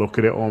to look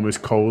at it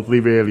almost coldly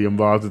really, and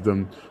rather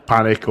than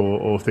panic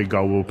or think,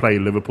 oh, we'll play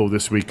Liverpool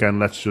this weekend,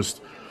 let's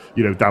just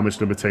damage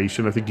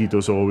limitation. I think he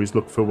does always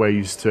look for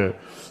ways to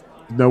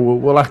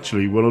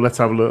let's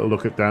have a little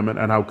look at them and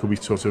how can we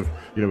sort of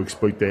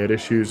exploit their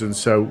issues. And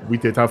so we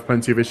did have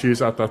plenty of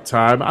issues at that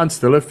time, and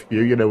still a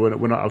few.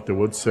 We're not out the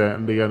woods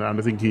certainly, and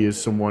I think he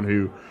is someone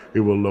who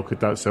will look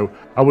at that. So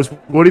I was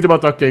worried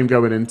about that game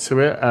going into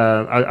it.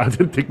 I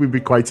didn't think we'd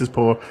be quite as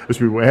poor as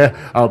we were,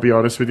 I'll be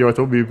honest with you. I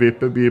thought we'd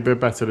be a bit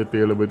better at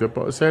dealing with it,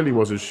 but I certainly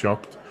wasn't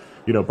shocked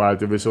by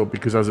the result,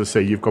 because as I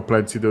say, you've got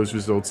plenty of those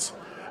results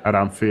at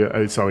Anfield,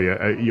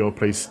 at your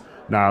place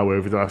now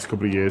over the last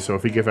couple of years. So I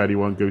think if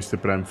anyone goes to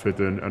Brentford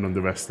and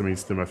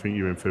underestimates them, I think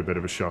you're in for a bit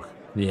of a shock.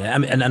 Yeah,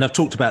 and I've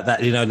talked about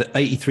that, the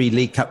 83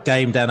 League Cup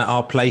game down at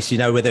our place,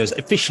 where there was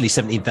officially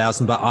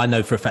 17,000, but I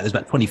know for a fact there's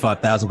about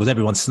 25,000 because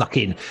everyone snuck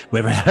in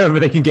wherever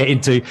they can get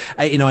into.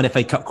 89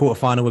 FA Cup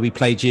quarter-final where we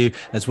played you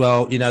as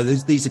well.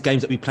 These are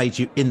games that we played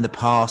you in the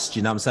past,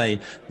 what I'm saying?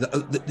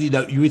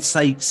 You would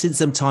say since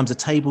them times the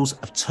tables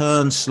have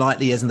turned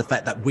slightly, as in the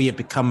fact that we have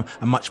become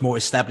a much more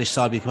established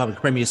side, we've become a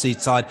Premier League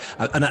side,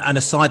 and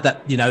a side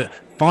that,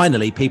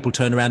 finally people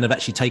turn around and have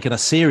actually taken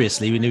us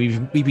seriously.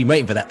 We've been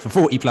waiting for that for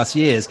 40 plus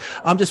years.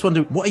 I'm just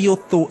wondering, what are your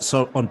thoughts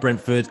on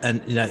Brentford,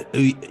 and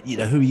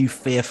who are you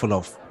fearful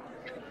of?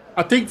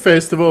 I think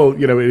first of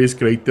all, it is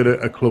great that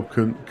a club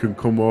can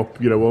come up,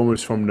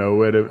 almost from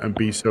nowhere and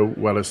be so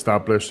well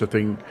established. I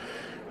think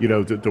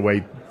the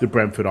way the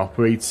Brentford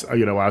operates,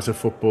 as a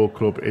football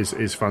club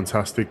is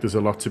fantastic. There's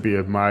a lot to be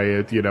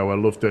admired. I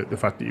love the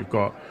fact that you've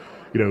got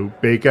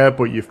bigger,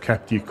 but you've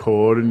kept your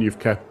core and you've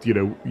kept,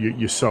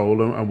 your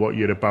soul and what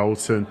you're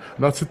about. And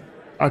that's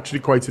actually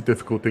quite a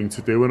difficult thing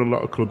to do, and a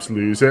lot of clubs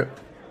lose it.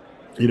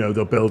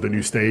 They'll build a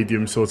new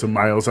stadium sort of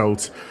miles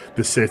out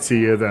the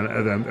city and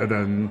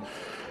then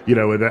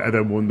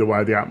wonder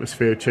why the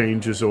atmosphere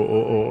changes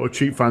or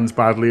treat fans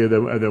badly and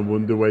then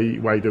wonder why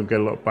you don't get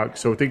a lot back.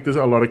 So I think there's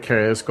a lot of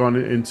care's gone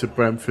into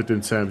Brentford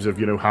in terms of,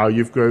 how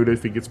you've grown. I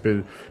think it's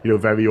been,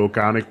 very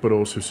organic, but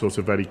also sort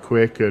of very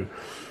quick.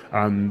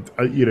 And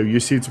you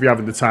seem to be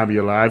having the time of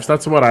your lives.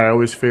 That's what I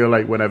always feel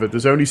like whenever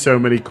there's only so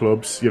many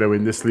clubs,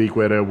 in this league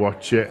where I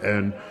watch it,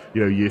 and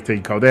you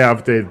think, oh, they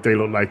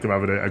look like they're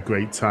having a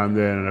great time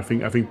there. And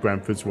I think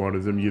Brentford's one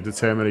of them. Your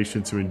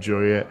determination to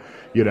enjoy it,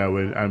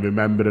 and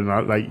remembering,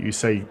 like you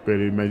say,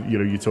 Billy,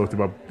 you talked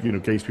about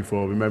games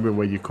before. Remembering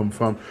where you come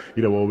from,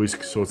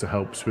 always sort of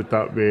helps with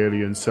that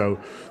really. And so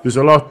there's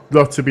a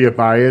lot to be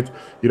admired,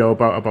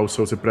 about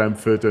sort of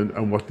Brentford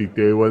and what they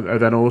do, and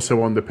then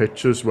also on the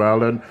pitch as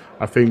well. And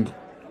I think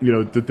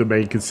the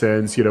main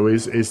concerns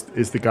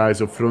is the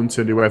guys up front,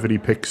 and whoever he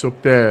picks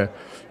up there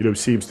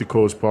seems to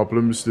cause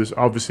problems. There's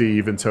obviously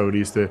even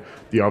Tony's the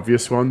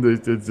obvious one.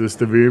 There's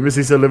the rumours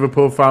he's a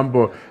Liverpool fan,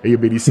 but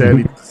he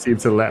certainly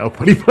seems to let up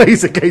when he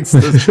plays against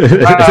us.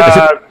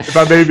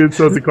 But maybe it's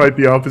sort of quite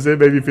the opposite.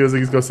 Maybe he feels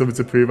like he's got something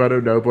to prove. I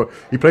don't know, but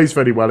he plays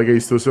very well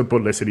against us.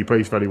 But listen, he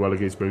plays very well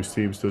against most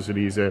teams, doesn't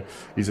he?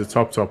 He's a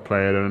top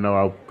player, and I know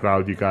how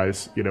proud you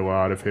guys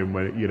are of him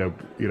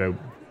when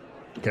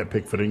get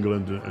picked for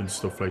England and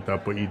stuff like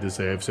that, but he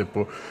deserves it.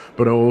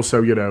 But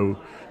also,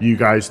 you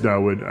guys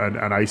know,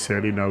 and I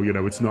certainly know,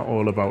 it's not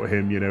all about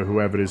him.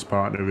 Whoever his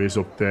partner is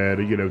up there,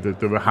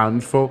 they're a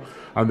handful,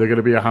 and they're going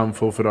to be a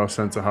handful for our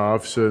centre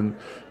halves, and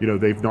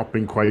they've not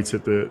been quite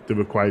at the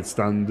required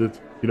standard.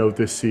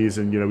 This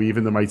season,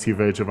 even the mighty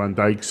Virgil van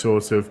Dijk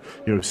sort of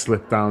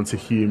slipped down to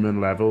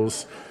human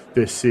levels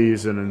this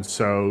season, and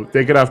so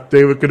they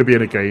were going to be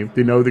in a game.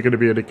 They know they're going to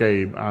be in a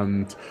game,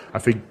 and I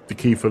think the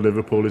key for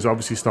Liverpool is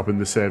obviously stopping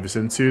the service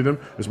into them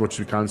as much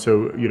as we can.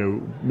 So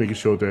making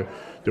sure that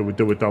we're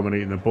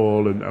dominating the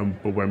ball,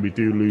 but when we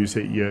do lose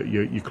it,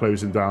 you're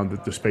closing down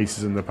the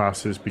spaces and the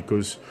passes,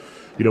 because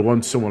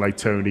once someone like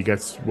Tony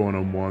gets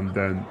one-on-one,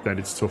 then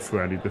it's tough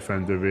for any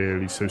defender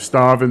really. So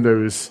starving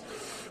those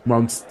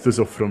monsters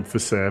up front for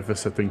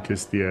service, I think,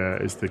 is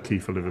the key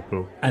for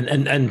Liverpool.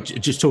 And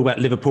just talk about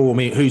Liverpool. I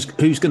mean, who's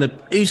going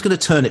to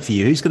turn it for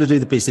you? Who's going to do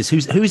the business?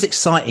 Who's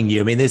exciting you?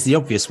 I mean, there's the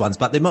obvious ones,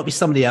 but there might be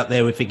somebody out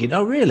there we're thinking,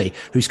 oh, really?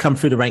 Who's come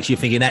through the ranks? You're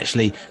thinking,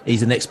 actually,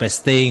 he's the next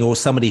best thing, or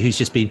somebody who's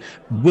just been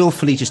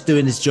willfully just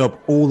doing his job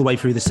all the way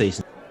through the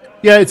season.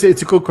 Yeah, it's a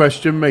good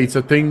question, mate.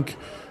 I think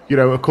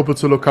a couple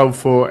to look out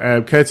for.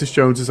 Curtis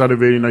Jones has had a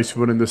really nice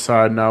run in the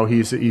side now.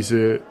 He's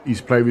a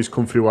player who's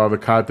come through our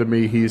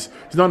academy. He's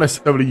not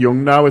necessarily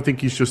young now. I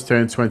think he's just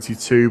turned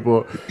 22,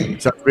 but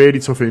he's had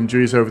really tough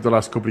injuries over the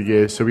last couple of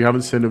years, so we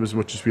haven't seen him as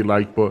much as we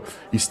like. But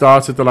he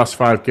started the last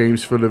 5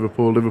 games for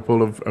Liverpool.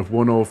 Liverpool have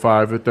won all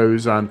 5 of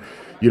those, and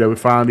it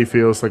finally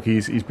feels like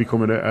he's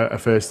becoming a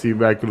first team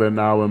regular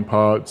now and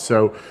part.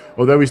 So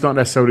although he's not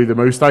necessarily the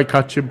most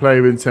eye-catching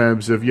player in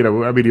terms of, he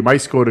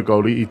might score a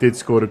goal. He did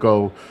score a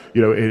goal,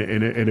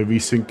 in a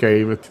recent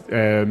game. I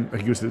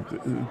think it was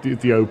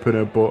the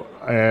opener, but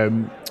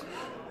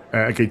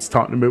against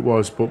Tottenham it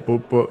was, but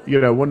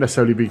wouldn't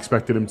necessarily be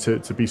expecting him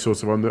to be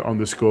sort of on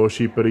the score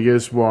sheet. But he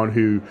is one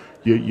who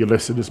your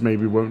listeners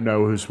maybe won't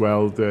know as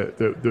well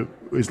that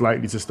is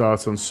likely to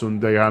start on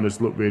Sunday and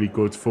has looked really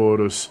good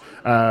for us.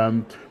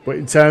 But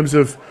in terms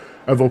of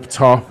up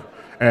top,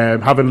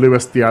 having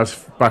Luis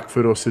Diaz back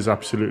for us is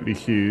absolutely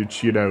huge.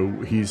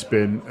 He's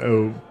been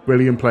a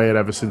brilliant player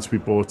ever since we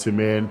bought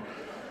him in.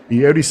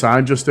 He only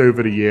signed just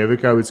over a year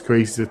ago. It's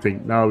crazy to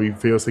think now. He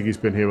feels like he's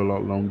been here a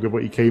lot longer,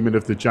 but he came in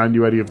of the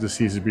January of the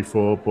season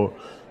before, but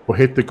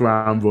hit the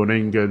ground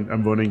running,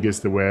 and running is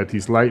the word.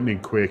 He's lightning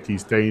quick,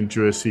 he's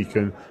dangerous, he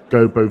can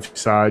go both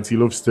sides. He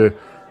loves to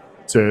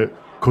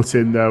cut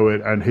in though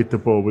and hit the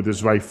ball with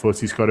his right foot.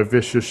 He's got a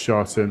vicious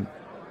shot, and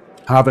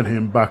having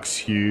him back's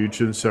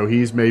huge. And so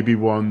he's maybe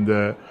one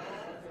that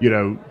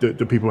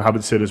the people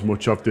haven't seen as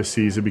much of this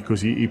season,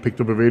 because he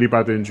picked up a really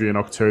bad injury in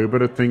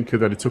October, I think,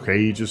 that it took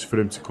ages for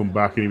him to come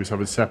back, and he was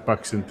having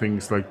setbacks and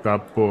things like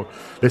that. But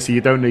listen, you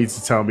don't need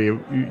to tell me,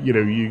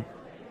 you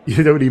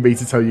don't need me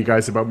to tell you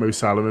guys about Mo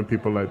Salah and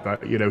people like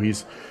that.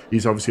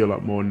 He's obviously a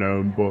lot more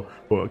known,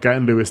 but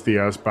getting Luis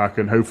Diaz back,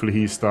 and hopefully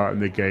he's starting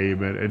the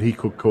game, and he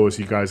could cause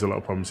you guys a lot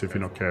of problems if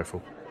you're not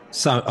careful.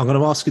 So I'm going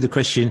to ask you the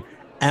question: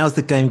 how's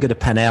the game going to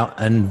pan out,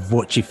 and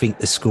what do you think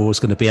the score is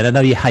going to be? And I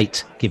know you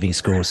hate giving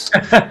scores.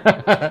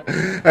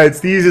 It's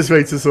the easiest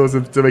way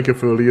to make a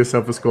fool of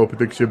yourself, a score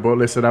prediction. But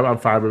listen, I'm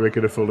fine with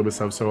making a fool of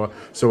myself,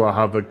 so I'll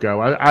have a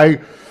go.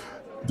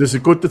 There's a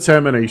good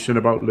determination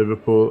about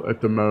Liverpool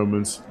at the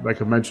moment.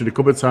 Like I've mentioned a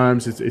couple of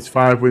times, it's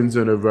 5 wins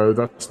in a row.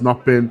 That's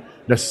not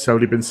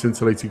necessarily been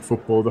scintillating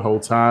football the whole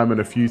time, and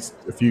a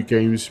few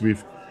games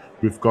we've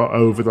got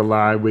over the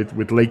line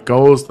with late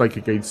goals, like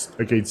against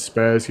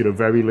Spurs,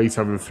 very late,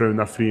 having thrown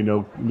that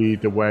 3-0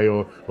 lead away,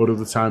 or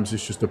other times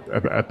it's just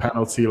a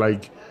penalty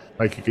like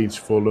against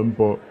Fulham.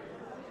 But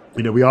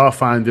we are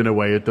finding a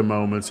way at the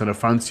moment, and I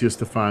fancy us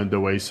to find a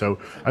way. So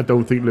I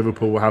don't think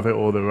Liverpool will have it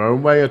all their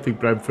own way. I think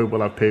Brentford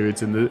will have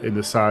periods in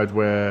the side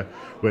where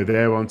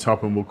they're on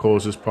top and will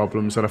cause us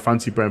problems, and I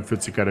fancy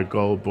Brentford to get a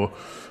goal. But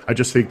I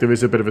just think there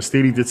is a bit of a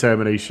steely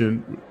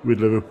determination with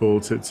Liverpool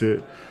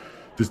to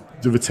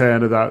the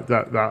return of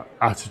that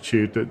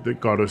attitude that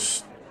got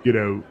us,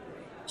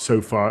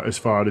 so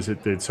far as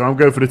it did. So I'm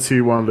going for the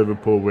 2-1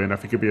 Liverpool win. I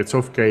think it'll be a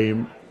tough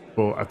game,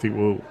 but I think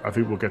we'll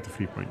get the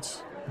 3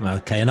 points.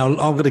 Okay, and I'm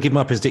going to give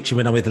my prediction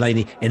when I'm with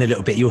Laney in a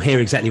little bit. You'll hear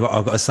exactly what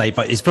I've got to say,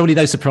 but it's probably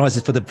no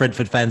surprises for the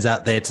Brentford fans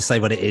out there to say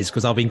what it is,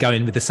 because I've been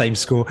going with the same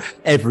score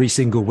every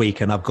single week,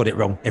 and I've got it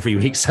wrong every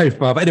week so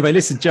far. But anyway,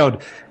 listen, John,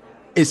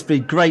 it's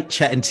been great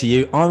chatting to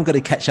you. I'm going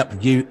to catch up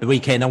with you the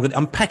weekend.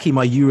 I'm packing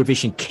my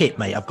Eurovision kit,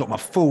 mate. I've got my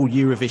full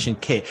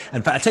Eurovision kit.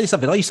 In fact, I'll tell you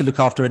something. I used to look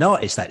after an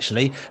artist,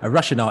 actually, a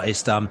Russian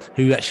artist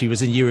who actually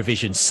was in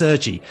Eurovision,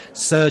 Sergei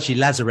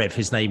Lazarev,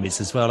 his name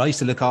is as well. I used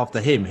to look after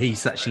him.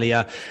 He's actually,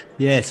 I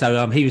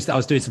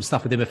was doing some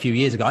stuff with him a few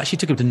years ago. I actually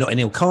took him to Notting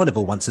Hill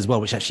Carnival once as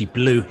well, which actually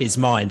blew his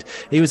mind.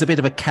 He was a bit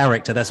of a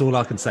character, that's all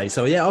I can say.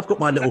 So yeah, I've got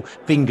my little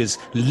fingers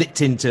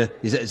squeezed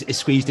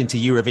into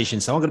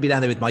Eurovision. So I'm going to be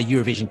down there with my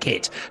Eurovision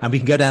kit, and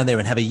we can go down there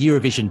and have a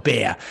Eurovision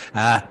beer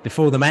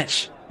before the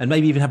match, and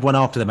maybe even have one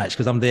after the match,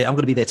 because I'm going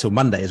to be there till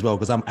Monday as well,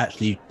 because I'm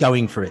actually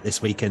going for it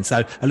this weekend.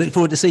 So I look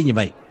forward to seeing you,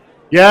 mate.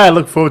 Yeah, I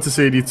look forward to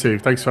seeing you too.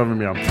 Thanks for having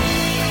me on.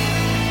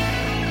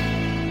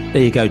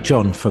 There you go,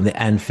 John from the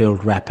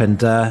Anfield Wrap,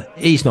 and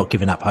he's not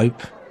giving up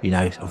hope,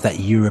 of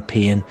that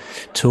European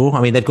tour.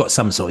 I mean, they've got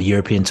some sort of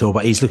European tour,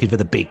 but he's looking for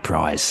the big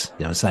prize,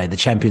 the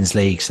Champions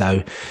League.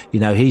 So,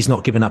 he's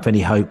not giving up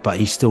any hope, but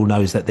he still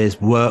knows that there's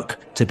work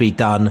to be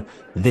done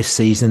this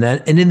season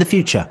and in the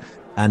future.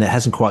 And it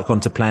hasn't quite gone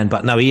to plan,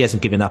 but no, he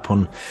hasn't given up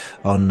on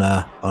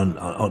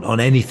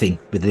anything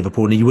with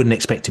Liverpool, and you wouldn't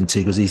expect him to,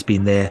 because he's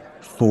been there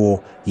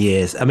 4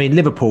 years. I mean,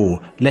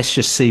 Liverpool, let's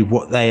just see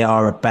what they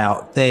are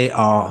about. They're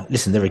a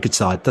good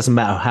side. Doesn't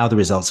matter how the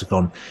results have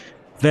gone.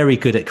 Very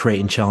good at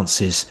creating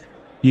chances,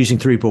 using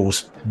through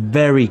balls,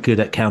 very good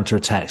at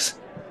counter-attacks,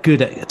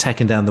 good at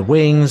attacking down the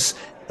wings,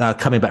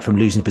 coming back from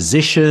losing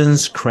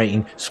positions,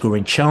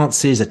 scoring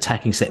chances,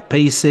 attacking set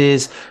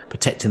pieces,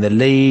 protecting the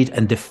lead,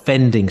 and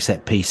defending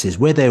set pieces.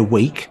 Where they're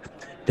weak,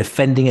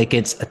 defending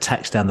against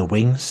attacks down the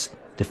wings,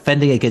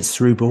 defending against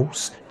through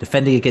balls,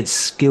 defending against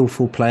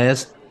skillful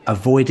players,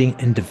 avoiding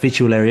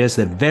individual areas.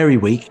 They're very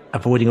weak,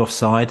 avoiding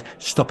offside,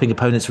 stopping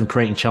opponents from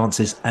creating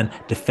chances, and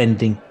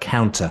defending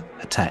counter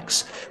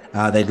attacks.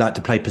 They'd like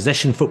to play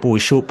possession football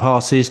with short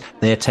passes.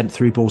 They attempt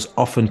through balls,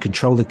 often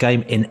control the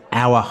game in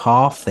our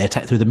half. They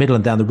attack through the middle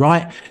and down the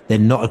right. They're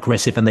not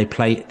aggressive, and they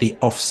play the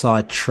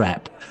offside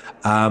trap.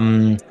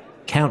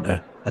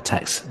 Counter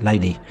attacks,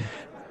 Laney.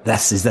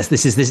 Is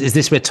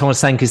this where Thomas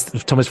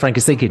Frank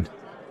is thinking?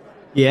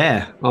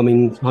 Yeah, I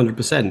mean,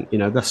 100%.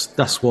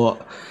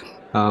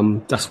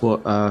 That's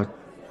what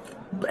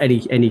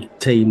any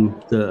team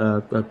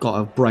that got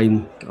a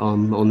brain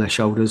on their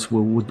shoulders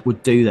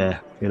would do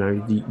there.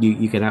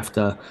 You're gonna have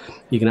to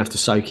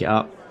soak it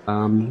up,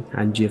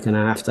 and you're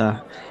gonna have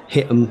to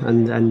hit them,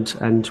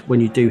 and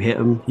when you do hit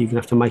them, you're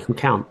gonna have to make them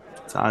count.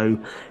 So,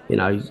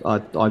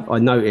 I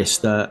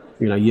noticed that,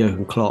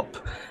 Jurgen Klopp,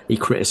 he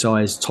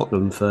criticised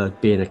Tottenham for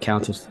being a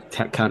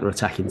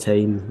counter-attacking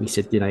team. He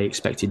said, he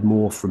expected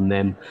more from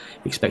them.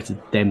 He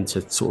expected them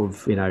to sort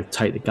of,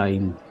 take the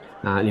game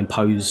and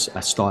impose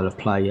a style of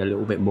play a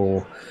little bit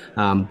more.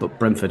 But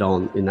Brentford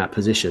aren't in that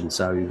position.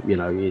 So, we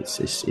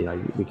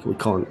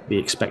can't be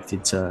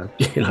expected to,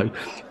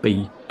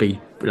 be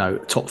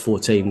top 4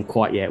 team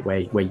quite yet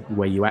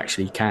where you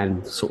actually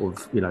can sort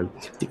of,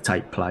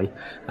 dictate play.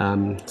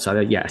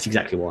 So, that's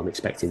exactly what I'm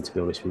expecting, to be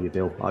honest with you,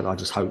 Bill. I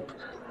just hope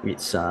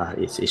it's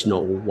not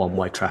all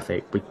one-way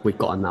traffic. We've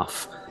got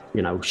enough,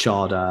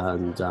 Sharda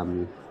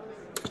and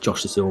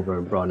Josh Da Silva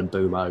and Brian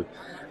Mbeumo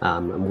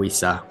and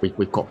Wissa.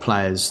 We've got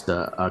players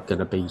that are going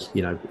to be,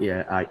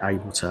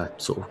 able to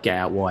sort of get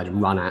out wide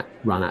and run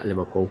at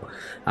Liverpool.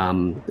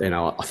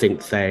 I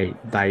think they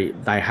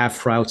have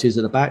frailties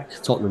at the back.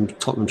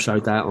 Tottenham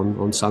showed that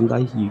on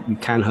Sunday. You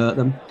can hurt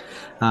them.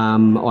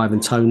 Ivan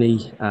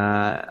Toney,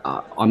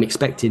 I'm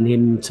expecting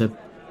him to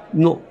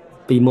not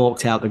be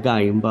marked out the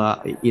game,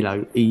 but he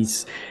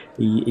needs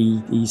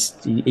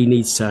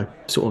to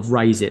sort of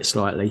raise it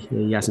slightly.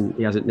 He hasn't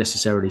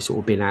necessarily sort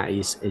of been at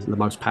his the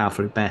most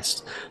powerful at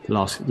best the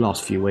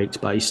last few weeks,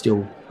 but he's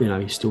still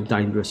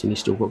dangerous and he's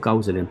still got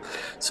goals in him.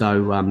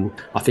 So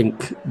I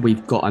think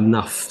we've got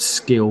enough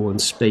skill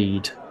and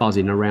speed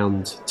buzzing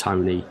around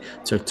Toney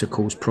to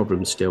cause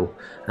problems still,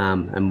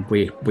 and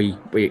we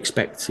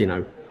expect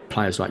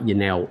players like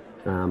Yanel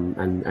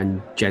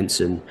and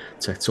Jensen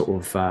to sort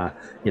of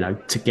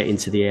to get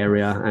into the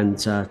area and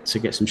to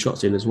get some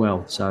shots in as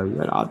well. So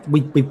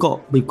we've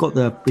got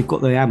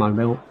the ammo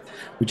belt.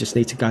 We just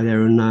need to go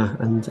there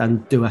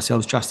and do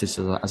ourselves justice,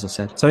 as I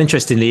said. So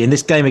interestingly, in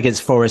this game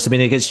against Forest,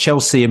 against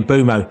Chelsea and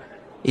Mbeumo,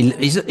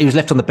 he was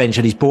left on the bench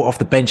and he's brought off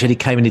the bench and he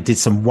came and he did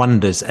some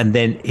wonders. And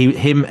then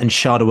him and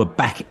Sharda were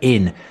back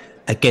in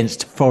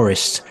against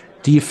Forest.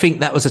 Do you think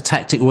that was a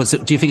tactic? Do you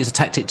think it's a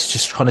tactic to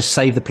just kind of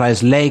save the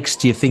players' legs?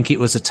 Do you think it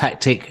was a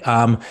tactic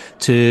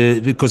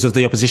because of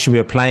the opposition we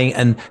were playing?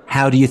 And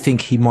how do you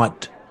think he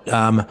might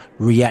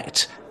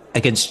react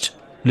against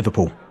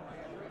Liverpool?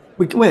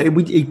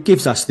 It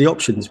gives us the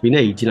options we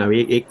need.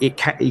 It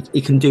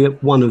can do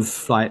it one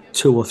of like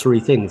 2 or 3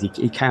 things.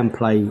 He can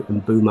play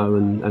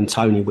Mbeumo and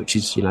Toney, which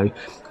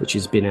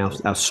has been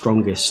our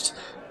strongest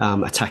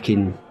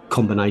attacking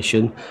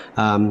combination,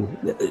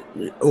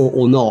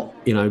 or not.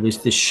 There's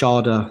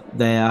Sharda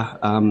there.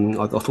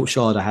 I thought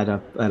Sharda had a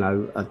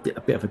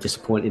bit of a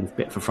disappointing,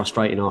 bit of a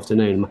frustrating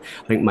afternoon.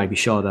 I think maybe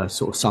Sharda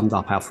sort of summed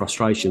up our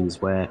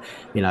frustrations where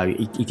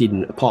he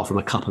didn't, apart from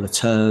a couple of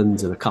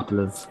turns and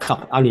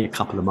only a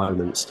couple of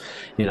moments.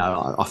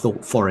 I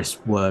thought Forest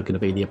were going to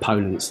be the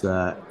opponents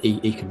that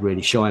he could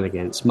really shine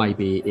against.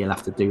 Maybe he'll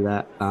have to do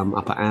that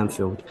up at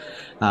Anfield.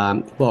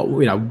 But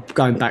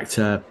going back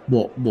to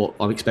what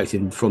I'm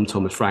expecting from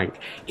Thomas Frank,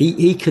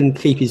 he can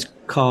keep his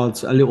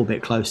cards a little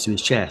bit close to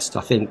his chest.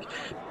 I think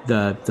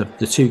the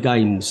 2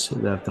 games,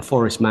 the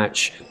Forest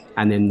match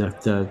and then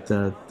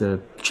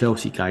the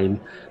Chelsea game,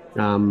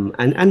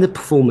 and the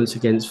performance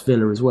against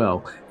Villa as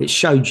well, it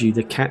showed you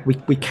that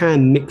we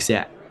can mix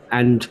it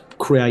and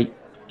create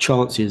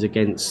chances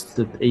against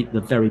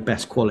the very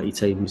best quality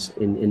teams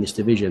in this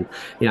division,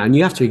 and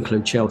you have to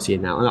include Chelsea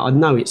in that. And I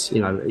know it's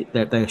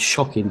they're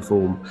shocking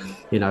form,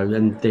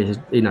 and there's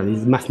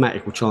a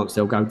mathematical chance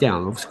they'll go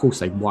down. Of course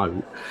they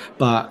won't,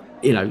 but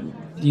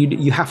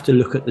you have to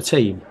look at the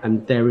team,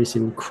 and there is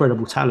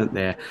incredible talent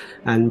there,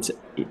 and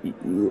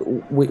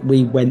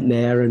we went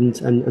there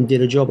and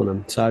did a job on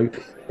them. So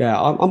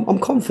I'm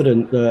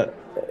confident that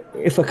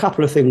if a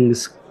couple of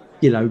things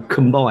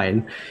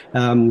combine,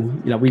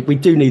 we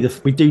do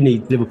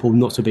need Liverpool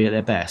not to be at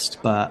their best,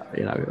 but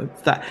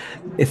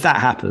if that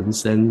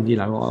happens, then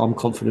I'm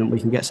confident we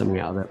can get something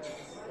out of it.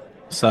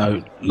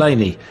 So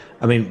Laney,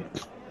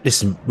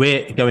 listen,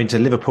 we're going to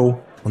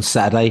Liverpool on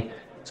Saturday.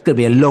 It's going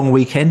to be a long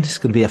weekend. It's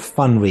going to be a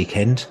fun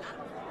weekend.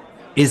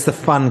 Is the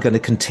fun going to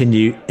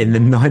continue in the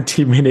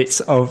 90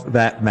 minutes of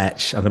that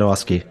match? I'm going to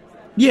ask you.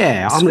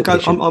 Yeah, I'm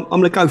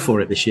going to go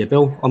for it this year,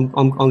 Bill. I'm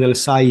going to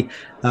say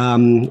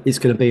it's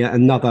going to be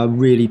another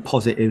really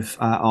positive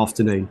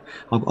afternoon.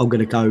 I'm going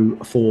to go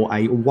for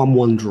a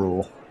 1-1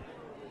 draw.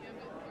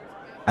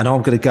 And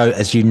I'm going to go,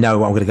 as you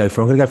know, I'm going to go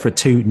for a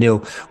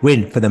 2-0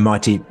 win for the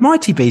Mighty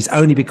Bees,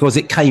 only because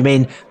it came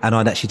in, and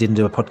I actually didn't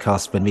do a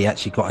podcast when we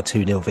actually got a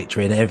 2-0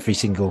 victory, and every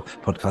single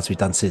podcast we've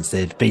done since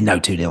there's been no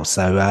 2-0.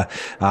 So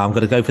I'm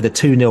going to go for the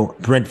 2-0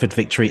 Brentford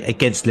victory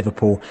against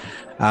Liverpool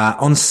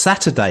on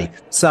Saturday.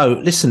 So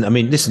listen,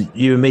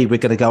 you and me, we're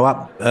going to go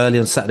up early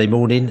on Saturday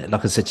morning.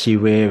 Like I said to you,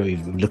 we're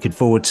looking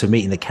forward to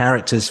meeting the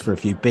characters for a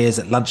few beers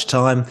at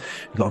lunchtime.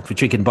 We're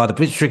drinking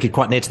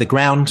quite near to the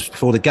ground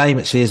before the game.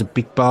 Actually, there's a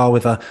big bar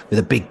with a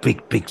big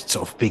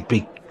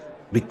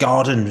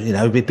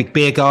garden, big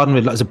beer garden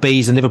with lots of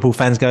bees, and Liverpool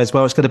fans go as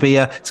well. It's going to be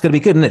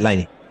good, isn't it,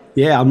 Laney?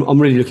 Yeah,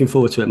 I'm really looking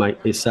forward to it, mate.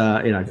 It's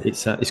going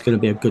to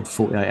be a good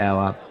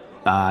 48-hour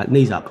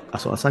knees up.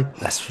 That's what I say.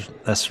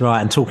 That's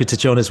right. And talking to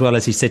John as well,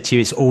 as he said to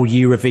you, it's all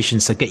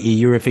Eurovision. So get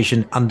your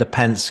Eurovision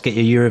underpants, get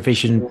your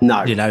Eurovision,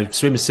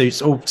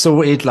 swimsuits all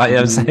sorted. Like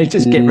I'm saying,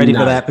 just get ready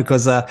for that,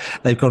 because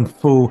they've gone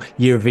full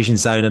Eurovision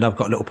zone. And I've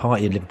got a little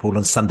party in Liverpool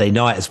on Sunday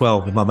night as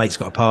well. My mate's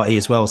got a party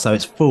as well. So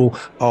it's full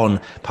on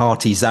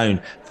party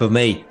zone for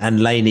me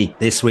and Laney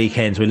this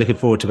weekend. We're looking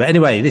forward to it.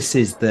 Anyway, this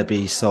is the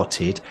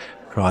Besotted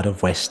Pride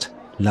of West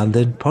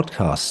London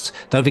podcast.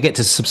 Don't forget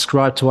to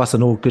subscribe to us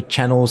on all good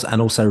channels and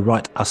also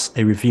write us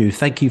a review.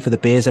 Thank you for the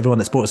beers, everyone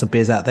that's bought us some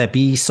beers out there.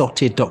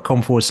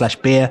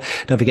 besotted.com/beer.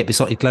 Don't forget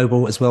Besotted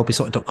Global as well.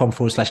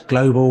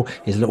 besotted.com/global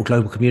is a little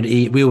global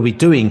community. We will be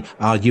doing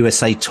our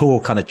USA tour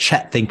kind of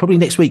chat thing probably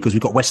next week, because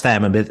we've got West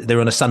Ham and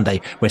they're on a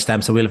Sunday, West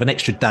Ham, so we'll have an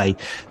extra day,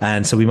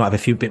 and so we might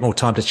have a bit more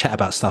time to chat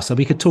about stuff, so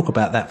we could talk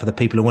about that for the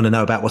people who want to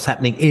know about what's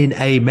happening in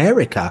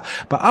America.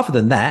 But other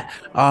than that,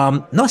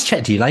 nice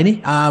chatting to you, Laney.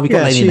 We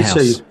got Laney in the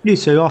house. You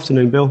too.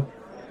 Afternoon, Bill.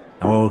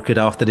 Oh, good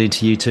afternoon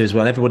to you too as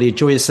well. Everybody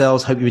enjoy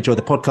yourselves. Hope you enjoy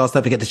the podcast.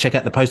 Don't forget to check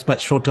out the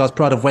post-match podcast,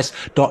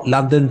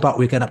 prideofwest.london. But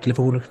we're going up to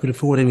Liverpool, looking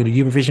forward to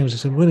Eurovision,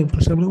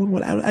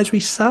 as we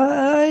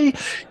say.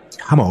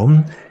 Come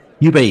on,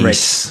 you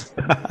bees.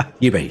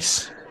 You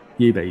bees.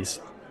 You bees.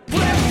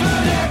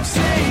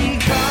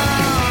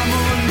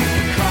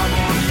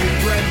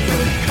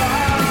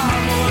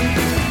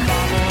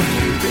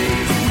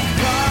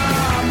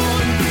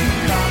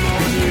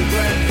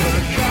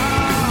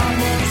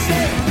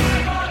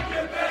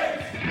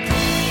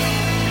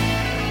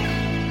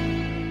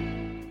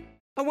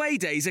 Away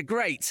days are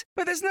great,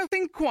 but there's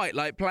nothing quite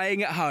like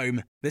playing at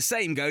home. The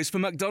same goes for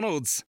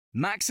McDonald's.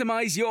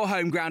 Maximise your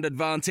home ground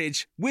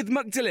advantage with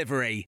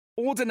McDelivery.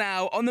 Order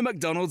now on the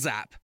McDonald's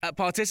app. At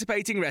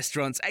participating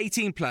restaurants,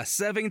 18 plus,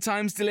 serving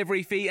times,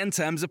 delivery fee and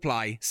terms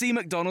apply. See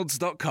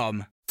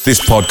mcdonalds.com.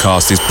 This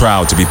podcast is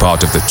proud to be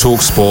part of the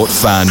TalkSport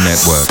Fan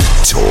Network.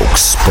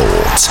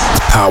 TalkSport.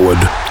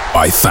 Powered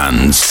by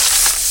fans.